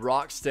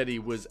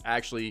Rocksteady was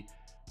actually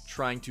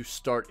trying to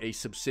start a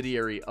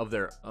subsidiary of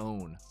their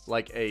own,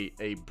 like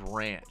a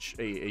branch,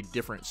 a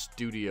different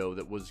studio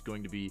that was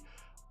going to be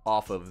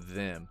off of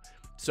them.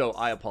 So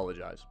I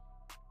apologize.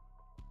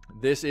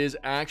 This is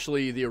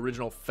actually the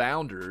original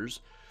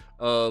founders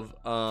of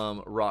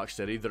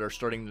Rocksteady that are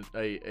starting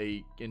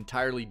a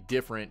entirely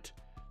different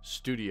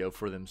studio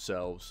for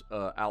themselves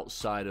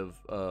outside of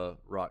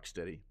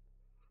Rocksteady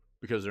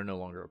because they're no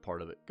longer a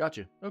part of it.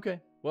 Gotcha. Okay.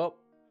 Well,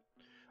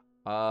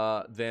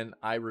 then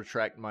I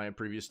retract my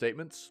previous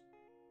statements,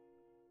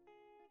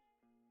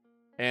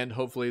 and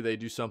hopefully they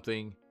do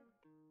something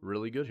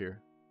really good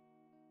here,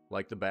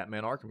 like the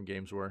Batman Arkham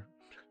games were.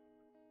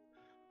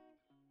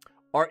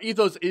 Our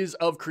ethos is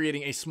of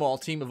creating a small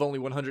team of only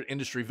 100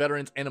 industry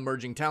veterans and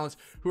emerging talents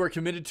who are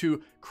committed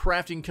to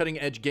crafting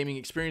cutting-edge gaming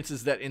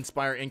experiences that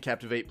inspire and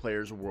captivate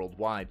players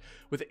worldwide.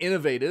 With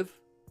innovation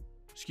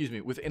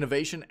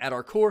at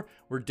our core,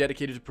 we're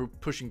dedicated to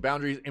pushing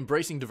boundaries,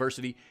 embracing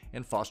diversity,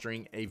 and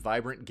fostering a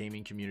vibrant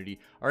gaming community.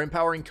 Our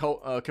empowering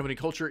company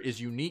culture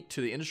is unique to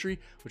the industry,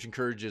 which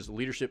encourages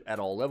leadership at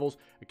all levels,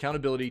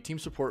 accountability, team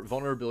support,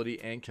 vulnerability,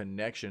 and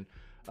connection.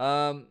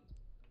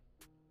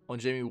 On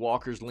Jamie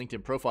Walker's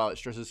LinkedIn profile, it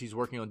stresses he's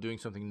working on doing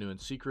something new in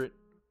secret.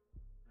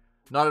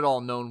 Not at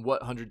all known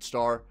what 100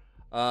 Star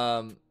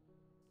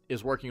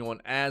is working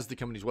on, as the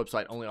company's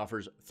website only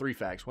offers 3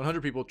 facts.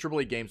 100 people,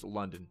 AAA Games,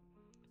 London.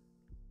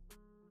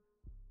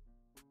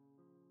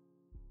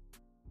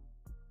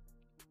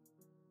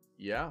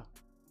 Yeah.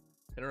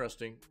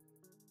 Interesting.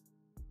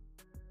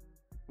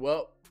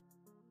 Well,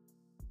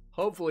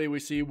 hopefully we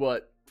see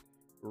what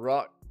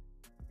Rocksteady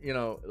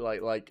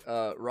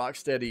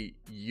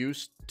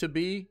used to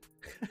be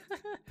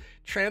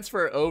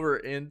transfer over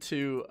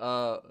into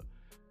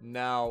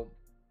now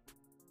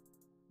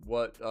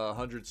what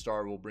 100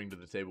 star will bring to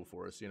the table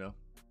for us, you know?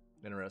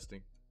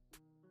 Interesting.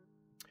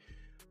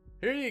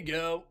 Here you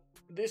go.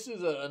 This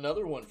is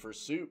another one for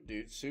Soup,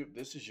 dude. Soup,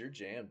 this is your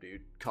jam,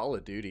 dude. Call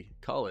of Duty.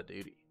 Call of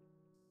Duty.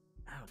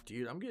 Oh,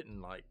 dude, I'm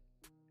getting like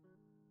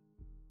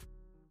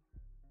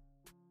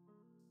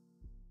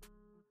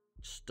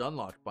stun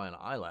locked by an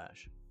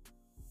eyelash.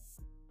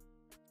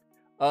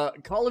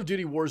 Call of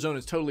Duty Warzone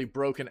is totally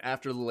broken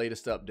after the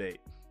latest update.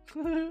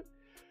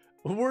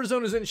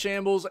 Warzone is in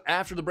shambles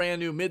after the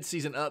brand new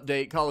mid-season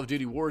update. Call of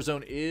Duty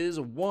Warzone is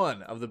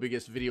one of the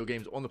biggest video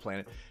games on the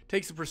planet,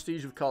 takes the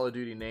prestige of Call of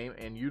Duty name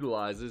and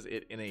utilizes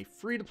it in a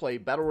free-to-play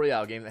battle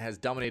royale game that has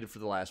dominated for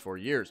the last 4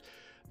 years.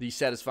 The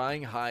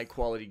satisfying,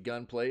 high-quality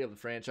gunplay of the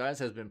franchise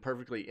has been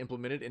perfectly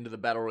implemented into the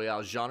battle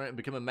royale genre and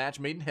become a match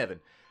made in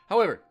heaven.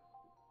 However,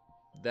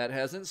 that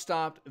hasn't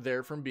stopped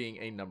there from being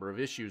a number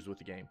of issues with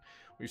the game.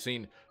 We've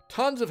seen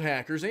tons of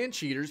hackers and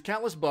cheaters,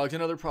 countless bugs,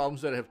 and other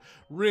problems that have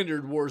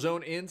rendered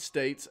Warzone in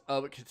states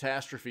of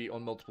catastrophe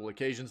on multiple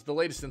occasions. The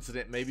latest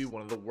incident may be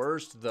one of the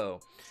worst, though.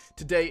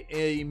 Today,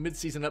 a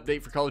mid-season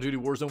update for Call of Duty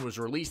Warzone was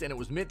released, and it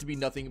was meant to be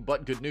nothing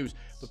but good news,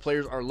 but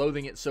players are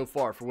loathing it so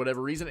far. For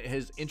whatever reason, it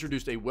has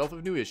introduced a wealth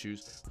of new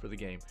issues for the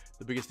game.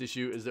 The biggest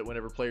issue is that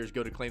whenever players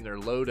go to claim their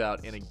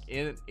loadout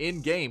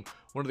in-game,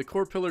 one of the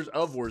core pillars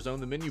of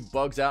Warzone, the menu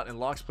bugs out and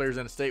locks players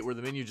in a state where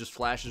the menu just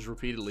flashes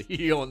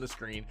repeatedly on the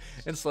screen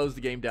and slows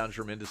the game down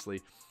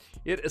tremendously.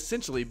 It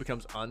essentially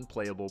becomes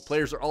unplayable.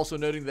 Players are also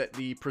noting that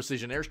the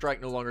precision airstrike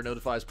no longer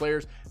notifies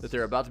players that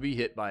they're about to be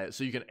hit by it,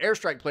 so you can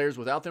airstrike players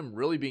without them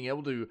really being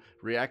able to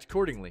react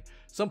accordingly.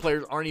 Some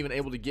players aren't even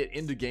able to get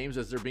into games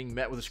as they're being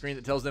met with a screen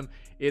that tells them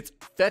it's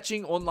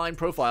fetching online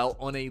profile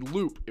on a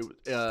loop.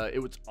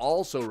 It was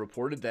also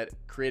reported that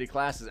create a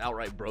class is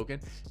outright broken,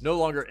 no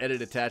longer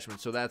edit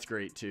attachments, so that's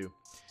great too.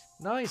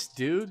 Nice,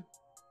 dude.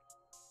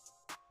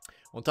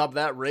 On top of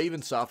that,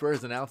 Raven Software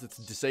has announced it's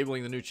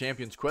disabling the new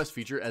Champions Quest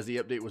feature as the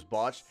update was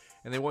botched,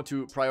 and they want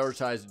to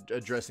prioritize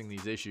addressing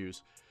these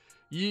issues.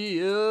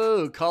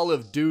 Yeah, Call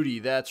of Duty,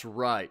 that's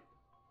right.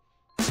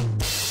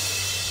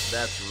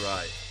 That's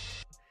right.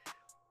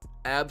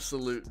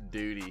 Absolute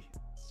duty.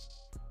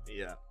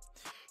 Yeah.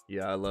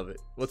 Yeah, I love it.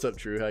 What's up,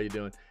 True? How you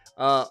doing?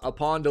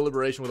 Upon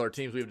deliberation with our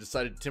teams, we have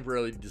decided to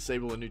temporarily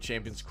disable a new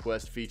Champions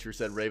Quest feature,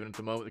 said Raven. At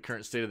the moment, the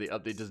current state of the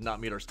update does not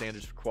meet our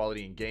standards for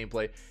quality and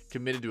gameplay.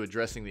 Committed to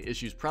addressing the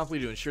issues promptly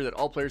to ensure that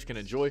all players can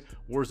enjoy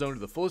Warzone to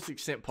the fullest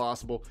extent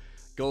possible.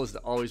 Goal is to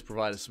always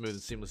provide a smooth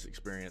and seamless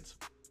experience.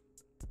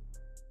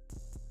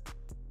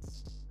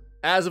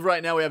 As of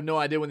right now, we have no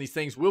idea when these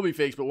things will be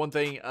fixed, but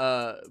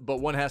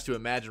one has to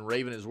imagine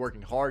Raven is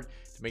working hard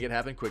to make it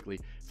happen quickly.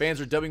 Fans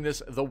are dubbing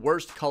this the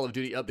worst Call of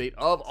Duty update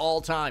of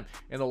all time,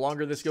 and the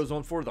longer this goes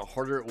on for, the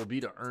harder it will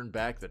be to earn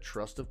back the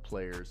trust of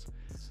players.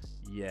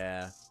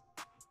 Yeah.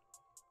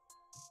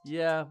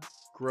 Yeah,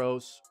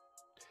 gross.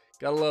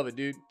 Gotta love it,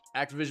 dude.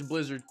 Activision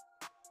Blizzard.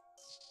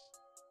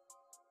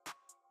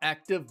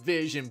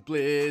 Activision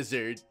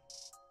Blizzard.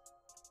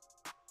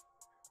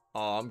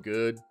 Oh, I'm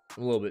good.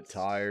 I'm a little bit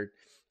tired.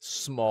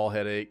 Small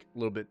headache, a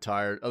little bit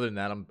tired. Other than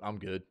that, I'm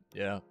good.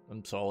 Yeah,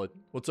 I'm solid.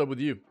 What's up with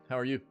you? How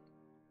are you?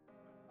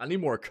 I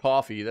need more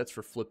coffee. That's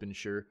for flipping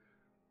sure.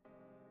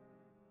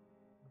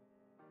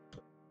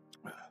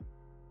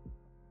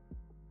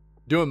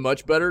 Doing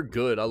much better.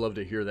 Good. I love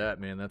to hear that,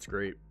 man. That's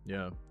great.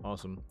 Yeah,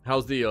 awesome.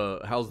 How's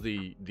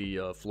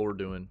the floor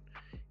doing?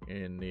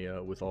 And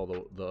the with all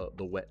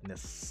the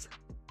wetness.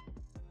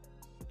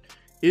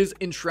 Is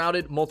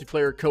Enshrouded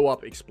multiplayer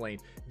co-op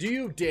explained? Do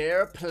you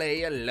dare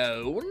play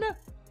alone?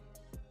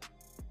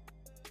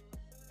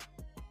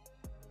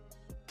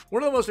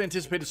 One of the most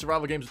anticipated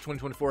survival games of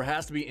 2024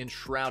 has to be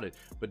Enshrouded,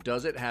 but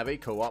does it have a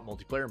co-op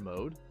multiplayer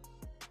mode?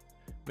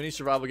 Many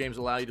survival games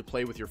allow you to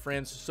play with your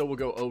friends, so we'll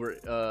go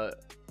over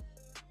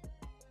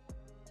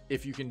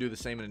if you can do the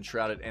same in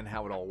Enshrouded and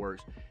how it all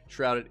works.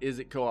 Enshrouded, is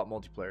it co-op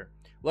multiplayer?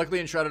 Luckily,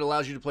 Enshrouded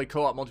allows you to play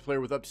co-op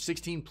multiplayer with up to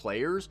 16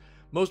 players.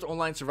 Most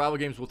online survival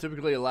games will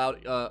typically allow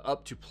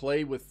up to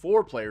play with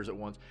 4 players at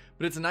once,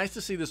 but it's nice to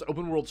see this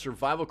open-world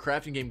survival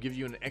crafting game give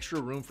you an extra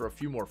room for a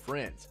few more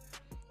friends.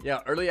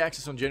 Yeah, early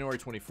access on January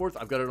 24th.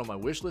 I've got it on my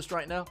wish list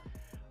right now.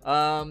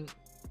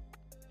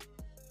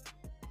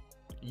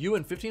 You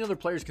and 15 other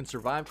players can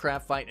survive,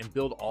 craft, fight, and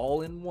build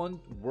all in one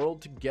world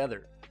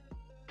together.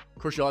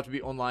 Of course, you'll have to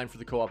be online for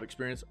the co-op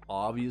experience,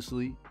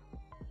 obviously.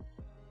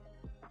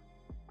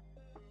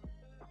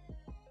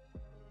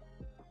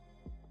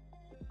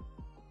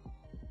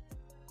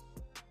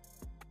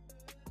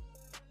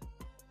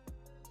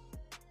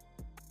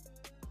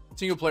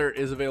 Single player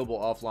is available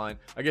offline.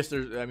 I guess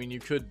you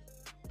could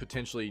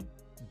potentially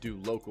do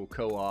local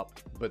co-op,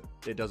 but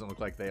it doesn't look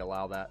like they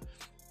allow that.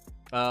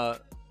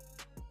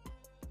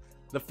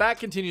 The fact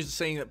continues to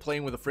saying that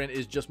playing with a friend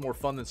is just more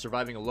fun than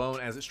surviving alone,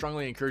 as it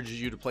strongly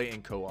encourages you to play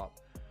in co-op.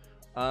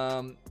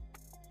 Don't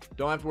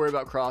have to worry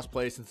about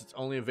crossplay since it's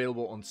only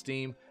available on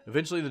Steam.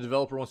 Eventually, the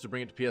developer wants to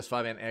bring it to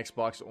PS5 and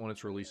Xbox on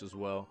its release as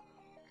well.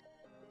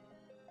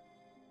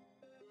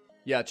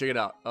 Yeah, check it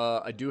out.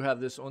 I do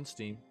have this on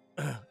Steam.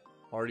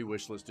 Already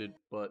wishlisted,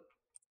 but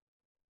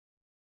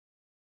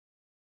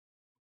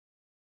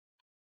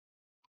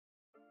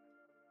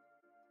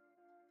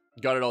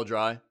Got it all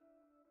dry.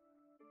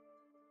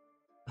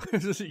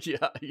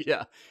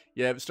 yeah.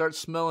 If it starts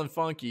smelling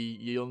funky,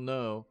 you'll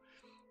know.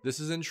 This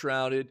is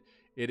Enshrouded.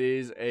 It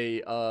is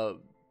a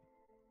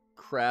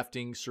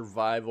crafting,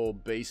 survival,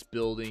 base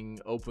building,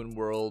 open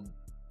world,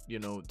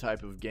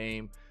 type of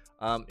game.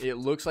 It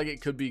looks like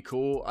it could be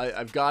cool.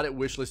 I've got it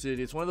wishlisted.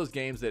 It's one of those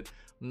games that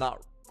I'm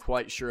not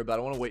quite sure about.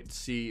 I want to wait to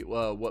see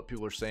what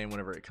people are saying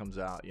whenever it comes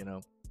out,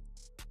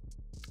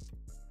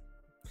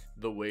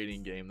 The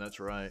waiting game, that's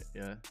right.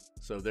 Yeah.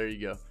 So there you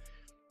go.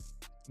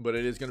 But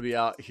it is going to be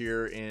out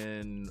here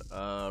in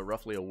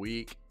roughly a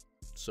week.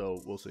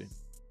 So we'll see.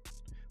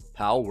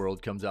 Pal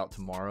World comes out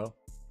tomorrow.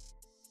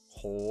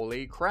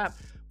 Holy crap.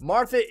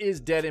 Martha is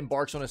Dead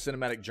embarks on a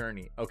cinematic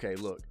journey. Okay,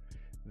 look.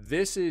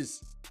 This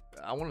is...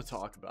 I want to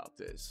talk about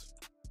this.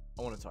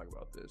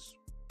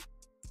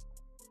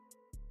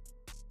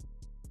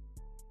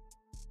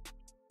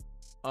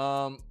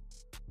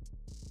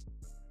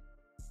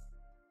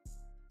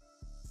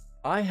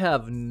 I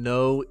have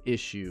no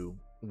issue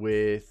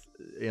with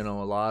a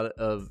lot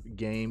of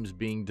games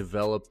being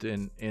developed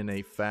in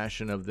a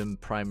fashion of them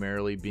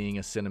primarily being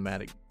a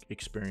cinematic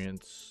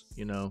experience,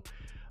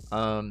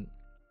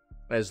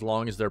 as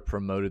long as they're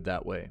promoted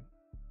that way.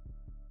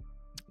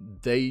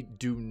 They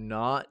do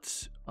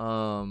not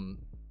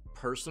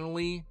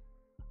personally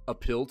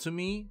appeal to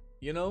me,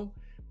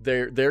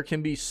 There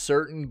can be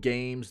certain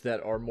games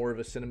that are more of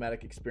a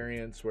cinematic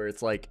experience where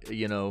it's like,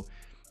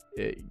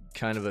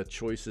 kind of a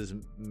choices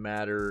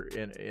matter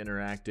and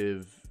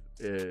interactive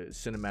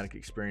cinematic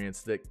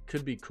experience that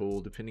could be cool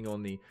depending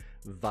on the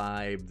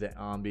vibe, the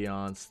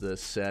ambiance, the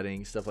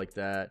setting, stuff like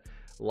that.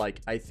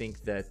 Like, I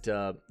think that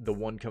the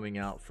one coming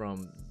out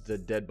from the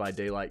Dead by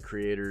Daylight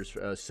creators,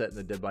 set in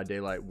the Dead by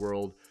Daylight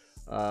world,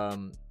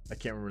 I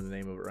can't remember the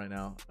name of it right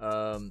now,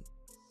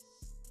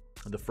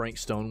 the Frank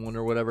Stone one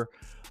or whatever.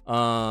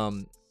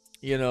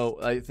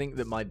 I think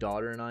that my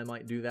daughter and I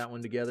might do that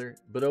one together.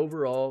 But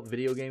overall,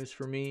 video games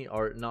for me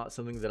are not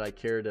something that I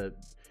care to,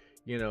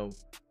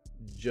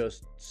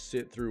 just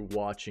sit through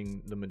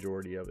watching the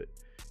majority of it.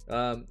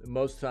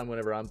 Most of the time,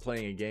 whenever I'm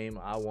playing a game,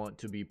 I want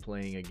to be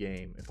playing a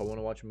game. If I want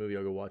to watch a movie,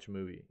 I'll go watch a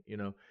movie.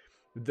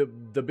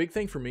 The big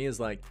thing for me is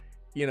like,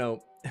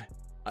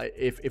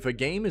 if a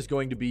game is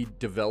going to be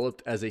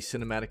developed as a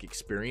cinematic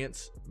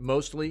experience,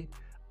 mostly,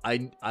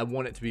 I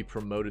want it to be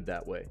promoted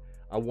that way.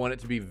 I want it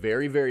to be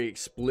very, very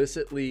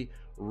explicitly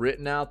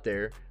written out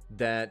there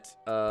that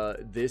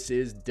this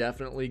is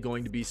definitely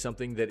going to be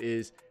something that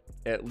is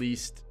at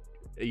least,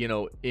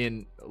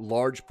 in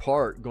large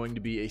part going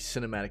to be a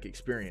cinematic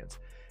experience.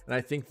 And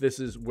I think this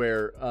is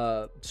where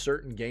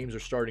certain games are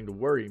starting to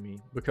worry me,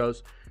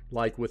 because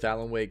like with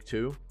Alan Wake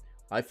 2,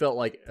 I felt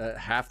like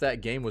half that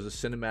game was a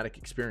cinematic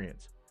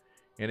experience,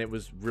 and it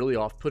was really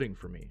off-putting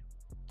for me.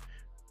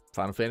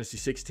 Final Fantasy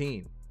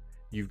 16.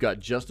 You've got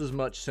just as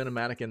much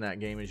cinematic in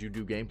that game as you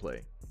do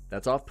gameplay.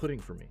 That's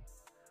off-putting for me.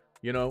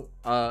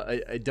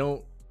 I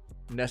don't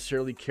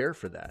necessarily care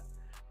for that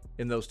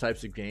in those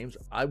types of games.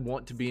 I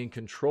want to be in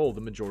control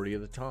the majority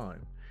of the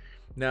time.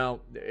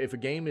 Now, if a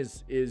game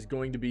is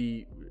going to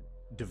be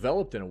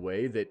developed in a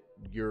way that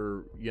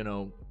you're,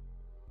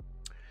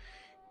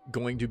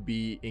 going to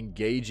be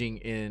engaging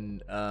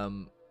in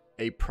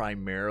a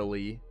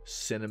primarily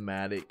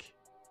cinematic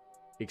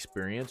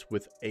experience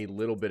with a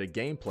little bit of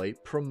gameplay,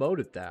 promote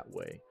it that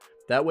way.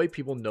 That way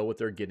people know what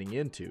they're getting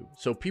into.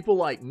 So people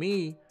like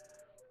me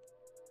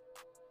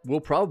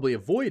will probably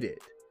avoid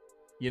it,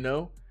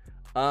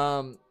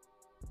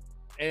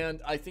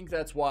 and I think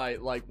that's why,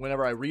 like,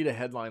 whenever I read a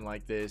headline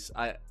like this,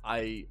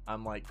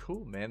 I'm like,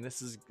 cool, man,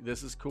 this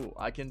is cool.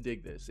 I can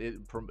dig this.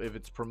 If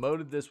it's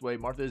promoted this way,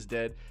 Martha is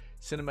Dead,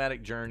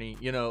 cinematic journey,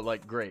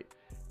 like, great.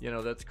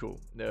 That's cool.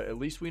 At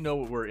least we know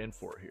what we're in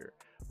for here.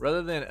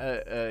 Rather than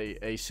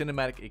a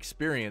cinematic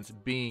experience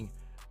being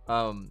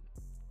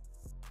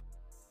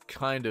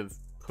kind of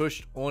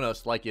pushed on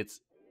us like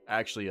it's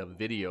actually a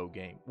video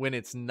game, when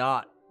it's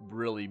not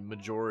really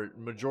majority,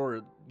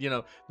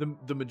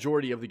 the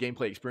majority of the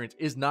gameplay experience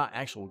is not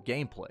actual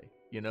gameplay,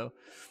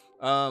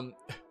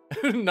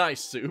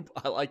 Nice, Soup.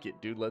 I like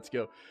it, dude. Let's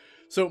go.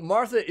 So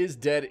Martha is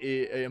Dead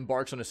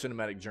embarks on a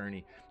cinematic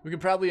journey. We can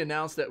proudly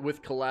announce that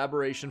with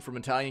collaboration from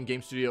Italian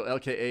game studio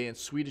LKA and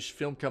Swedish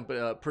film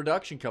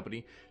production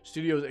company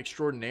Studios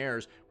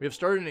Extraordinaires, we have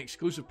started an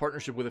exclusive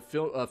partnership with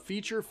a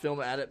feature film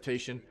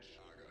adaptation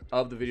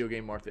of the video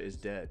game Martha is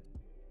Dead.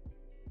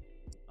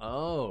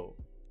 Oh.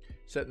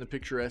 Set in the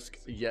picturesque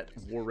yet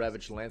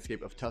war-ravaged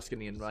landscape of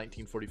Tuscany in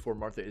 1944,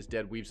 Martha is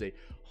Dead weaves a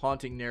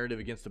haunting narrative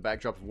against the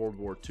backdrop of World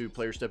War II.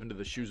 Players step into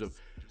the shoes of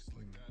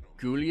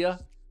Julia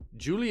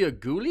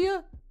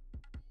Gulia?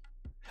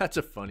 That's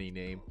a funny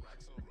name.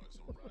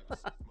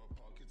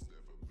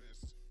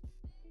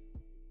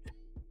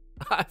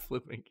 I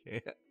flipping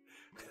can't.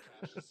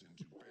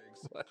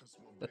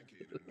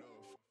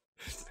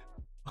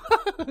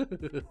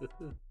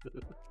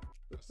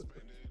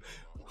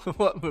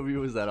 What movie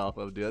was that off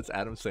of, dude? That's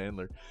Adam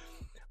Sandler.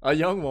 A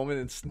young woman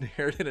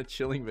ensnared in a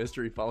chilling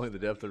mystery following the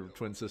death of her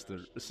twin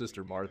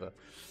sister Martha.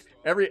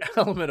 Every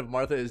element of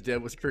Martha is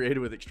Dead was created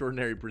with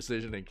extraordinary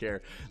precision and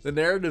care. The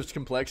narrative's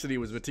complexity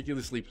was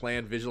meticulously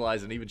planned,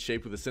 visualized, and even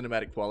shaped with a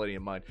cinematic quality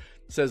in mind,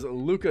 says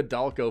Luca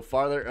Dalco,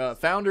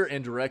 founder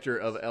and director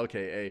of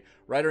LKA,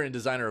 writer and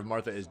designer of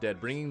Martha is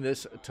Dead. Bringing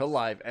this to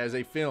life as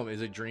a film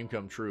is a dream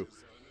come true.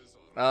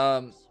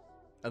 I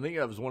think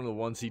that was one of the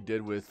ones he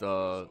did with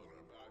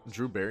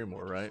Drew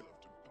Barrymore, right?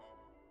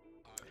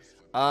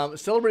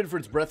 Celebrated for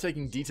its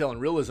breathtaking detail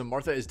and realism,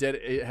 Martha is Dead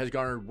has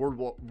garnered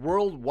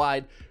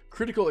worldwide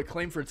critical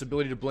acclaim for its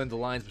ability to blend the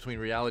lines between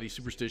reality,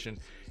 superstition,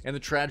 and the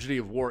tragedy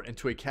of war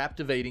into a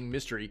captivating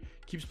mystery.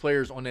 Keeps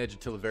players on edge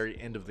until the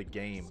very end of the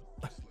game.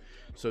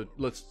 So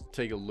let's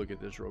take a look at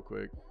this real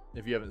quick,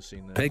 if you haven't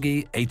seen this.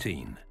 Peggy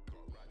 18.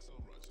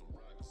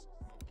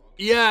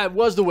 Yeah, it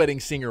was The Wedding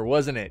Singer,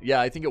 wasn't it?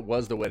 Yeah, I think it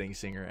was The Wedding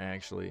Singer,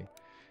 actually.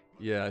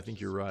 Yeah, I think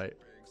you're right.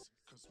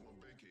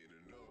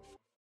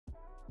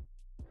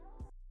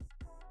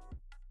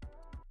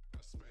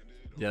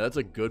 Yeah, that's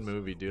a good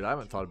movie, dude. I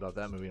haven't thought about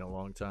that movie in a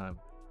long time.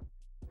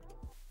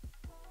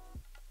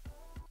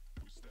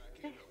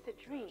 This a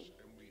dream.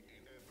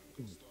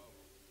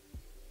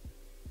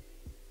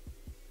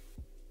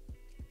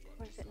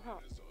 Or is it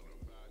not?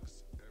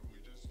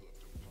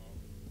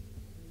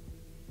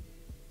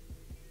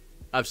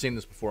 I've seen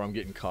this before. I'm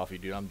getting coffee,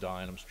 dude. I'm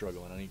dying. I'm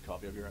struggling. I need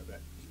coffee. I'll be right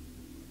back.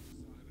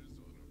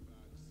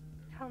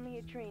 Tell me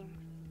a dream,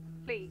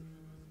 please.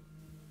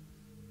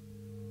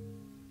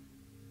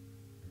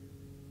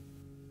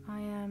 I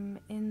am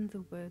in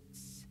the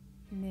woods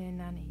near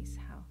Nanny's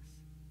house.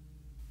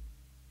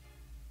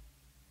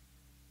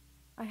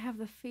 I have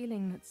the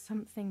feeling that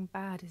something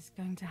bad is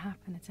going to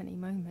happen at any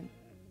moment,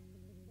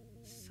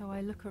 so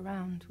I look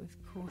around with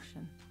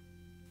caution.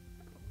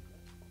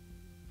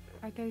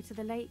 I go to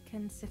the lake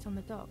and sit on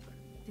the dock,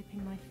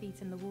 dipping my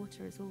feet in the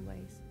water as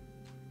always.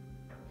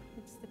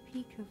 It's the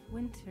peak of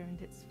winter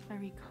and it's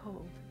very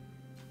cold.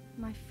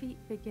 My feet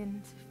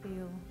begin to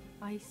feel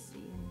icy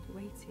and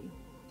weighty,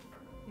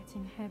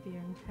 getting heavier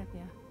and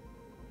heavier.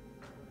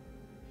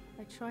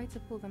 I try to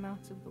pull them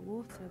out of the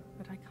water,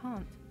 but I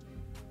can't.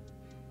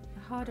 The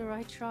harder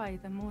I try,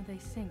 the more they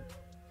sink.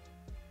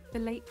 The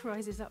lake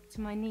rises up to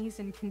my knees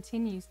and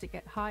continues to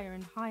get higher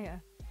and higher.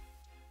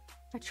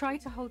 I try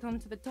to hold on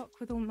to the dock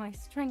with all my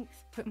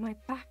strength, but my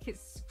back is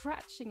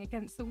scratching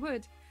against the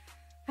wood.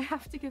 I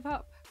have to give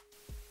up.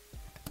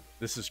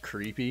 This is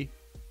creepy.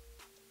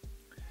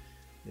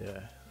 Yeah,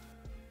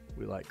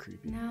 we like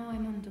creepy. Now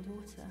I'm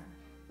underwater.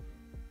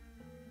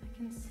 I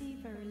can see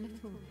very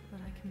little, but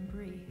I can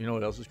breathe. You know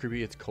what else is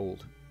creepy? It's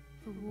cold.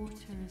 The water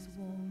is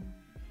warm,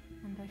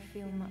 and I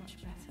feel much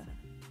better.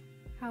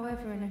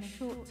 However, in a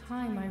short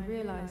time, I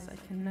realize I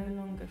can no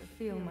longer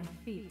feel my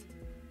feet.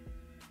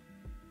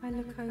 I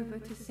look over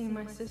to see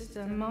my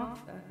sister,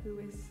 Martha, who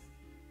is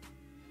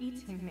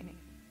eating me.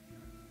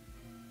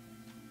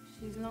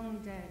 She's long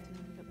dead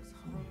and looks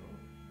horrible.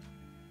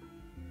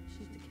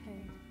 She's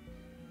decayed.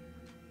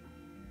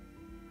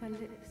 Her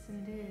lips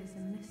and ears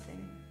are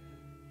missing.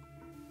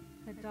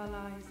 Her dull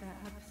eyes are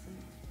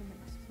absent from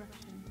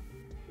expression.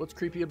 What's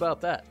creepy about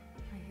that?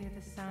 I hear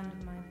the sound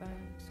of my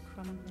bones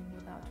crumbling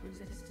without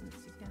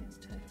resistance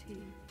against her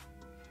teeth.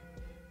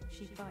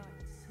 She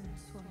bites and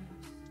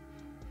swallows,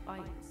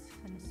 bites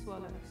and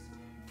swallows,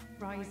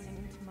 rising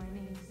into my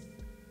knees.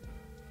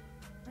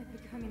 I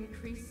become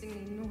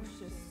increasingly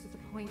nauseous to the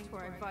point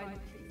where I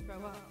violently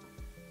throw up.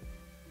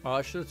 Oh,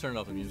 I should have turned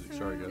off the music.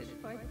 Sorry, guys.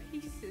 Surrounded by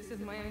pieces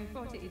of my own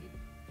body,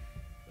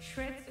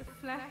 shreds of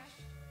flesh,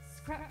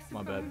 scraps of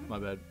My bad. bone, My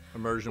bad.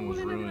 Immersion was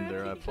all in a ruined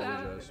there. I murky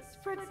cloud apologize. that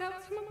spreads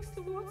out amongst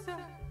the water.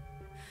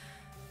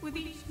 With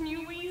each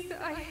new wheeze,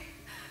 I'm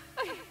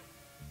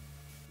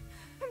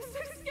so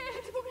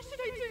scared. What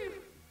should I do?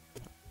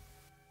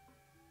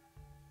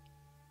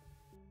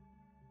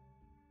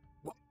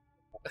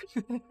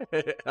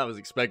 I was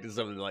expecting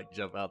something to like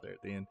jump out there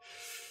at the end.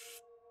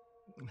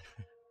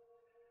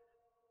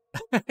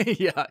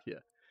 Yeah.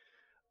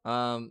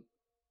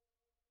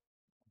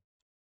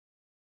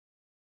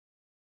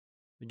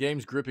 The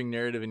game's gripping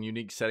narrative and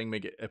unique setting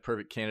make it a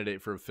perfect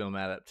candidate for a film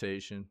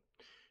adaptation.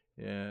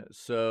 Yeah,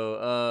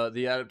 so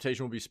the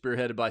adaptation will be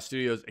spearheaded by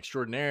studios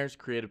extraordinaires,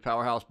 creative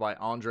powerhouse by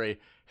Andre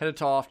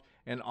Hedetoft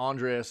and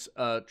Andreas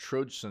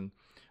Trojson,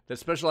 that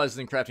specializes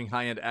in crafting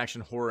high-end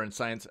action, horror, and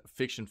science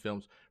fiction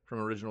films from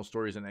original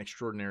stories and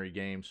extraordinary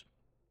games.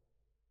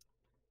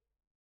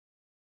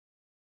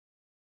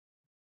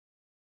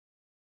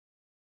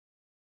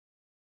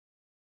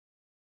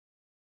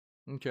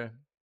 Okay.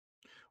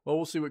 Well,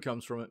 we'll see what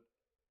comes from it.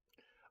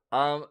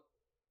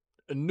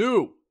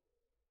 New.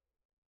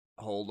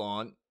 Hold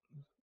on.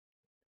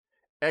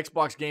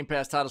 Xbox Game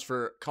Pass titles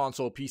for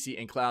console, PC,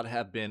 and cloud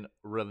have been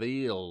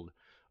revealed.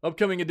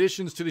 Upcoming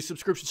additions to the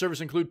subscription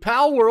service include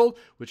Pal World,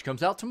 which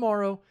comes out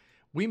tomorrow.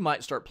 We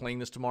might start playing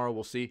this tomorrow.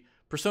 We'll see.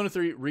 Persona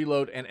 3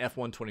 Reload and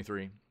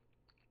F123.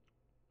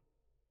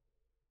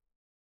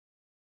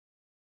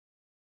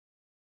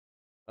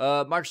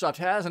 Microsoft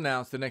has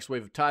announced the next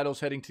wave of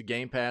titles heading to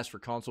Game Pass for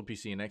console,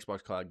 PC, and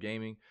Xbox Cloud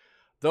Gaming.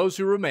 Those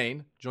Who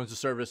Remain joins the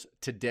service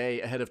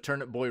today ahead of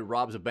Turnip Boy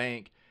Robs a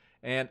Bank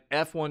and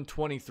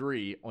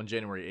F123 on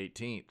January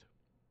 18th.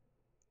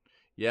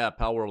 Yeah,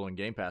 Pal World on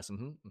Game Pass.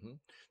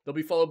 They'll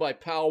be followed by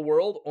Pal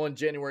World on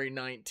January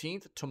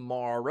 19th,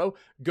 tomorrow.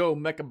 Go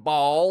Mecha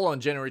Ball on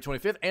January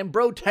 25th, and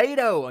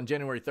Brotato on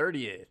January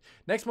 30th.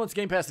 Next month's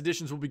Game Pass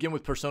editions will begin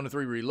with Persona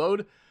 3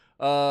 Reload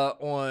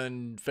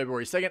on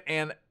February 2nd,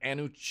 and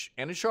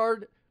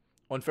Anushard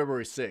on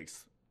February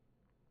 6th.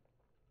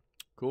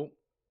 Cool.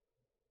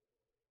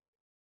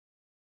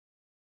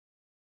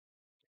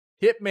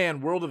 Hitman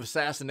World of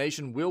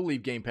Assassination will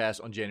leave Game Pass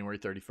on January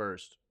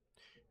 31st.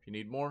 If you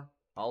need more,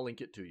 I'll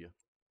link it to you.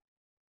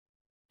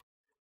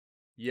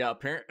 Yeah,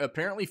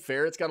 apparently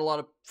Ferret's got a lot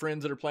of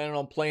friends that are planning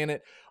on playing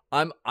it.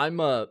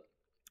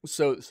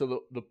 So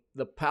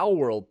the Pal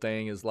World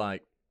thing is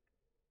like,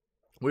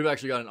 we've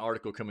actually got an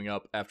article coming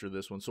up after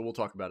this one, so we'll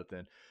talk about it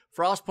then.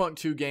 Frostpunk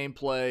 2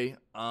 gameplay,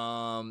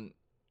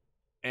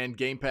 and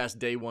Game Pass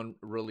Day 1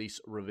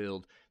 release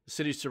revealed. The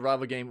city's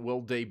survival game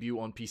will debut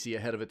on PC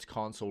ahead of its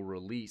console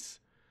release.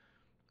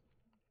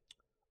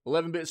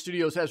 11-Bit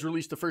Studios has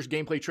released the first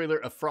gameplay trailer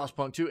of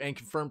Frostpunk 2 and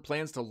confirmed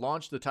plans to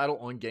launch the title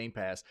on Game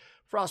Pass.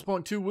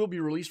 Frostpunk 2 will be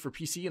released for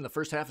PC in the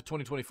first half of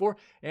 2024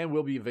 and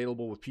will be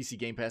available with PC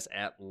Game Pass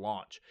at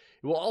launch.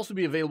 It will also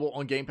be available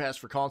on Game Pass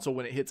for console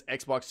when it hits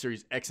Xbox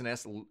Series X and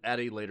S at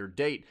a later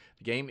date.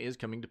 The game is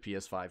coming to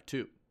PS5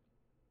 too.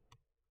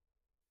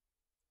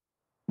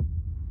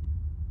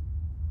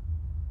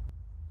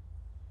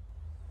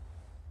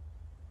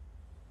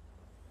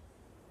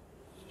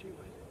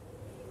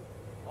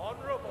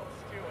 Honorable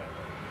Stewart.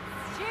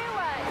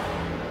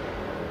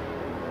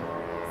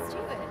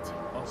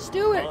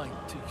 Stewart!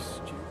 Mighty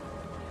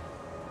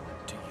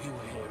Stewart. Do you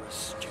hear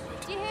us,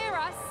 Stewart? Do you hear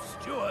us?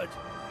 Stewart,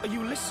 are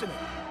you listening?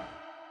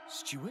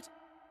 Stewart?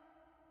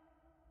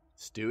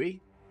 Stewie?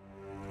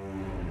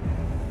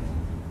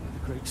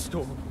 The great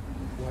storm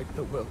wiped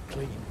the world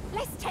clean.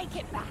 Let's take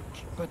it back.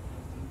 But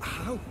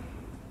how?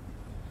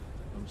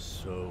 I'm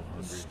so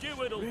hungry.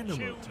 Stewart will Random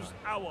choose time.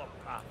 our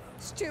path.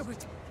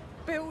 Stewart,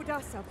 build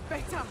us a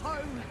better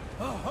home.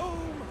 A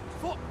home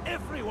for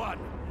everyone.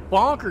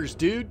 Bonkers,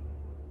 dude.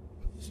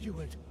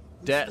 Stewart.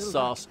 Dat still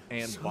sauce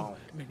like and so bonk.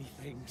 many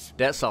things.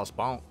 Dat sauce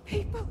bonk.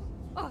 People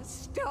are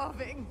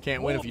starving.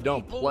 Can't win if you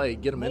don't People, play.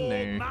 Get them in more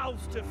there.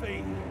 mouths to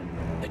feed.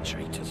 They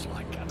treat us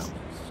like animals,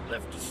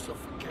 left to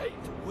suffocate.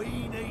 We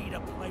need a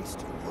place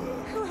to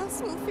work. Who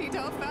else will feed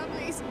our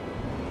families?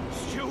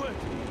 Stewart,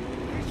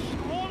 this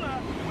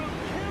squalor will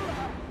kill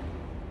her.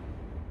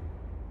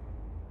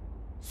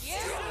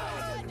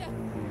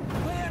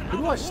 Where Who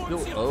do are I the still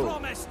woods you owe?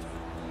 promised?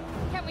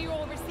 Can we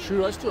all receive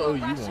True, I still owe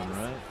you rations? one,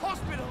 right?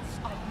 Hospitals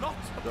are not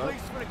a Do I-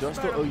 place for do I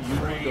still owe you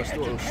one? Do I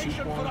still owe education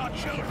Soup for one? our I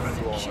can't children.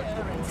 remember all my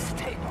Secure and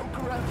stable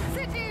growth.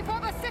 City for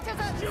the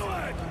citizens!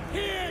 Stewart,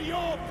 hear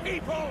your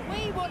people.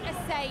 We want a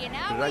say in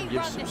how Did I we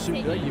give run the Soup?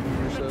 Did I city. give you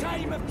your The stuff?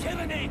 time of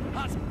tyranny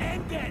has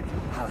ended.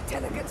 Our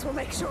delegates will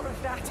make sure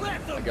of that.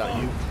 Let them I got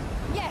vote. you.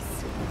 Yes.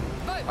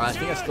 Vote. I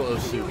think I still owe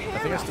Soup. I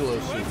think I still owe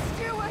Soup.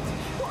 Stewart,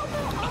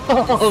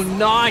 what more? Oh,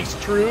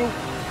 nice, True.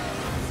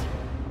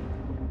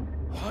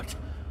 What?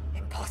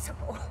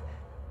 Impossible.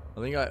 I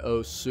think I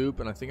owe Soup,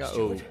 and I think I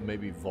owe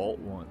maybe Vault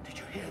 1. Did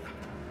you hear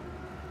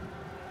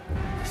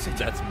that? The city,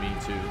 That's me,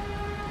 too.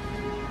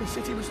 the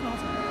city was not.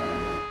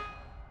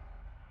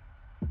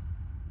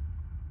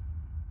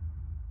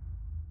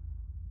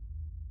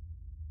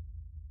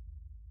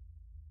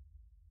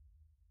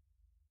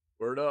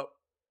 Word up.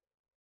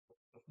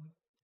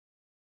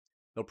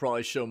 They'll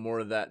probably show more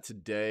of that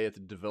today at the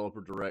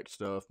Developer Direct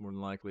stuff, more than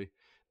likely.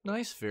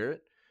 Nice,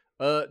 Ferret.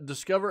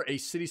 Discover a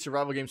city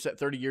survival game set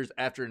 30 years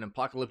after an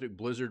apocalyptic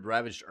blizzard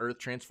ravaged Earth,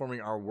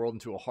 transforming our world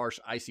into a harsh,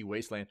 icy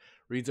wasteland,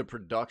 reads a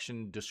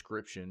production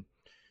description.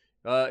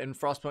 In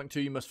Frostpunk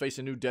 2, you must face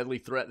a new deadly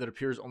threat that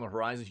appears on the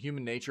horizon,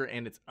 human nature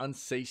and its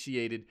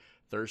unsatiated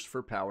thirst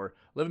for power.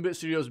 11-Bit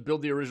Studios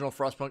built the original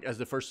Frostpunk as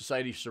the first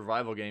society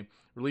survival game,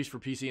 released for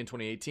PC in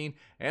 2018,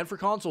 and for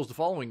consoles the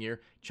following year,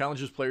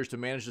 challenges players to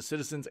manage the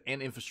citizens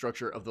and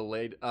infrastructure of the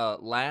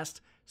last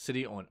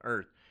city on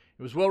Earth.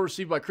 It was well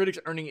received by critics,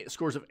 earning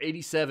scores of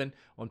 87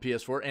 on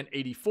PS4 and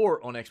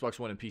 84 on Xbox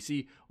One and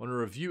PC on a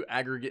review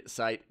aggregate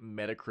site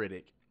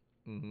Metacritic.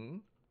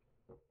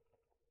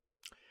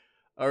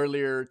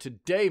 Earlier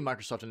today,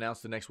 Microsoft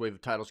announced the next wave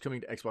of titles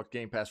coming to Xbox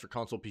Game Pass for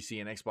console, PC,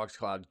 and Xbox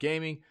Cloud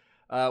Gaming,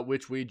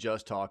 which we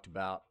just talked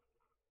about.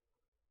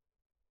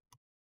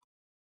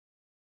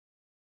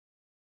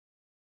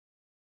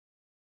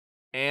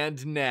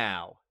 And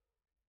now,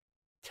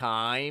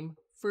 time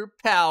for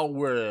Power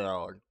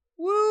World.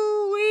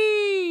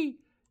 Woo-wee!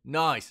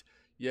 Nice.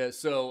 Yeah,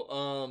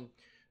 so,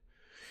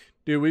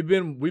 dude, we've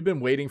been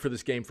waiting for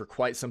this game for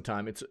quite some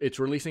time. It's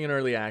releasing in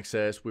early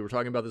access. We were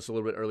talking about this a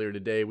little bit earlier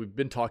today. We've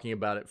been talking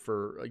about it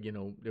for,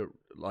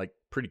 like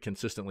pretty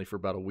consistently for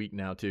about a week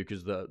now too,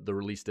 because the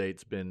release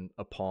date's been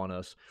upon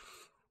us.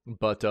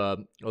 But a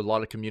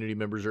lot of community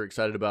members are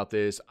excited about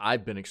this.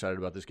 I've been excited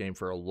about this game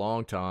for a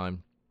long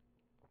time.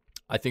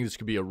 I think this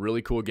could be a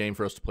really cool game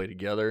for us to play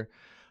together.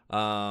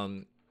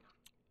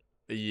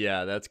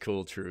 Yeah, that's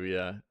cool. True.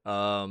 Yeah.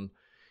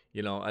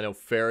 You know, I know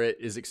Ferret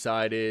is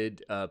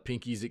excited.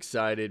 Pinky's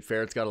excited.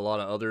 Ferret's got a lot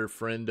of other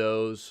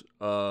friendos.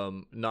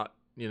 Not,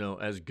 you know,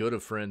 as good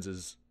of friends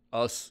as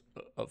us,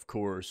 of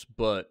course,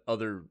 but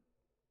other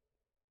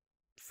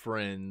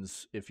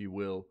friends, if you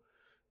will,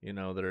 you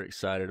know, that are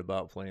excited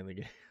about playing the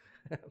game.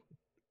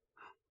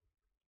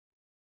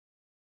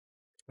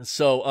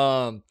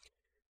 So,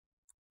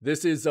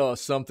 this is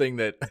something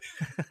that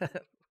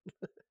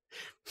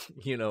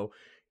you know,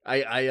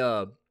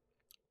 I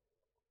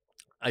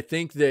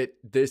think that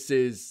this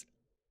is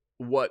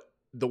what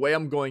the way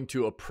I'm going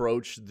to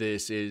approach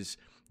this is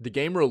the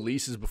game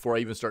releases before I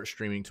even start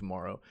streaming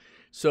tomorrow.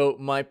 So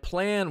my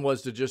plan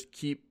was to just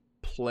keep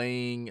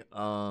playing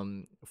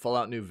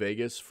Fallout New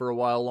Vegas for a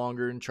while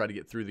longer and try to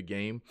get through the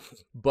game.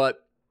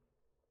 But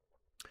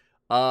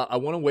I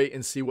want to wait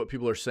and see what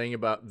people are saying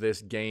about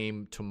this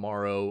game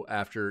tomorrow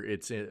after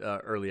its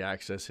early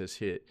access has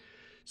hit.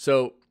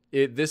 So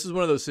this is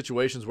one of those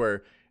situations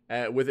where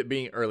with it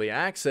being early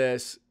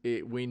access,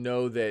 we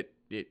know that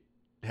it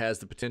has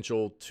the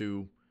potential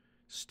to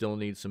still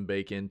need some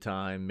bake-in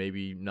time,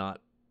 maybe not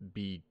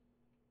be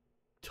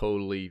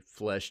totally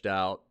fleshed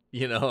out.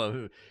 You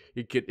know,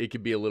 it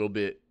could be a little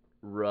bit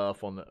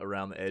rough on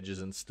around the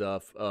edges and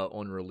stuff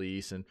on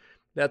release, and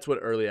that's what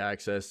early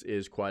access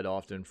is quite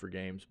often for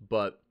games.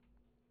 But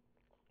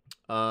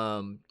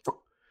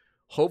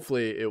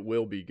hopefully it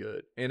will be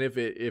good. And if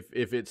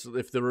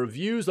the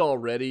reviews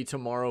already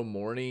tomorrow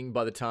morning,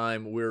 by the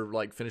time we're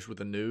like finished with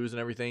the news and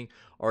everything,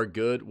 are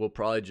good, we'll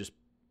probably just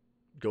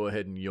go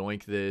ahead and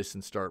yoink this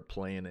and start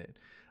playing it.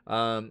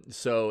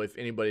 So if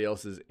anybody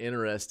else is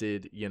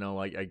interested, you know,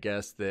 like I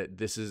guess that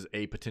this is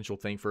a potential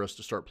thing for us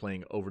to start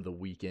playing over the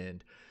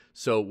weekend.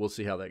 So we'll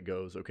see how that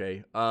goes.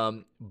 Okay.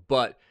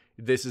 But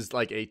this is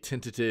like a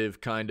tentative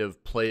kind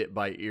of play it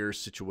by ear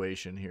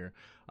situation here.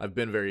 I've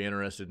been very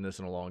interested in this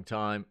in a long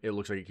time. It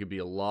looks like it could be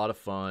a lot of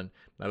fun.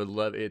 I would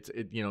love it.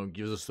 It, you know,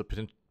 gives us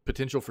the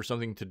potential for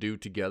something to do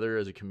together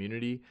as a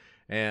community.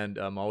 And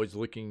I'm always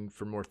looking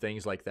for more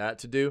things like that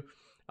to do.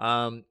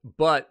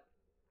 But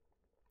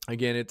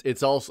again,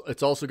 it's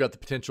also got the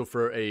potential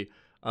for a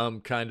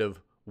kind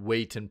of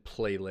wait and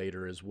play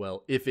later as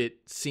well, if it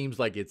seems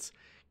like it's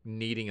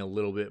needing a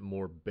little bit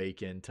more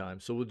bake-in time.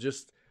 So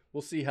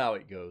we'll see how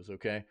it goes,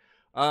 okay?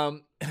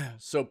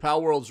 So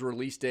Pal World's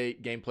release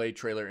date, gameplay,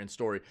 trailer, and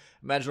story.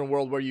 Imagine a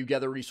world where you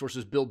gather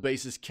resources, build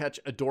bases, catch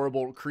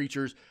adorable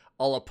creatures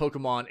a la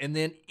Pokemon, and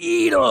then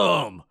eat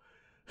them!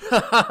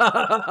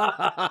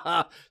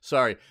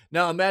 Sorry.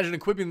 Now imagine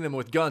equipping them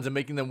with guns and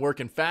making them work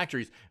in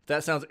factories. If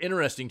that sounds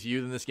interesting to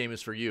you, then this game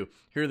is for you.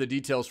 Here are the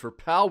details for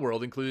Pal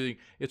World, including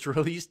its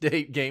release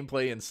date,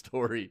 gameplay, and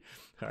story.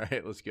 All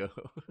right, let's go.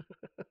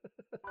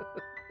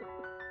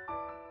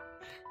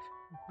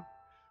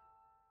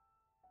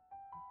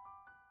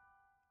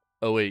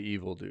 Oh wait,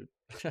 evil dude.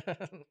 Yeah.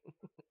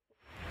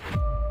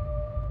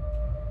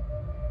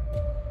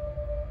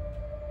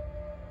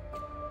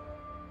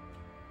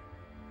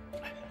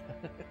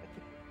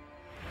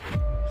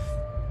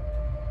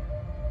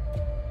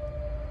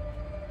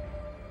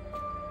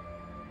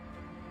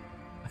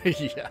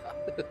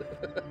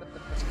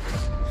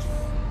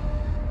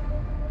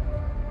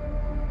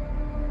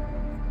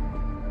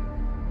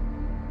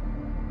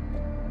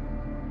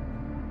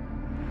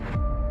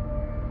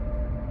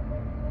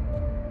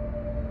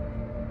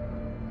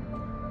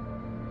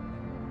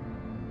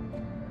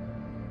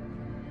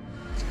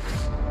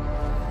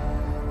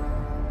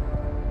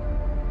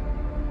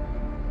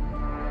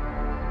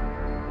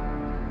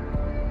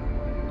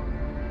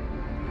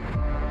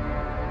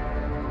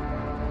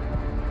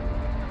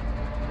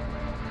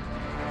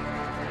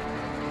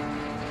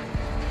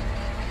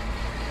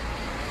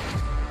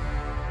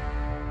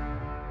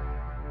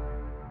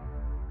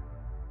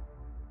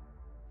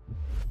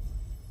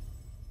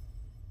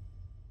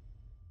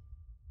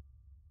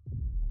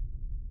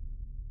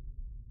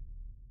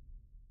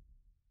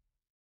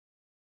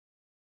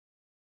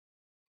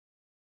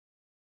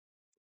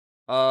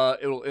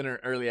 It will enter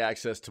early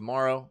access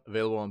tomorrow,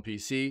 available on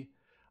PC.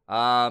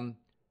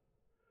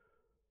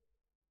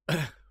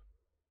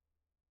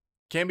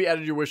 Can be added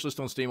to your wish list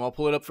on Steam. I'll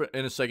pull it up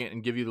in a second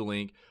and give you the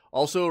link.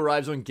 Also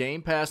arrives on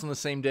Game Pass on the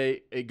same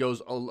day it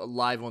goes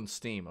live on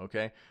Steam,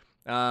 okay?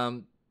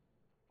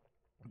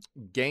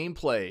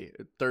 Gameplay,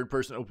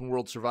 third-person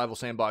open-world survival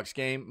sandbox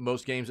game.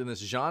 Most games in this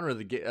genre,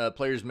 the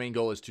player's main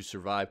goal is to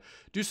survive.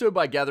 Do so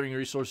by gathering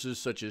resources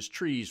such as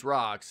trees,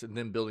 rocks, and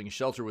then building a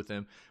shelter with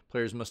them.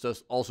 Players must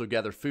also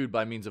gather food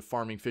by means of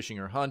farming, fishing,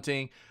 or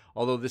hunting.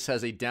 Although this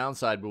has a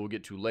downside, but we'll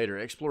get to later.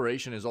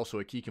 Exploration is also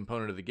a key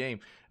component of the game,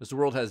 as the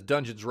world has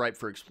dungeons ripe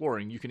for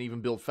exploring. You can even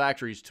build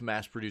factories to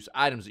mass-produce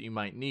items that you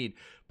might need.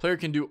 Player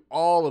can do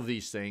all of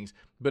these things,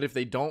 but if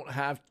they don't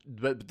have,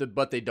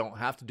 but they don't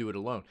have to do it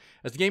alone.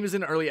 As the game is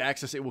in early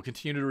access, it will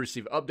continue to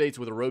receive updates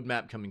with a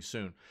roadmap coming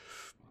soon.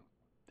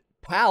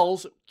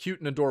 Pals, cute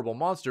and adorable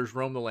monsters,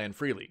 roam the land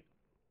freely.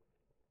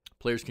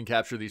 Players can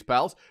capture these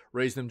pals,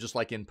 raise them just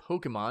like in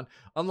Pokemon.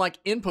 Unlike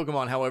in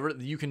Pokemon, however,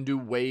 you can do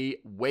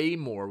way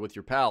more with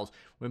your pals.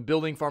 When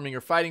building, farming,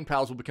 or fighting,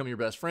 pals will become your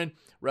best friend.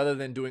 Rather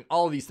than doing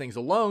all of these things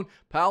alone,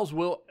 pals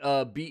will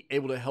be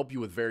able to help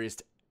you with various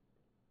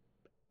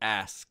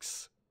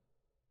tasks,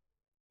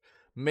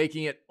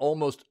 making it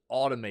almost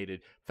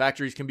automated.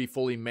 Factories can be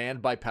fully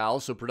manned by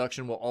pals, so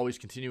production will always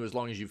continue as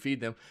long as you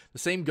feed them. The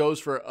same goes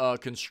for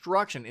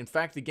construction. In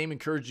fact, the game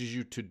encourages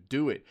you to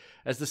do it.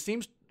 As the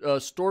Steam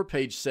store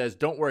page says,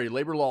 don't worry,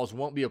 labor laws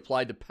won't be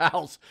applied to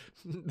pals.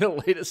 The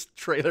latest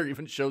trailer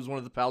even shows one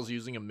of the pals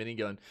using a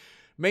minigun.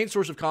 Main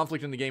source of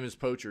conflict in the game is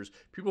poachers,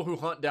 people who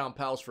hunt down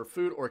pals for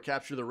food or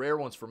capture the rare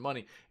ones for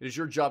money. It is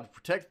your job to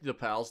protect the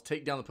pals,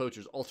 take down the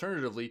poachers.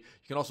 Alternatively,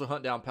 you can also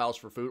hunt down pals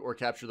for food or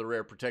capture the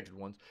rare protected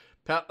ones.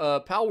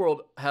 Pal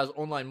World has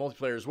online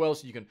multiplayer as well,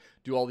 so you can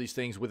do all these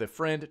things with a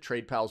friend,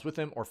 trade pals with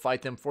them, or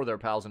fight them for their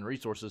pals and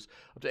resources.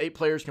 Up to 8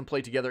 players can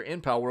play together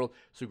in Pal World,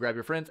 so grab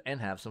your friends and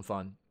have some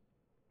fun.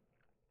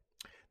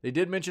 They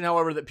did mention,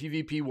 however, that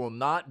PvP will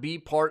not be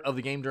part of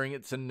the game during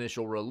its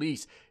initial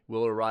release. It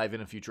will arrive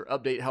in a future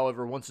update.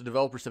 However, once the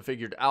developers have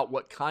figured out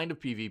what kind of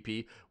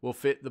PvP will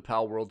fit the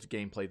Pal World's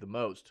gameplay the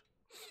most.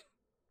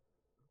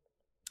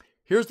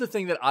 Here's the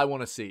thing that I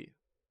want to see.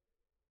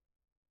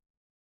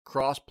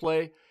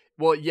 Crossplay.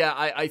 Well, yeah,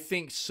 I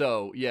think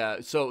so. Yeah,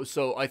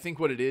 so I think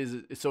what it is,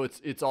 so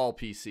it's all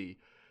PC.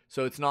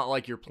 So it's not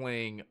like you're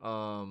playing,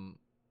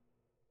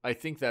 I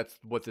think that's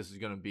what this is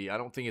going to be. I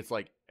don't think it's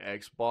like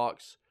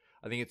Xbox.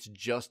 I think it's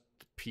just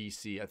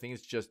PC. I think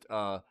it's just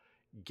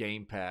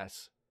Game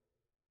Pass.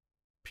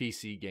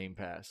 PC Game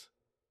Pass.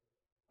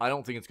 I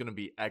don't think it's going to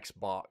be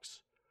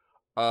Xbox.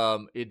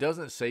 It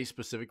doesn't say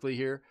specifically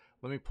here.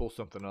 Let me pull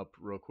something up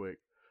real quick.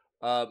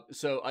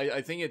 So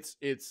I think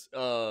it's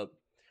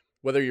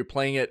whether you're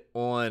playing it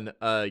on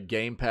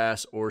Game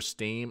Pass or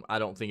Steam, I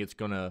don't think it's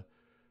going to.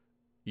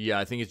 Yeah,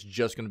 I think it's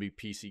just going to be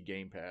PC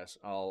Game Pass.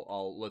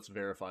 Let's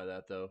verify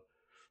that though.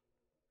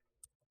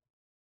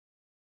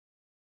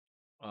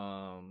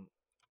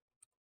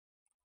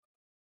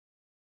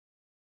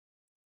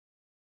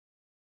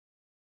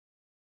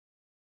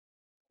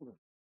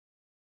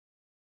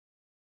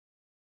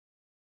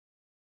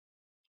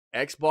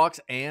 Xbox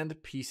and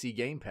PC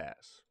Game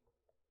Pass.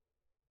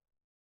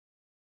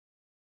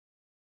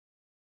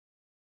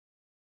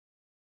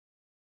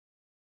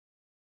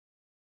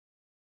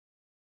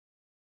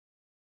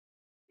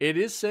 It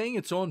is saying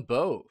it's on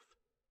both.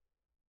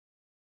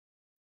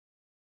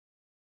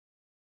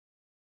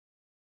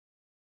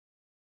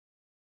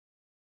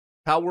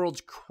 Pal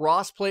World's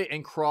crossplay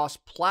and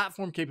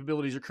cross-platform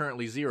capabilities are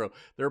currently 0.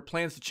 There are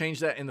plans to change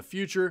that in the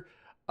future.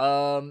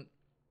 So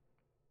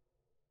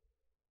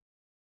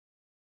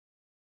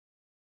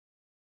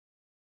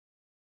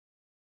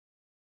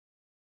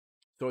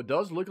it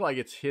does look like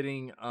it's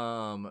hitting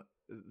the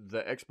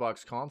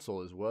Xbox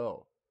console as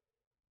well.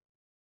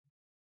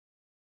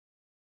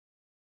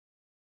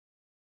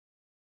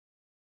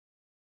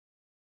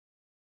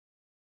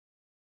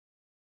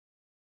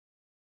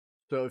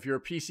 So if you're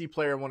a PC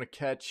player and want to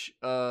catch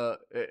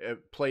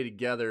play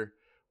together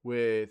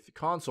with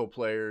console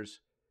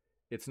players,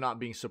 it's not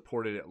being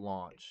supported at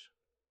launch.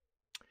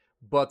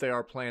 But they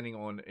are planning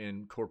on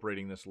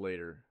incorporating this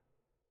later.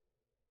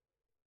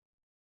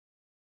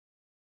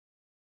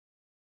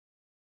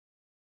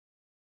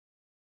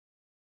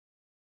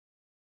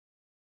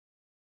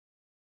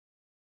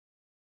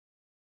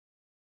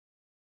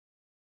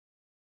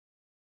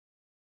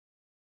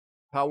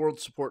 How World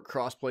support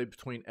crossplay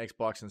between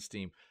Xbox and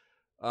Steam?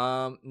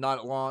 Not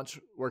at launch.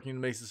 Working to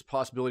make this a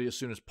possibility as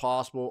soon as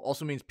possible.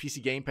 Also means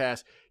PC Game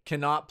Pass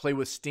cannot play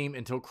with Steam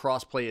until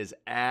crossplay is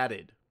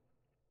added.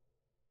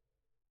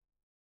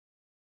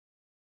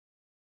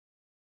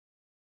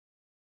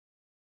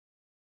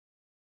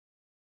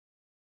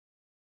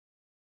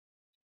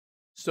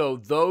 So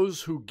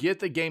those who get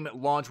the game at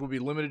launch will be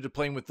limited to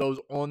playing with those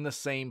on the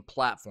same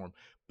platform.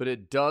 But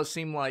it does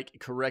seem like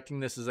correcting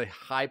this is a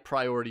high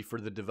priority for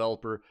the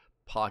developer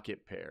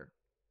Pocket Pair.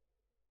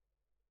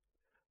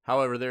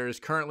 However, there is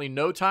currently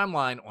no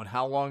timeline on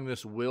how long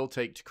this will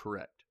take to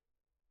correct.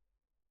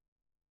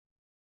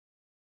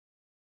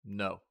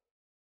 No.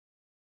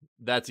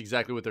 That's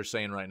exactly what they're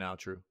saying right now,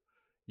 true.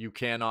 You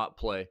cannot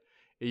play.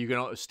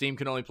 Steam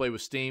can only play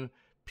with Steam.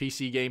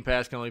 PC Game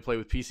Pass can only play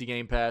with PC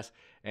Game Pass.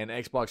 And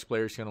Xbox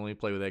players can only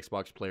play with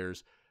Xbox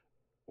players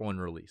on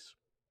release.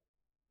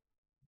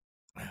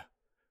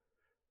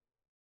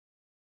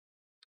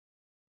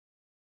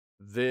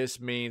 This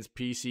means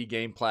PC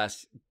Game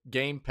Pass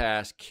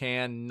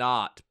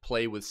cannot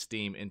play with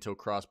Steam until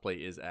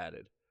crossplay is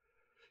added.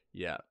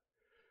 Yeah.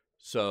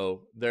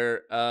 So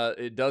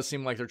it does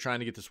seem like they're trying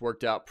to get this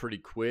worked out pretty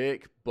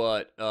quick,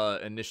 but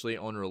initially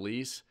on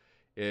release,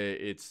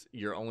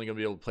 you're only going to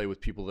be able to play with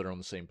people that are on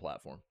the same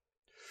platform.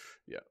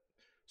 Yeah.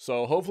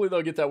 So hopefully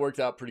they'll get that worked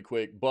out pretty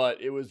quick,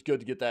 but it was good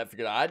to get that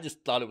figured out. I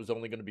just thought it was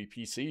only going to be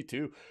PC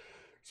too.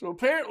 So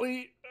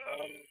apparently,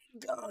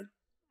 God,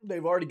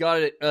 they've already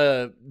got it,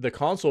 the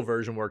console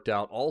version worked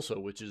out also,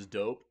 which is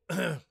dope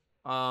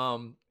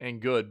and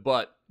good.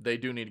 But they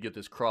do need to get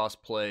this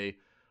cross-play,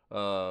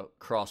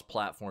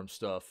 cross-platform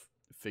stuff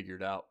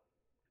figured out.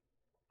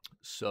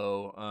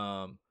 So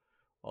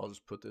I'll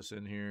just put this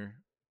in here.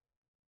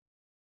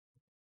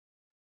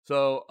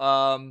 So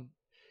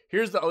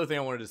here's the other thing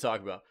I wanted to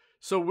talk about.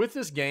 So with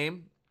this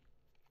game,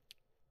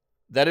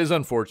 that is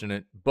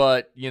unfortunate,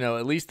 but you know,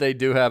 at least they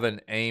do have an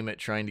aim at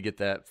trying to get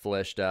that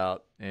fleshed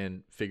out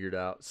and figured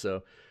out.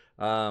 So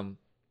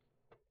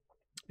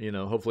you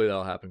know, hopefully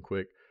that'll happen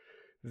quick.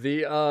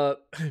 The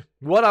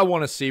what I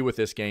want to see with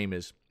this game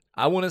is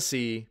I want to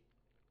see,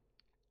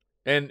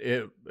 and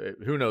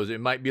who knows,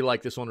 it might be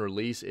like this on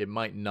release, it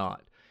might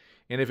not.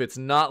 And if it's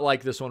not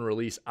like this on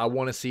release, I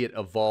want to see it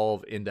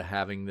evolve into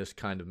having this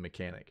kind of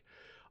mechanic.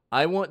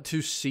 I want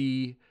to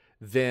see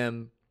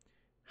them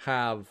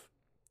have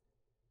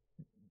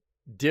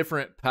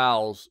different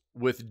pals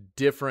with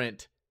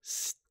different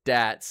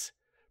stats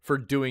for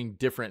doing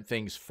different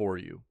things for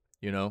you,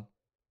 you know?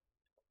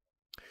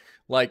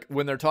 Like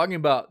when they're talking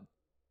about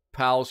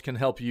pals can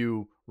help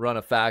you run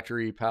a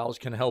factory, pals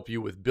can help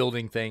you with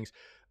building things,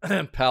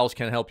 pals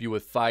can help you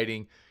with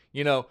fighting.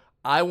 You know,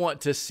 I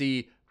want to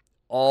see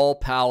all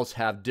pals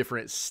have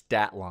different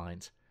stat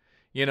lines,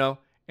 you know?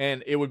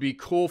 And it would be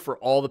cool for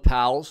all the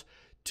pals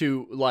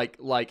to like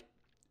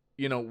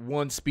you know,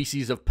 one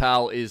species of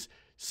pal is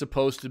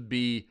supposed to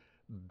be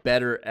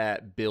better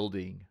at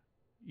building,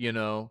 you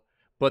know,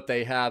 but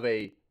they have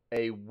a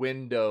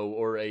window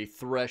or a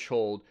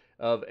threshold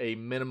of a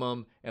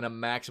minimum and a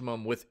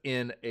maximum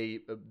within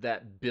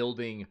that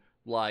building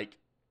like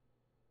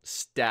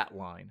stat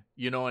line.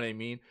 You know what I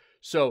mean?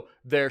 So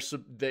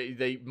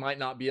they might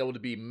not be able to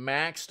be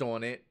maxed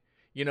on it,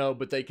 you know,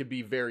 but they could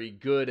be very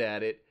good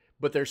at it.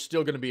 But there's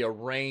still going to be a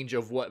range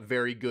of what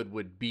very good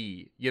would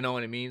be. You know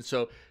what I mean?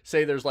 So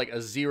say there's like a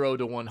 0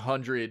 to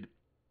 100,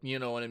 you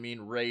know what I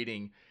mean,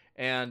 rating,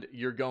 and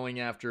you're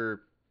going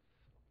after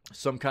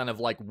some kind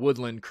of like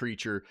woodland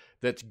creature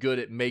that's good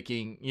at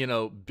making, you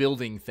know,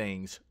 building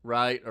things,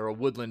 right? Or a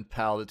woodland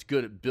pal that's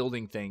good at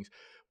building things,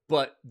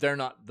 but they're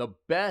not the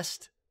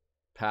best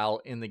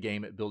pal in the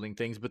game at building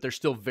things, but they're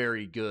still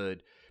very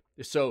good.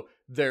 So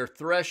their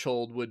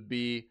threshold would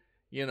be,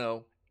 you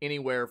know,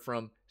 anywhere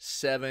from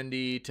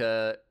 70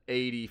 to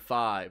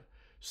 85.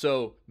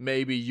 So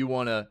maybe you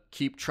want to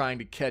keep trying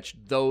to catch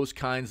those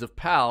kinds of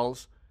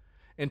pals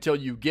until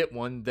you get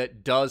one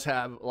that does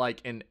have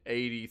like an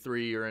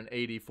 83 or an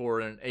 84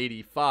 or an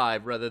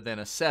 85 rather than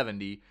a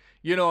 70.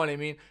 You know what I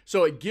mean?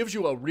 So it gives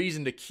you a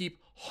reason to keep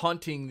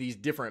hunting these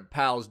different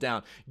pals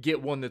down.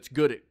 Get one that's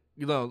good at,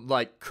 you know,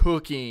 like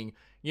cooking,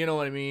 you know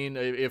what I mean?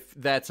 If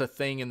that's a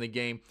thing in the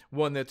game,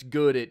 one that's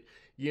good at,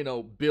 you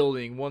know,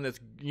 building, one that's,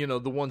 you know,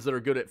 the ones that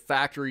are good at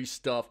factory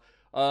stuff,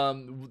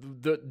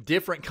 the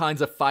different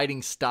kinds of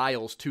fighting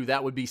styles too.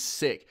 That would be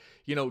sick.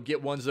 You know,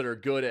 get ones that are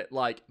good at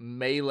like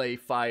melee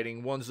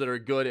fighting, ones that are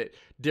good at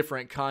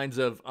different kinds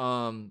of,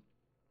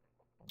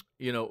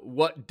 you know,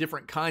 what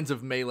different kinds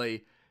of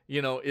melee,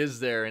 you know,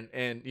 is there?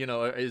 And you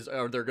know,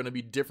 are there going to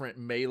be different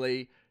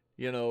melee,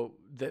 you know,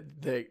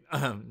 that they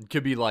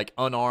could be like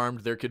unarmed.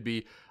 There could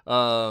be,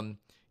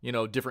 you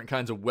know, different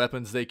kinds of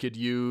weapons they could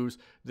use.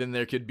 Then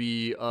there could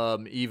be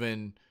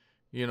even,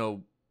 you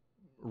know,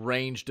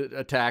 ranged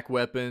attack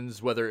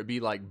weapons, whether it be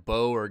like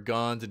bow or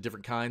guns and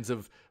different kinds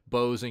of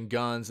bows and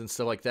guns and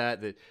stuff like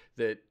that,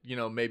 that you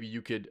know, maybe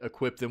you could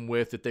equip them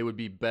with, that they would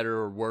be better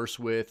or worse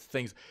with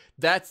things.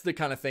 That's the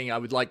kind of thing I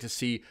would like to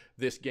see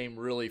this game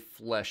really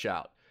flesh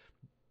out.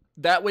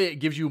 That way it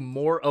gives you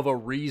more of a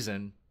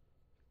reason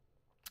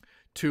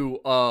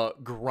to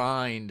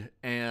grind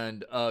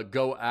and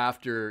go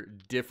after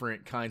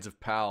different kinds of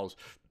pals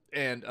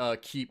and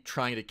keep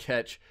trying to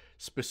catch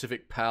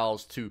specific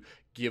pals to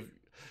give,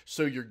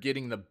 so you're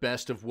getting the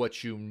best of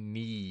what you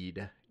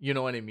need. You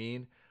know what I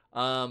mean?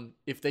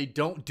 If they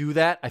don't do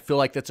that, I feel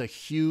like that's a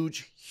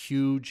huge,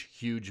 huge,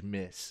 huge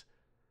miss.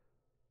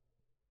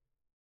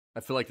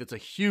 I feel like that's a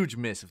huge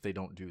miss if they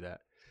don't do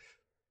that.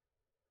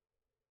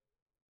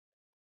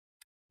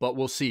 But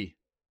we'll see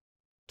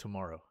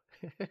tomorrow.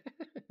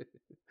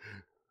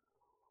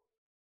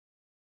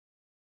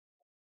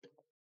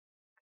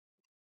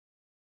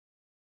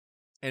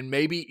 And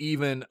maybe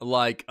even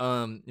like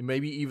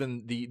maybe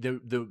even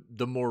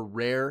the more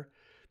rare,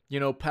 you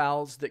know,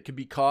 pals that could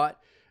be caught,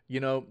 you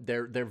know,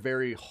 they're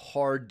very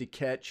hard to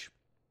catch,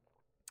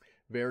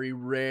 very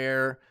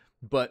rare,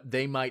 but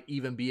they might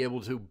even be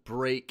able to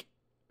break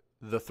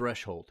the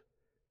threshold,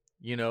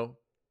 you know,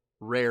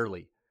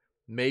 rarely.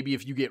 Maybe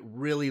if you get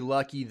really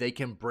lucky, they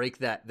can break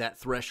that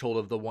threshold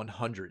of the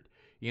 100.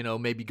 You know,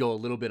 maybe go a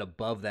little bit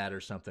above that or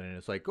something, and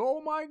it's like,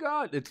 oh my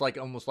god, it's like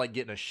almost like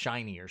getting a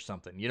shiny or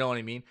something. You know what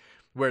I mean?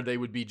 Where they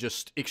would be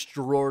just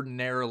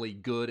extraordinarily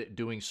good at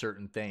doing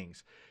certain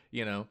things.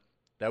 You know,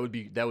 that would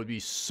be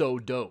so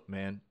dope,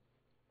 man.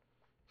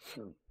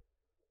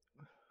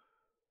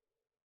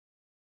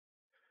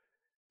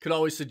 Could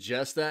always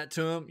suggest that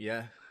to him.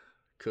 Yeah,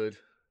 could.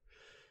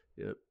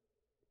 Yep.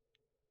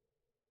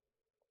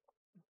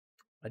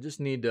 I just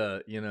need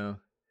to, you know,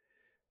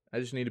 I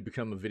just need to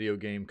become a video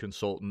game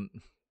consultant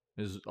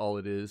is all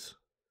it is.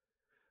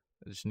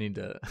 I just need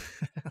to.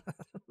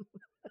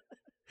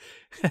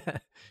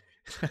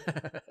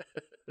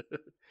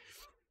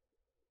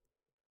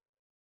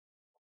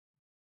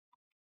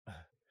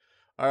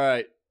 All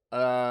right.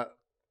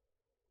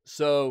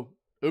 So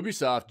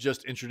Ubisoft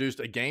just introduced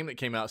a game that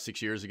came out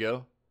 6 years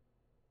ago.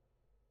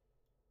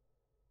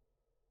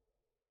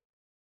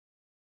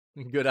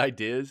 Good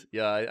ideas.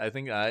 Yeah, I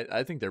think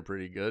they're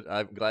pretty good.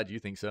 I'm glad you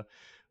think so.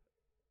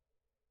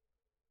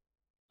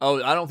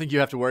 Oh, I don't think you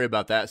have to worry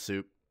about that,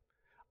 Soup.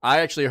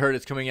 I actually heard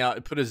it's coming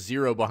out. Put a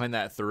 0 behind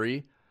that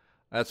 3.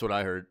 That's what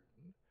I heard.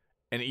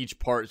 And each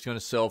part is going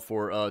to sell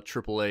for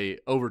AAA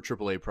over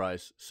AAA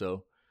price.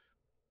 So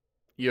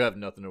you have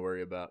nothing to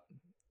worry about.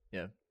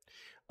 Yeah.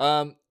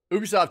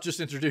 Ubisoft just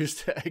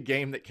introduced a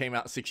game that came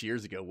out 6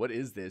 years ago. What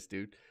is this,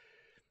 dude?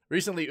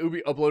 Recently,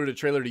 Ubi uploaded a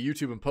trailer to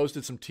YouTube and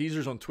posted some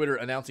teasers on Twitter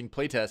announcing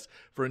playtests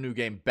for a new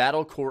game,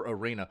 Battlecore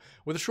Arena.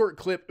 With a short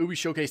clip, Ubi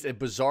showcased a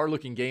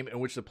bizarre-looking game in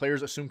which the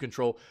players assume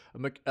control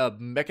of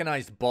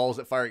mechanized balls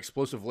that fire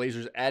explosive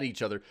lasers at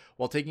each other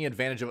while taking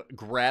advantage of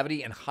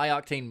gravity and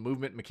high-octane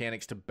movement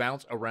mechanics to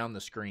bounce around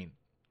the screen.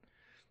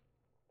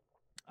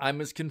 I'm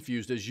as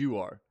confused as you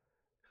are.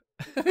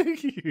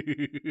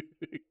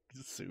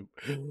 Soup.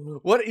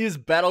 What is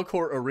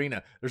Battlecore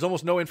Arena? There's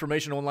almost no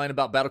information online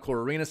about Battlecore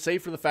Arena,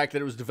 save for the fact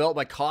that it was developed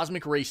by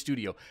Cosmic Ray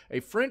Studio,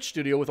 a French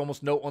studio with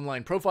almost no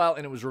online profile,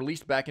 and it was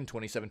released back in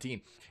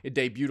 2017. It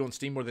debuted on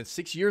Steam more than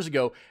 6 years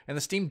ago, and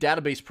the Steam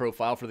database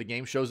profile for the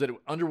game shows that it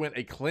underwent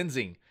a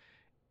cleansing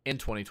in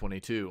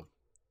 2022.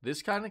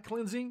 This kind of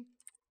cleansing?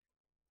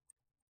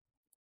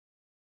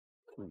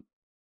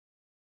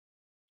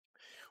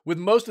 With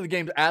most of the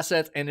game's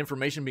assets and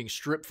information being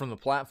stripped from the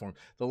platform.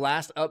 The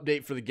last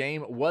update for the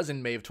game was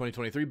in May of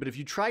 2023, but if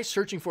you try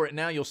searching for it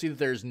now, you'll see that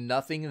there's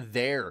nothing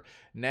there.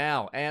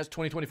 Now, as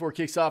 2024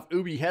 kicks off,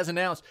 Ubi has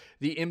announced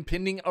the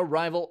impending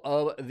arrival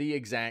of the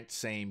exact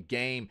same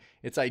game.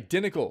 It's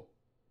identical.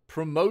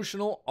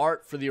 Promotional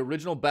art for the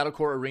original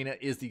Battlecore Arena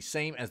is the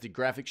same as the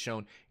graphics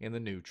shown in the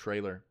new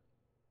trailer.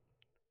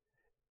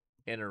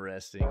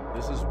 Interesting.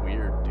 This is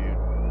weird, dude.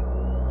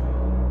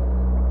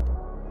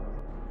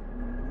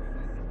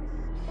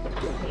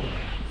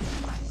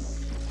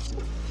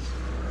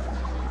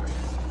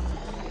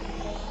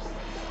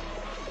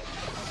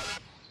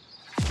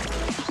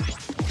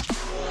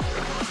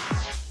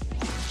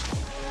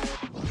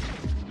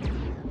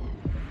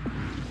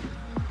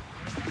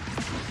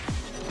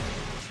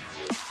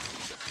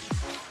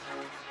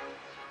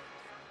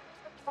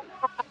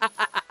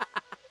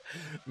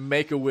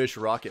 Make-A-Wish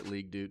Rocket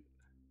League, dude.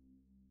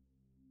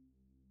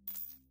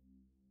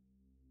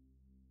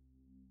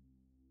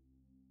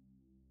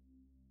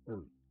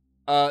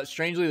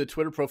 Strangely, the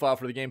Twitter profile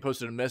for the game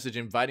posted a message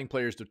inviting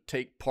players to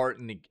take part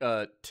in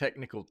the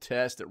technical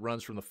test that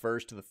runs from the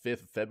 1st to the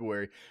 5th of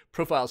February.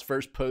 Profile's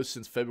first post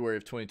since February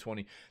of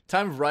 2020.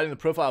 Time of writing, the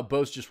profile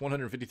boasts just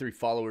 153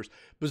 followers.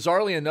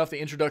 Bizarrely enough, the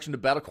introduction to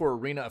Battlecore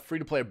Arena, a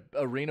free-to-play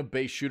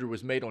arena-based shooter,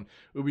 was made on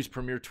Ubi's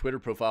premier Twitter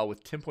profile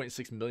with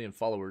 10.6 million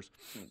followers.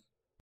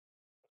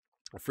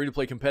 A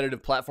free-to-play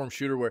competitive platform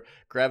shooter where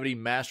gravity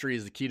mastery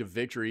is the key to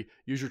victory.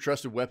 Use your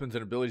trusted weapons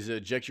and abilities to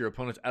eject your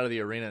opponents out of the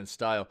arena in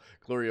style.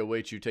 Glory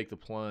awaits you. Take the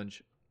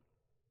plunge.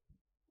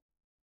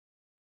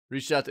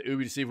 Reached out to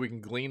Ubi to see if we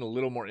can glean a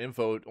little more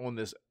info on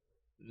this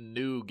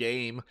new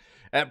game.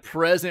 At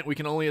present, we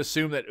can only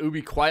assume that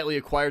Ubi quietly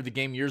acquired the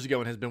game years ago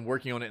and has been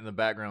working on it in the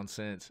background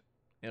since.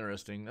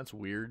 Interesting. That's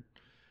weird.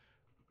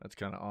 That's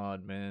kind of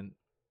odd, man.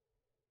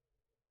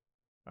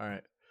 All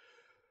right.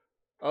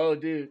 Oh,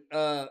 dude.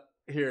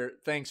 Here,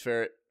 thanks,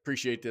 Ferret.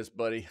 Appreciate this,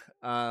 buddy.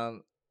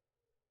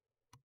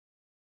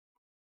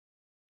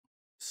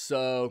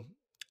 So,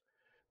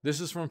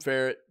 this is from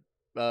Ferret.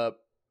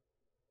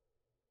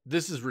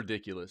 This is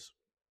ridiculous.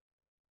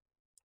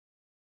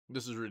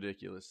 This is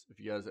ridiculous. If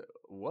you guys...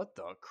 What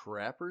the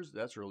crappers?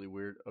 That's really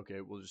weird.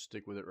 Okay, we'll just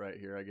stick with it right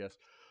here, I guess.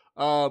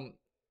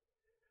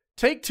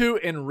 Take-Two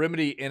and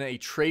Remedy in a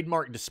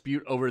trademark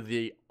dispute over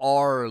the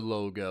R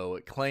logo.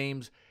 It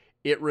claims...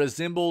 it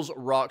resembles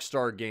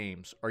Rockstar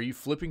Games. Are you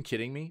flipping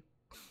kidding me?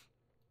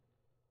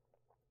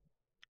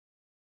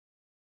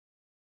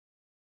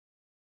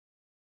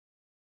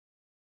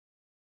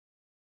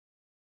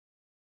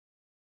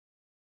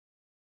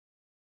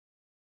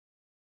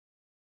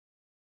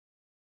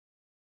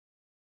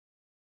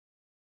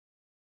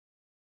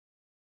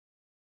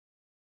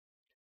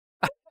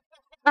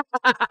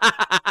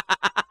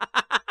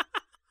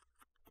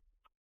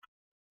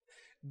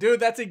 Dude,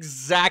 that's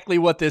exactly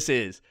what this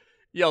is.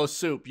 Yo,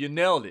 Soup, you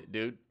nailed it,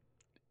 dude.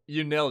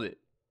 You nailed it.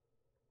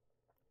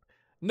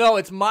 No,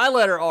 it's my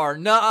letter R.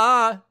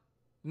 Nuh-uh.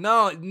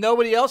 No,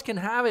 nobody else can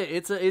have it.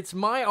 It's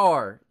my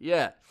R.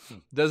 Yeah.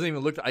 It doesn't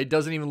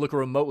even look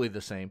remotely the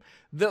same.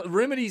 The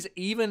Remedy's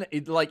even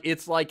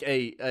it's like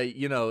a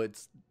you know,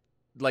 it's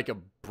like a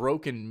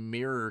broken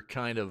mirror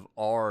kind of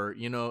R,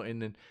 you know,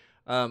 and then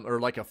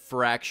or like a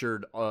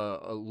fractured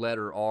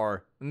letter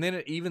R. And then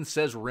it even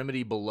says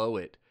Remedy below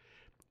it.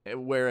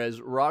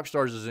 Whereas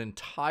Rockstar's is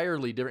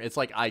entirely different. It's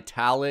like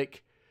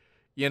italic,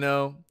 you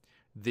know.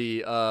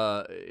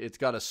 It's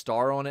got a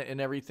star on it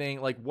and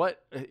everything. Like,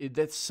 what?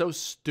 That's so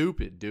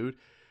stupid, dude.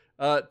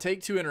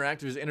 Take-Two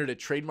Interactive has entered a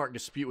trademark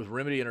dispute with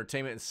Remedy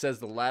Entertainment and says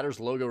the latter's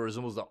logo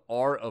resembles the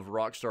R of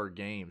Rockstar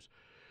Games.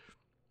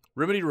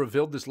 Remedy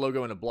revealed this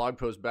logo in a blog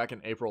post back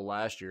in April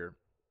last year.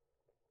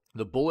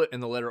 The bullet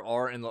and the letter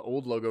R in the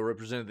old logo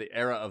represented the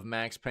era of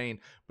Max Payne,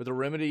 but the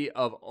Remedy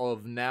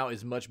of now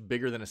is much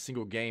bigger than a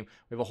single game.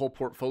 We have a whole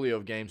portfolio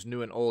of games,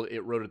 new and old,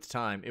 it wrote at the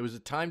time. It was a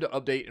time to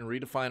update and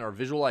redefine our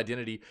visual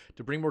identity,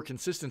 to bring more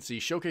consistency,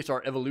 showcase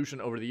our evolution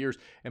over the years,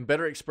 and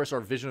better express our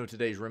vision of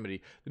today's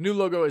Remedy. The new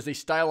logo is a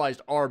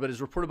stylized R, but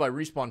as reported by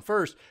Respawn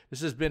First,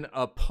 this has been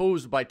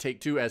opposed by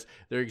Take-Two as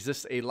there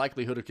exists a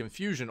likelihood of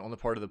confusion on the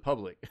part of the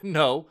public.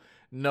 No,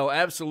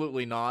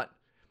 absolutely not.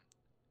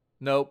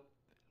 Nope.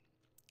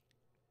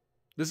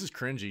 This is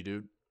cringy,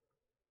 dude.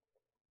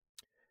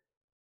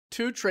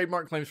 2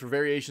 trademark claims for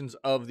variations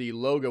of the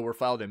logo were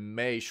filed in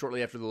May,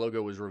 shortly after the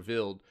logo was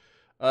revealed.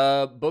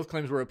 Both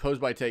claims were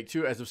opposed by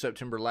Take-Two as of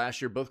September last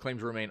year. Both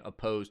claims remain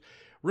opposed.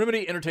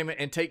 Remedy Entertainment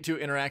and Take-Two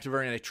Interactive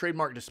are in a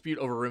trademark dispute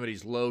over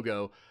Remedy's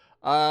logo.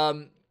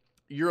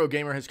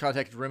 Eurogamer has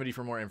contacted Remedy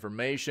for more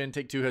information.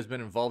 Take-Two has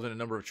been involved in a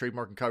number of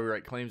trademark and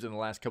copyright claims in the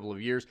last couple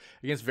of years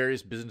against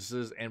various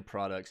businesses and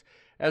products.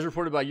 As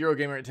reported by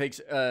Eurogamer, it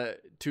takes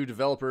Two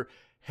developer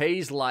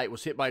Haze Light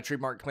was hit by a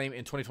trademark claim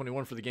in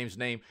 2021 for the game's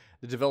name.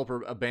 The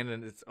developer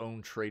abandoned its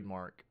own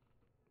trademark.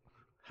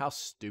 How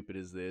stupid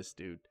is this,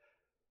 dude?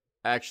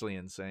 Actually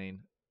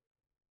insane.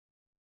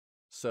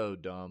 So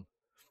dumb.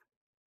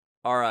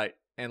 All right,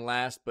 and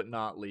last but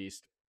not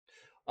least,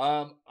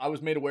 I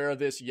was made aware of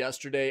this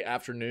yesterday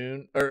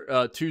afternoon,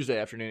 or Tuesday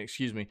afternoon,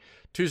 excuse me.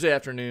 Tuesday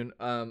afternoon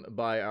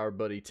by our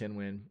buddy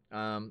Tinwin.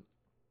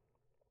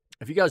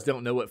 If you guys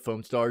don't know what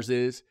Foam Stars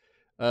is,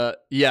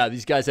 yeah,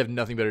 these guys have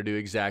nothing better to do.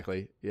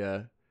 Exactly.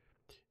 Yeah.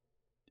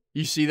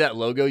 You see that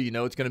logo, you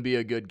know it's going to be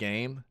a good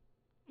game.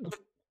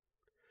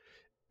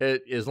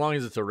 As long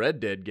as it's a Red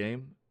Dead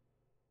game.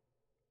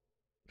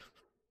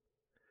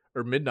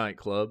 Or Midnight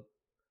Club.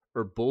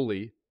 Or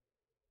Bully.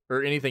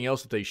 Or anything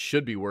else that they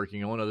should be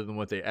working on other than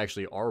what they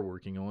actually are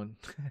working on.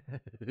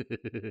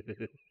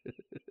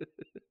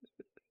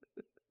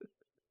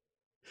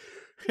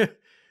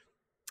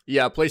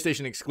 Yeah,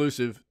 PlayStation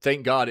exclusive.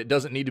 Thank God. It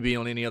doesn't need to be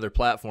on any other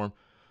platform.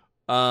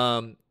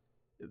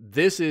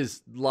 This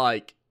is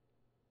like,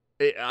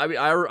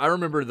 I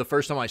remember the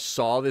first time I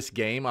saw this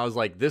game, I was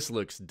like, this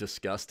looks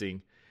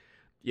disgusting.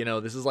 You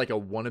know, this is like a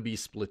wannabe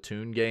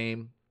Splatoon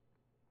game.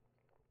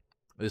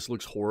 This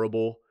looks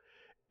horrible.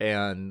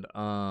 And,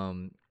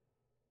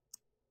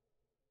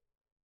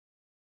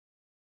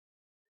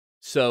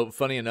 so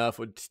funny enough,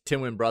 when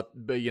Tinwin brought,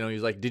 you know,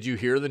 he's like, "Did you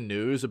hear the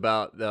news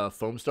about the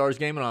Foam Stars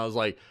game?" And I was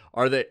like,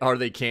 "Are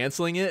they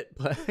canceling it?"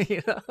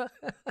 You know?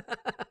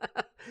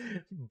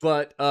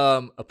 But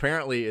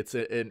apparently, it's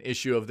an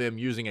issue of them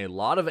using a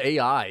lot of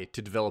AI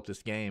to develop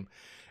this game.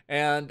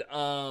 And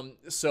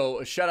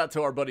so a shout out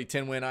to our buddy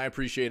Tinwin. I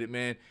appreciate it,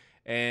 man.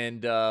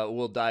 And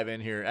we'll dive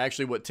in here.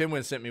 Actually, what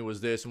Tinwin sent me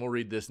was this, and we'll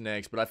read this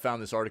next. But I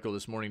found this article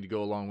this morning to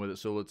go along with it,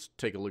 so let's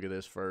take a look at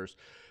this first.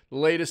 The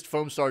latest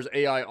Foam Stars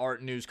AI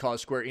art news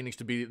caused Square Enix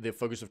to be the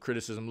focus of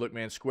criticism. Look,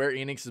 man, Square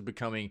Enix is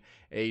becoming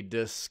a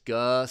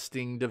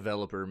disgusting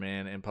developer,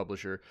 man, and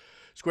publisher.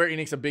 Square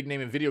Enix, a big name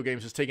in video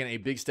games, has taken a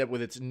big step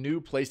with its new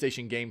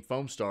PlayStation game,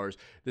 Foam Stars.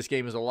 This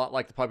game is a lot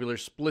like the popular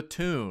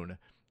Splatoon,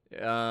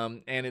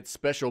 and it's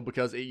special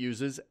because it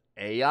uses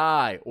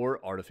AI, or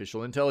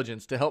artificial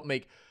intelligence, to help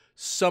make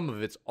some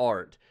of its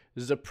art.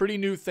 This is a pretty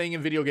new thing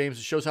in video games.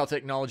 It shows how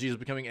technology is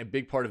becoming a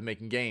big part of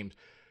making games.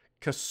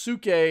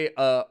 Kasuke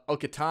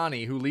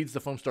Okatani, who leads the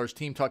Foam Stars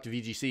team, talked to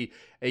VGC,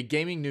 a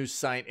gaming news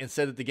site, and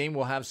said that the game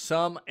will have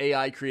some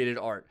AI-created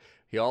art.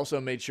 He also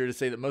made sure to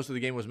say that most of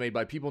the game was made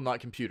by people, not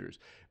computers.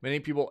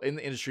 Many people in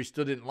the industry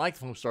still didn't like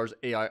Foam Stars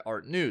AI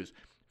art news.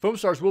 Foam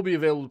Stars will be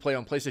available to play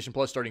on PlayStation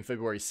Plus starting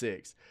February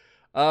 6th.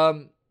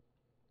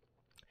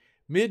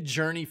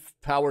 Midjourney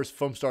powers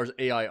Foam Stars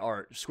AI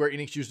art. Square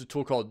Enix used a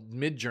tool called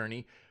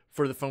Midjourney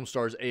for the Foam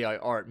Stars AI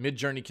art.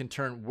 Midjourney can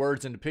turn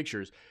words into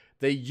pictures.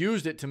 They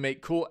used it to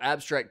make cool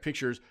abstract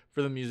pictures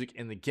for the music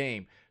in the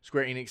game.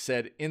 Square Enix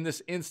said, "In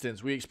this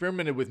instance, we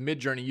experimented with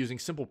Midjourney using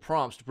simple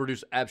prompts to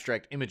produce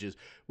abstract images.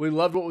 We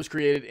loved what was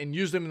created and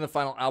used them in the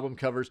final album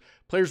covers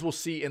players will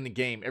see in the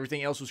game.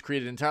 Everything else was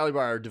created entirely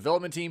by our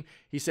development team,"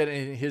 he said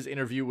in his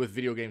interview with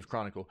Video Games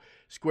Chronicle.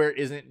 Square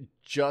isn't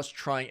just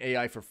trying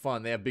AI for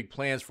fun. They have big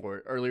plans for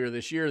it. Earlier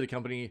this year, the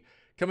company's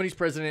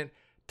president,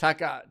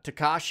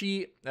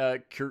 Takashi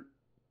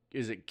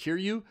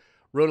Kiryu,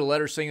 wrote a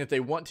letter saying that they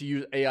want to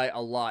use AI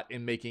a lot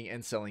in making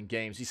and selling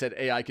games. He said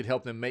AI could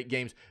help them make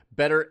games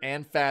better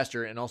and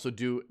faster and also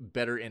do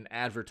better in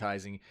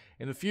advertising.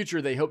 In the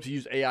future, they hope to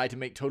use AI to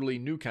make totally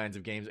new kinds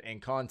of games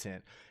and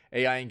content.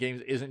 AI in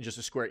games isn't just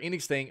a Square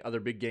Enix thing. Other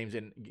big games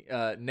and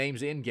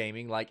names in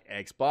gaming like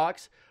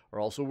Xbox are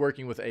also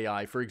working with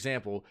AI. For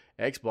example,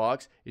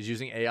 Xbox is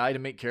using AI to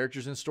make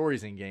characters and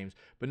stories in games.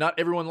 But not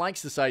everyone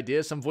likes this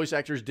idea. Some voice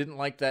actors didn't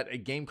like that a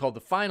game called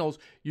The Finals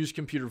used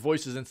computer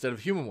voices instead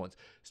of human ones.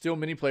 Still,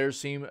 many players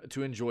seem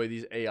to enjoy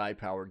these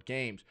AI-powered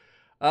games.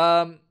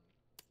 I'm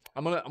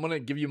gonna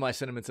give you my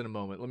sentiments in a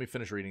moment. Let me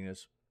finish reading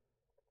this.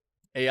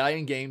 AI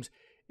in games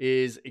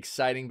is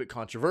exciting but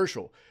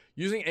controversial.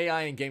 Using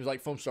AI in games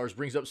like Foam Stars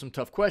brings up some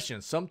tough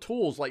questions. Some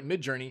tools like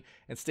Midjourney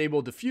and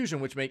Stable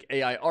Diffusion, which make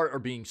AI art, are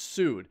being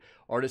sued.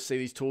 Artists say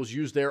these tools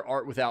use their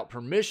art without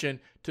permission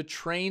to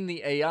train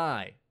the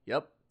AI.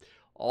 Yep.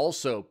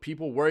 Also,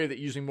 people worry that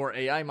using more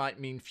AI might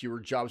mean fewer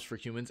jobs for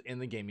humans in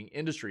the gaming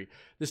industry.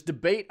 This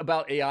debate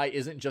about AI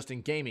isn't just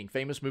in gaming.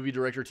 Famous movie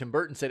director Tim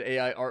Burton said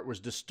AI art was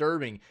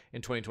disturbing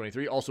in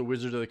 2023. Also,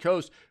 Wizards of the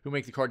Coast, who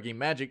make the card game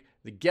Magic: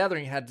 The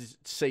Gathering, had to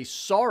say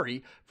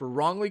sorry for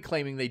wrongly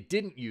claiming they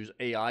didn't use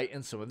AI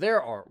in some of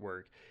their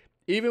artwork.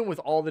 Even with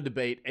all the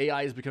debate,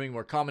 AI is becoming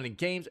more common in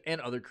games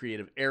and other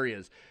creative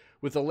areas.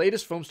 With the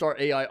latest Foamstar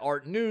AI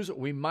art news,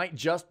 we might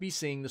just be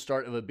seeing the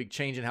start of a big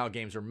change in how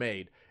games are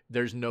made.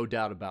 There's no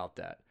doubt about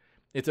that.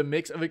 It's a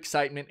mix of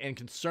excitement and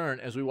concern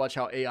as we watch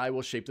how AI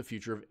will shape the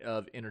future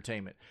of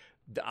entertainment.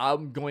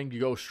 I'm going to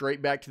go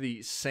straight back to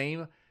the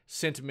same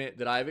sentiment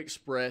that I've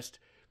expressed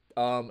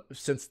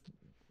since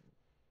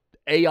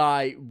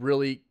AI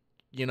really,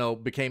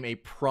 became a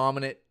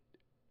prominent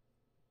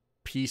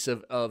piece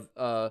of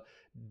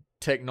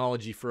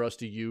technology for us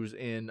to use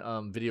in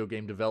video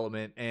game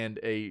development, and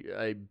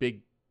a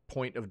big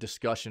point of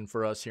discussion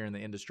for us here in the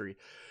industry.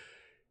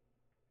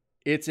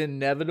 It's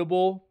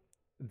inevitable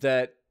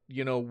that,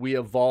 we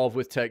evolve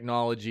with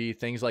technology.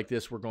 Things like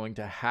this were going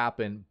to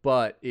happen,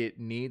 but it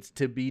needs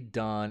to be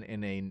done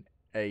in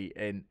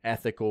an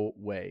ethical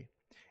way.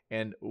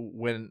 And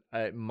when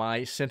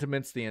my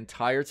sentiments the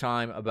entire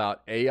time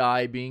about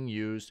AI being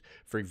used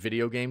for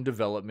video game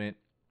development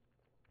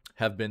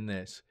have been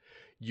this: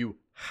 you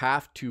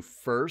have to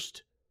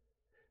first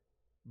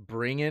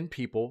bring in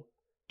people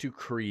to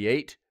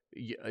create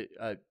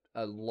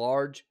a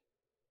large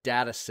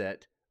data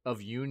set of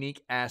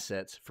unique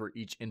assets for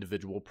each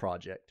individual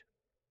project.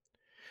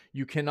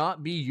 You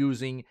cannot be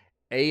using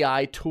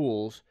AI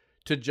tools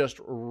to just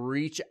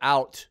reach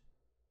out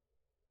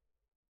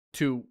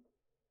to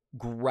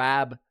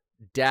grab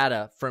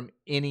data from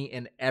any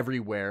and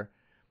everywhere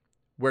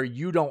where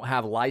you don't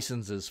have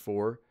licenses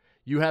for,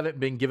 you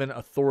haven't been given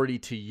authority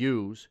to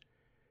use.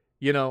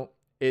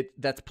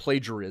 That's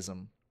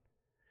plagiarism.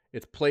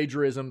 It's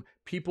plagiarism.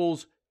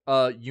 People's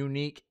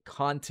unique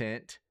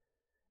content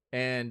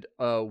and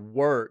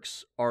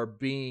works are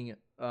being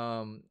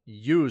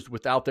used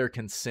without their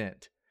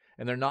consent,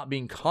 and they're not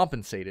being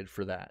compensated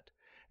for that,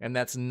 and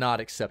that's not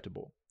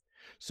acceptable.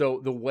 So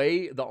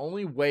the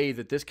only way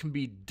that this can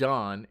be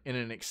done in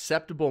an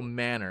acceptable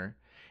manner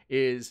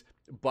is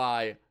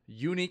by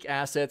unique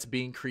assets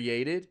being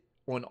created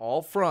on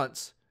all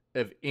fronts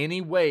of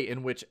any way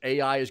in which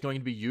AI is going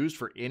to be used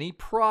for any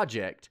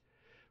project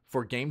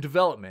for game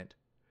development.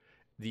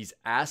 These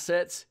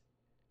assets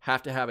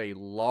have to have a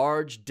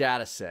large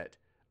data set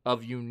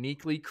of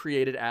uniquely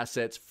created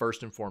assets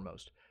first and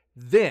foremost.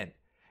 Then,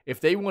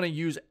 if they want to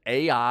use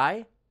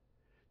AI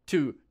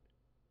to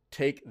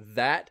take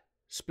that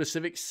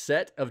specific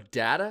set of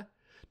data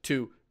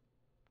to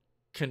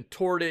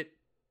contort it,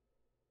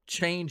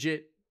 change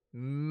it,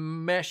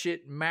 mesh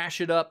it,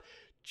 mash it up,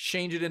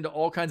 change it into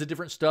all kinds of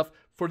different stuff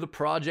for the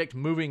project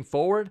moving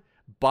forward,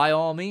 by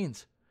all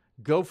means,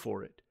 go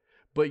for it.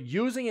 But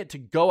using it to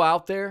go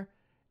out there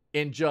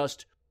and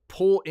just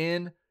pull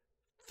in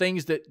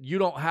things that you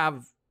don't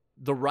have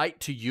the right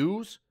to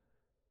use,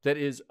 that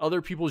is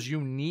other people's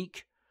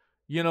unique,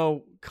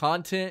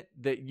 content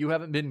that you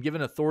haven't been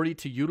given authority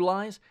to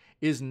utilize,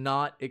 is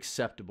not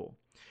acceptable.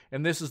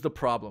 And this is the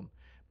problem.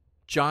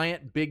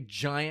 Big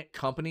giant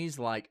companies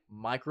like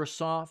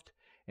Microsoft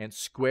and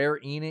Square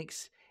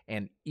Enix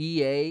and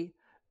EA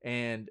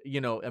and,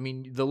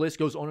 the list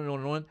goes on and on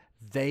and on.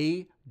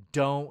 They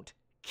don't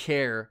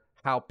care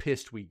how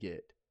pissed we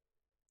get.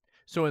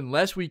 So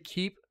unless we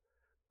keep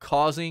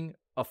causing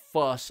a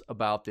fuss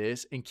about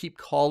this and keep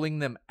calling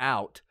them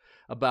out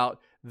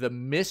about the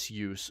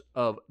misuse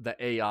of the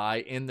AI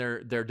in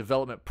their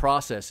development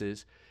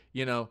processes,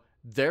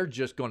 they're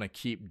just going to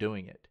keep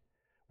doing it.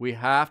 We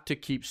have to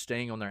keep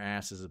staying on their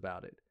asses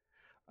about it.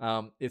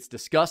 It's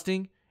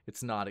disgusting.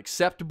 It's not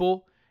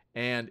acceptable.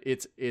 And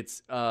it's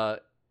the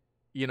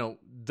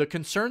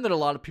concern that a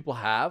lot of people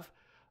have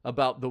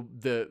about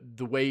the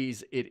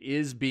ways it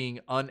is being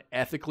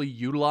unethically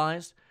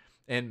utilized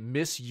and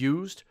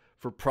misused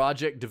for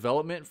project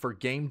development, for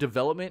game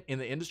development in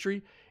the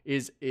industry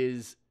is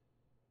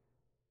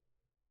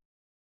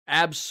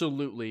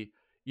absolutely,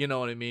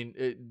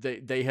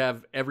 they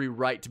have every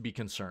right to be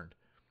concerned,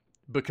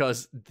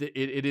 because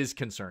it is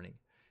concerning.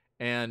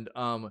 And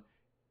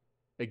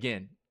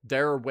again,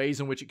 there are ways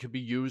in which it could be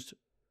used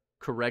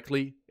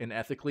correctly and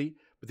ethically,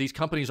 but these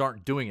companies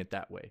aren't doing it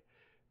that way.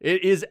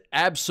 It is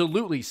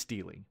absolutely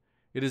stealing.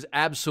 It is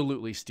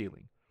absolutely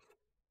stealing.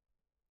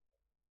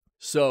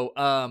 So,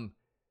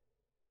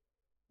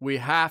 we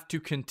have to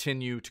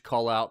continue to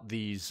call out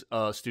these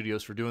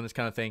studios for doing this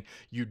kind of thing.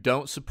 You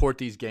don't support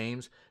these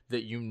games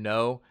that you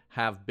know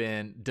have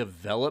been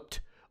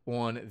developed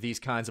on these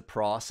kinds of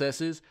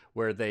processes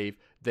where they've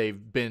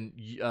been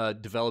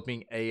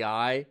developing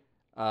AI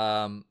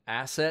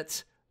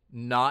assets,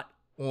 not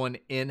on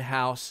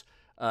in-house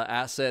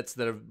assets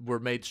that were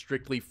made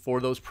strictly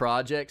for those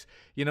projects.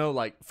 You know,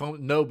 like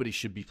nobody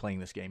should be playing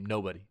this game.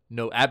 Nobody.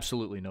 No,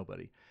 absolutely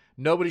nobody.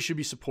 Nobody should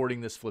be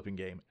supporting this flipping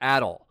game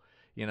at all.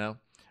 You know,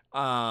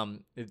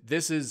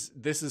 this is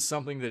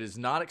something that is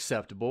not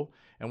acceptable,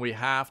 and we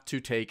have to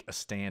take a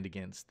stand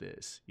against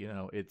this. You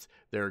know,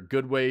 there are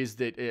good ways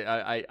that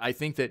I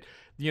think that,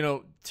 you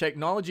know,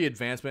 technology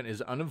advancement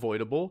is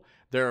unavoidable.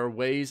 There are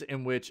ways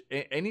in which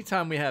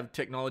anytime we have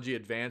technology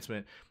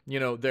advancement, you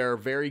know, there are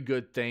very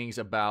good things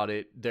about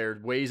it. There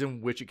are ways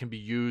in which it can be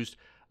used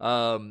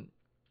for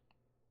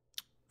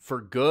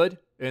good,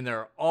 and there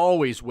are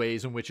always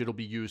ways in which it'll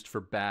be used for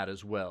bad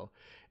as well.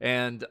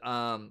 And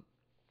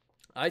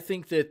I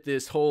think that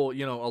this whole,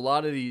 you know, a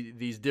lot of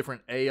these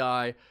different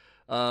AI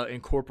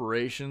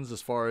incorporations,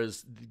 as far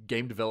as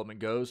game development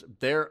goes,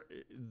 the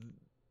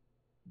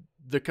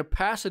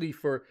capacity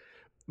for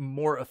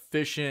more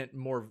efficient,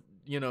 more,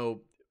 you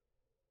know,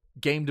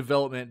 game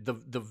development,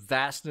 the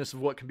vastness of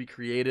what can be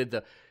created,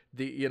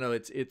 the you know,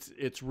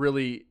 it's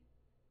really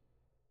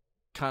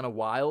kind of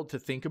wild to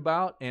think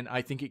about, and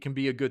I think it can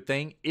be a good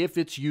thing if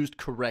it's used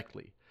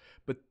correctly.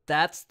 But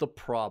that's the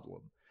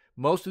problem.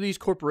 Most of these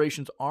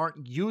corporations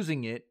aren't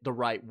using it the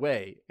right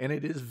way, and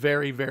it is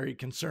very, very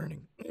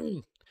concerning.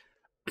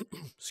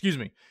 Excuse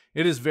me.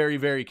 It is very,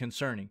 very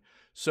concerning.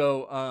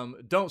 So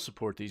don't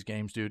support these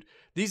games, dude.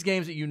 These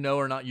games that you know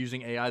are not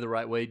using AI the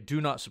right way, do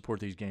not support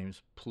these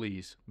games.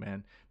 Please,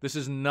 man. This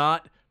is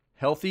not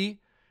healthy.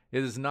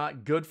 It is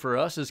not good for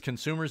us as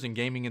consumers and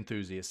gaming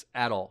enthusiasts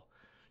at all.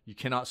 You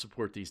cannot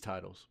support these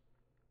titles.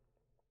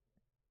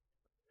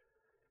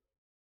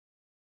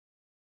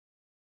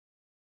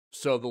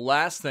 So the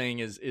last thing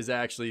is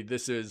actually,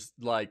 this is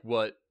like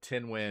what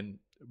Tinwin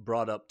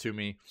brought up to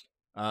me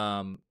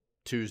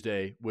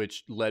Tuesday,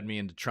 which led me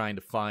into trying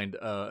to find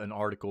an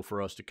article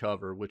for us to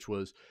cover, which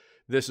was,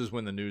 this is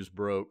when the news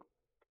broke.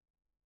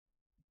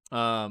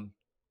 Square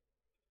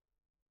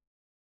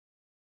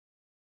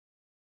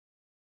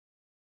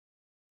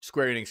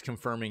Enix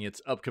confirming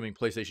its upcoming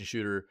PlayStation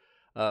shooter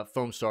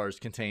Foam Stars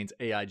contains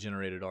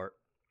AI-generated art.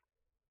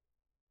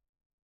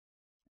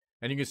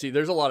 And you can see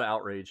there's a lot of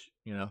outrage,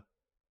 you know.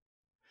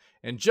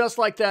 And just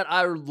like that,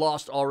 I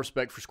lost all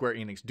respect for Square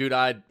Enix. Dude,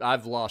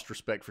 I've lost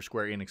respect for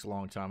Square Enix a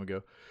long time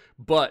ago.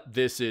 But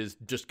this is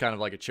just kind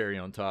of like a cherry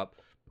on top.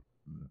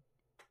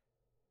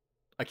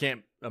 I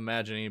can't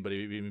imagine anybody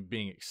even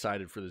being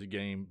excited for this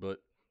game,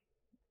 but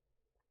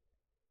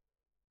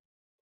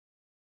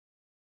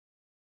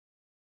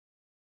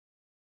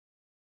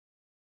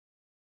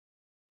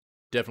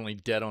definitely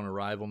dead on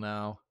arrival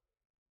now.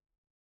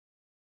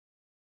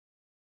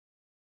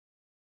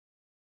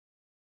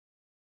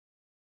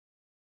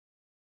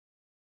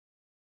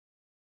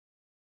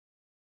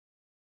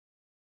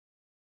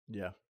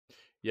 Yeah.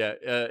 Yeah.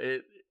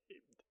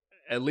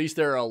 At least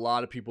there are a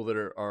lot of people that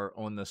are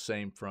on the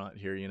same front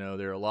here. You know,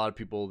 there are a lot of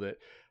people that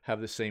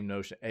have the same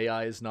notion.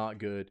 AI is not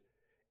good.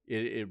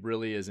 It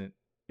really isn't.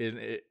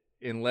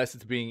 Unless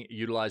it's being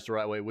utilized the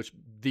right way, which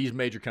these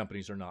major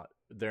companies are not.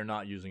 They're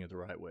not using it the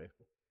right way.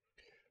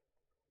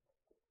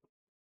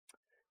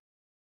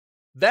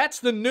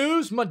 That's the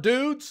news, my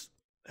dudes.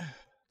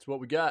 That's what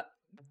we got.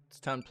 It's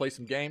time to play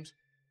some games.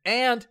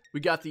 And we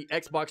got the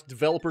Xbox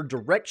Developer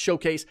Direct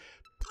Showcase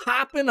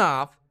popping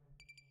off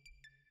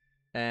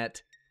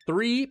at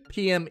 3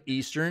 p.m.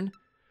 Eastern,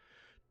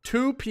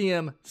 2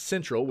 p.m.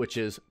 Central, which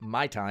is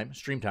my time,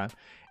 stream time,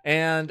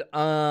 and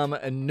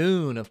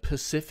noon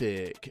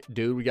Pacific.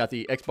 Dude, we got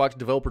the Xbox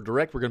Developer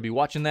Direct. We're going to be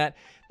watching that.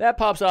 That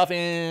pops off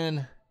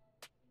in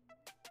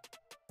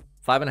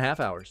 5.5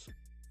 hours.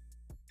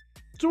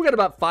 So we got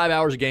about 5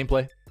 hours of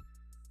gameplay.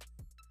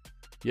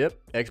 Yep,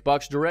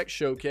 Xbox Direct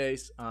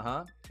Showcase.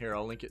 Here,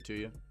 I'll link it to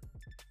you.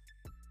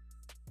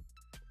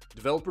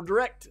 Developer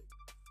Direct.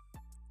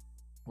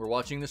 We're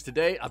watching this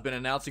today. I've been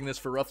announcing this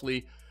for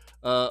roughly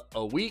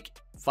a week.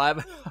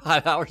 5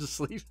 hours of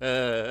sleep.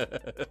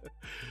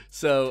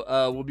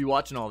 So we'll be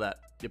watching all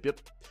that.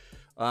 Yep.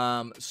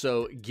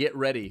 So get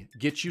ready.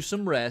 Get you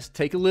some rest.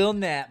 Take a little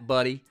nap,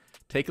 buddy.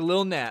 Take a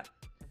little nap.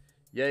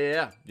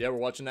 Yeah, we're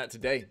watching that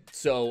today.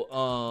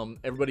 So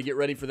everybody get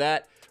ready for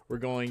that. We're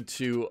going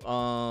to,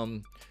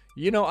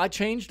 you know, I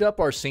changed up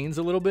our scenes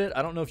a little bit.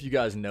 I don't know if you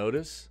guys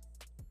notice,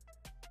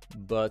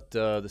 but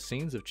the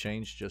scenes have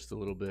changed just a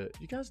little bit.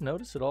 You guys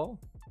notice at all?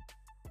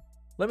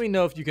 Let me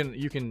know if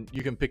you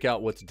can pick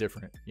out what's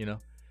different. You know,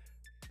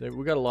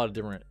 we got a lot of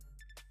different.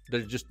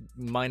 There's just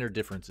minor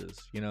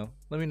differences. You know,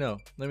 let me know.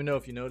 Let me know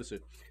if you notice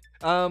it.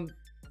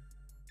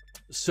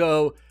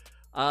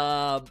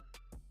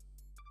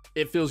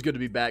 It feels good to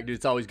be back, dude.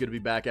 It's always good to be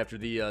back after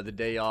the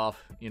day off.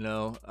 You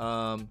know.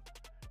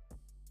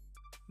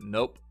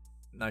 Nope.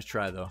 Nice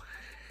try though.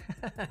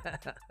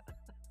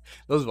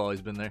 Those have always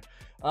been there.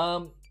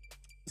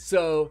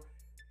 So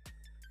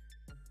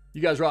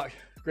You guys rock.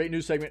 Great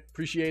news segment.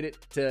 Appreciate it.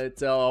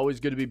 It's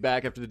always good to be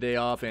back after the day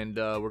off, and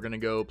we're going to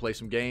go play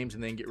some games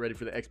and then get ready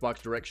for the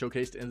Xbox Direct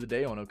Showcase to end the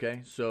day on,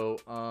 okay?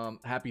 So,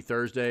 happy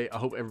Thursday. I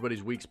hope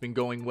everybody's week's been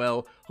going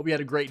well. Hope you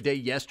had a great day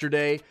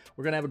yesterday.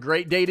 We're going to have a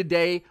great day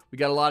today. We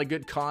got a lot of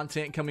good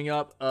content coming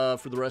up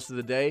for the rest of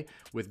the day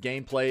with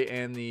gameplay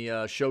and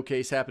the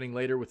showcase happening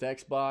later with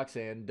Xbox.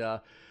 And I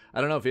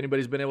don't know if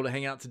anybody's been able to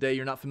hang out today.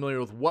 You're not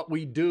familiar with what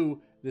we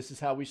do. This is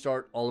how we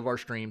start all of our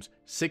streams,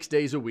 6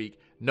 days a week.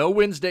 No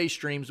Wednesday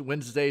streams.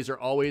 Wednesdays are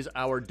always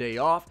our day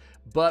off,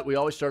 but we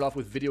always start off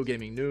with video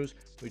gaming news.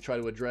 We try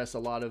to address a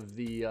lot of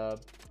the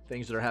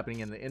things that are happening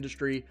in the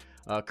industry,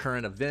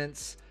 current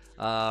events,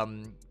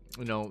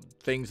 you know,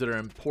 things that are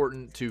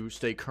important to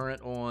stay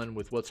current on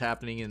with what's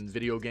happening in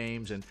video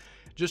games, and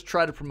just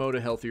try to promote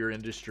a healthier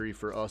industry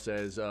for us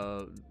as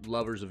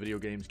lovers of video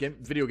games,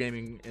 video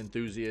gaming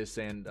enthusiasts,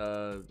 and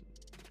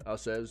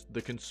us as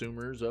the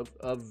consumers of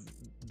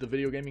the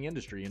video gaming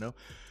industry, you know.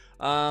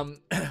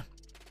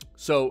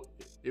 So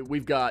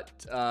we've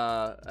got,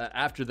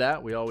 after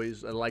that, we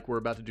always, like we're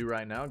about to do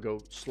right now, go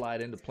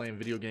slide into playing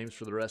video games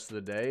for the rest of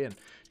the day and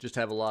just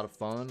have a lot of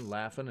fun,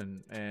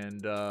 laughing,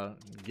 and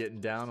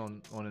getting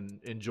down on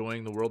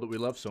enjoying the world that we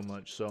love so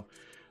much. So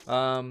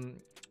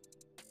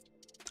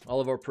all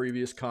of our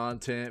previous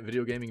content,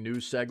 video gaming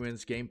news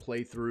segments, game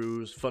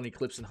playthroughs, funny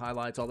clips and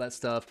highlights, all that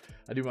stuff,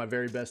 I do my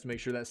very best to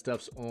make sure that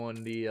stuff's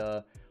on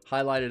the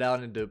highlighted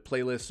out into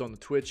playlists on the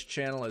Twitch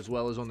channel as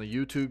well as on the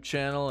YouTube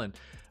channel. And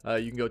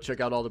you can go check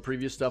out all the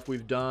previous stuff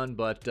we've done,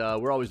 but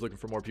we're always looking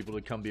for more people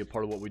to come be a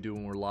part of what we do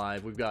when we're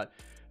live. We've got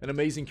an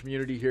amazing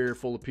community here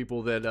full of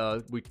people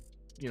that we,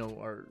 you know,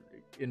 are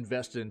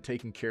invested in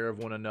taking care of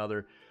one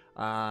another.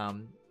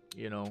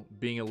 You know,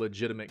 being a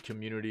legitimate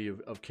community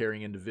of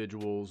caring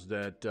individuals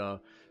that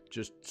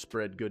just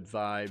spread good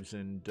vibes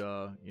and,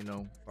 you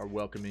know, are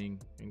welcoming,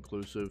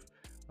 inclusive,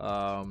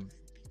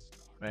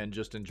 and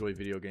just enjoy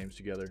video games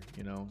together,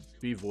 you know,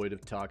 be void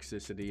of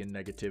toxicity and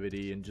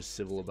negativity and just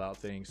civil about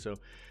things. So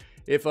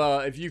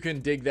if you can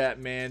dig that,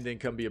 man, then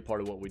come be a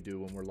part of what we do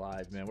when we're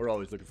live, man. We're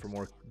always looking for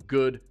more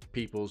good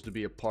peoples to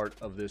be a part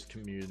of this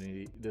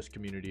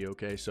community,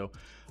 okay? So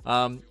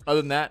other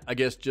than that, I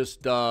guess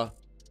just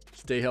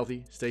stay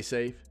healthy, stay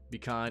safe, be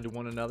kind to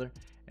one another.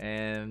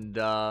 And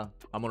I'm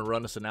going to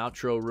run us an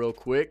outro real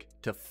quick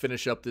to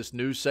finish up this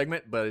news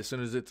segment. But as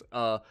soon as it's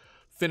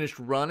finished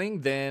running,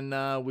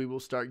 then we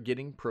will start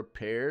getting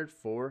prepared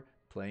for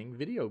playing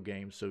video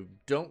games. So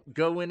don't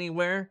go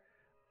anywhere.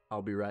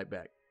 I'll be right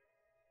back.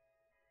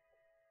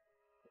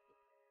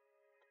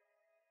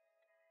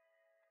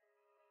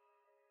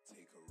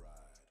 Take a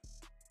ride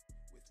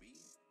with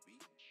me,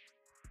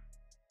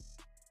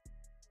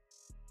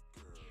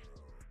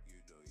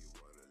 girl.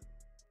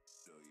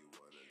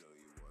 You know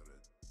you wanna,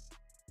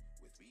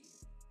 with me,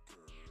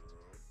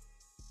 girl.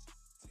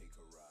 Take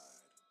a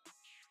ride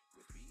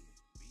with me,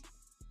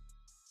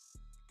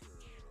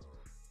 girl.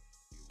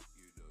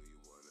 You know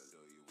you wanna,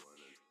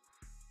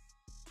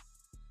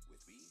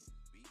 with me,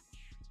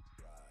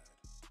 ride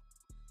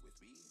with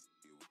me.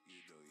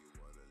 You know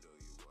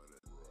you wanna,